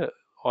mostly a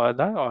or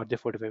the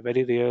RJ45.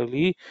 Very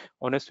rarely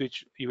on a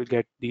switch you will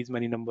get these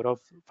many number of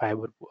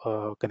fiber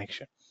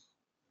connection.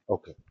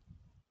 okay.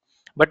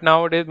 But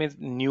nowadays means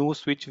new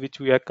switch which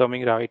we are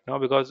coming right now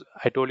because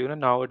I told you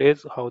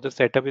nowadays how the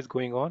setup is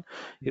going on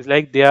is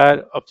like they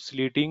are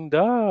obsoleting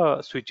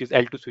the switches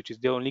L2 switches.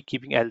 They're only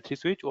keeping L3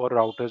 switch or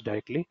routers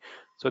directly.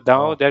 So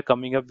now Oh, they're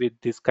coming up with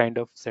this kind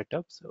of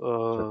setups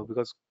setup.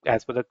 because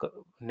as per the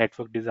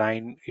network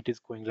design it is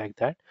going like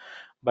that.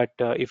 But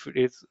if it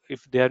is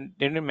if they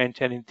didn't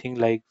mention anything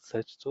like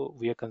such, so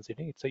we are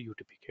considering it's a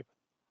UTP cable.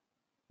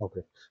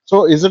 Okay.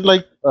 So is it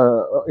like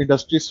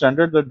industry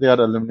standard that they are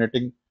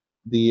eliminating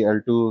the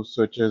L2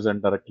 switches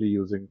and directly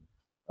using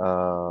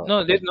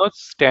No, there's like no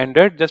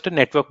standard, just a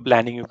network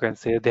planning you can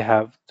say they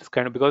have this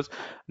kind of, because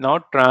now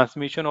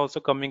transmission also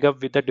coming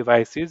up with the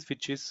devices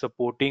which is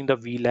supporting the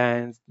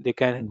VLANs. They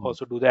can Mhm.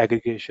 also do the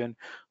aggregation.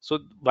 So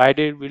why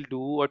they will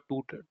do a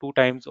two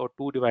times or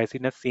two devices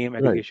in the same Right.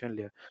 aggregation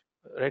layer,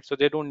 right? So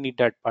they don't need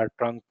that part,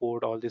 trunk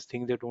port, all these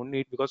things they don't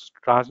need, because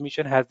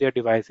transmission has their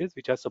devices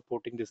which are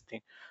supporting this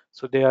thing.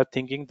 So they are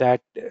thinking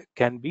that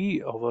can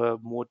be a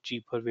more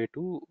cheaper way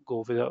to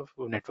go with a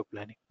network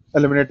planning.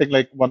 Eliminating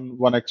like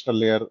one extra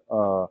layer,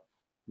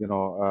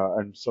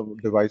 and some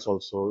device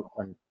also,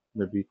 and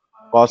maybe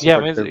cost Yeah,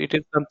 means effective. it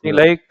is something Yeah.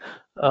 like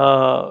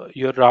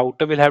your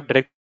router will have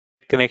direct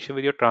connection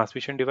with your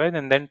transmission device,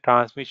 and then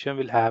transmission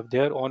will have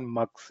their own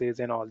muxes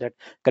and all that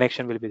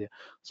connection will be there.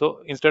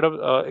 So instead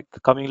of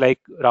coming like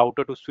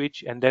router to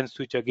switch and then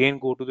switch again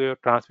go to the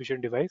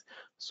transmission device,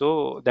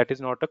 so that is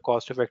not a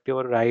cost effective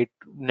or right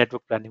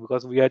network planning,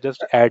 because we are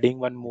just adding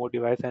one more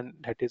device and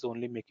that is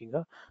only making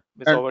a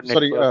miss And our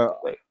sorry, network.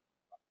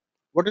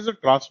 what is a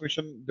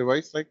transmission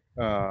device like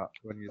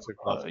when you say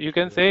You transmission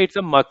can device? say it's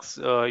a mux.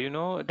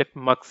 That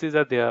muxes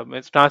are there.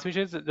 Means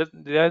transmissions,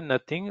 they are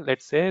nothing.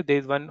 Let's say there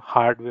is one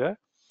hardware.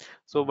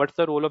 So what's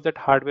the role of that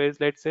hardware is,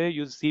 let's say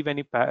you receive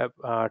any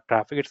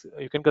traffic.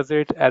 You can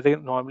consider it as a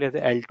normally as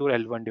a L2 or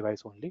L1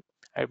 device only.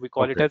 We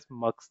call it Okay. as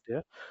mux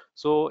there.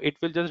 So it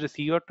will just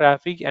receive your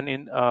traffic, and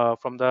in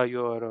from the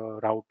your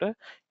router,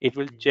 it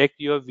will check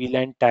your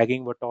VLAN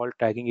tagging, what all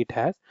tagging it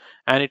has,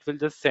 and it will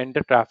just send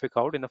the traffic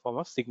out in the form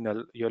of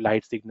signal, your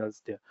light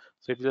signals there.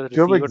 So it will just Do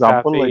you have receive an your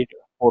example like traffic.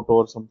 photo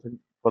or something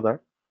for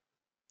that?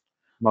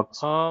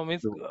 Mux.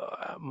 Means Do-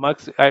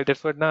 Mux.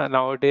 That's what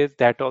nowadays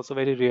that also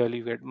very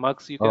rarely get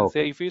Mux. You Oh, can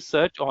okay. say if you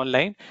search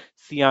online,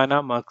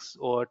 Sienna Mux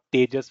or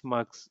Tejas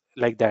Mux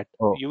like that,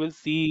 Oh, you will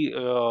see.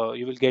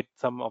 You will get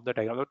some of the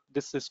diagram. But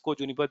this Cisco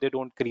Juniper, they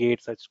don't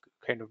create such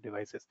kind of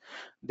devices.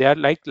 They are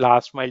like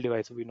last mile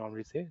devices. We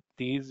normally say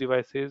these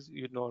devices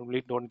you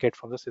normally don't get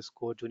from the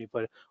Cisco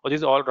Juniper or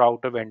these all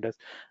router vendors.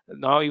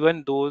 Now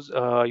even those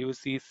you will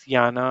see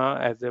Sienna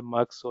as a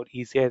Mux or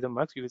ECI as a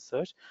Mux. You will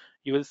search.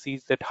 You will see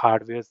that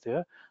hardware is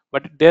there,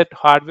 but that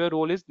hardware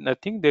role is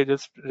nothing. They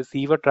just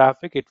receive a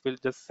traffic. It will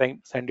just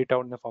send it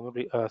out in the form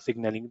of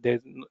signaling.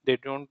 They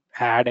don't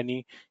add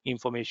any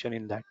information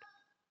in that.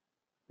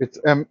 it's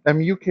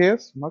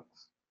MUKS Mux.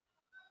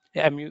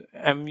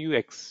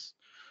 MUX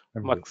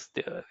MUX. Mux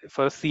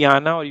for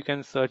Sienna, or you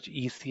can search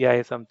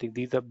ECI something.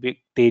 These are big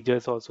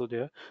Tejas also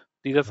there.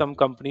 These are some Okay.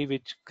 company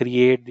which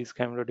create these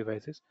kind of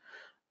devices.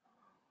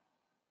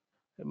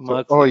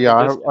 So, Mux, oh you yeah, can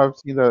I just have I've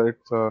seen that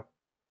it's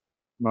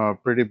a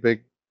pretty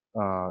big.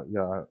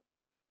 Yeah,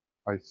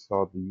 I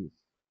saw these.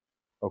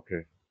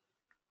 Okay.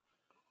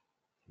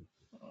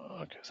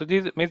 Okay, so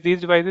these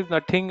devices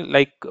nothing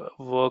like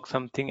work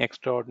something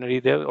extraordinary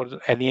there or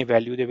any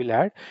value they will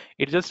add.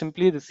 It just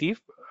simply receive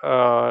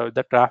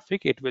the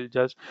traffic. It will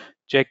just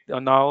check.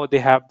 Now they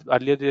have,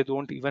 earlier they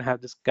don't even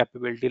have this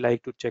capability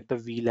like to check the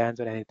VLANs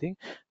or anything.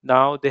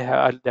 Now they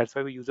have. That's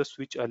why we use a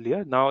switch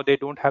earlier. Now they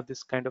don't have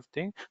this kind of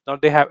thing. Now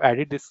they have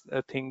added this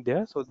thing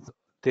there, so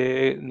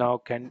they now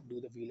can do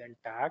the VLAN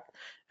tag,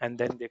 and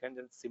then they can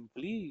just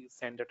simply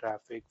send the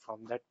traffic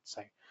from that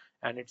side,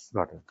 and it's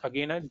Got it.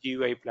 again a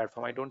GUI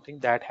platform. I don't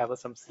think that have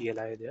some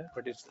CLI there,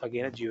 but it's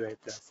again a GUI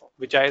platform,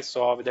 which I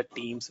saw with the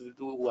teams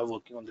who are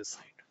working on this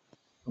side.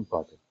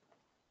 Got it.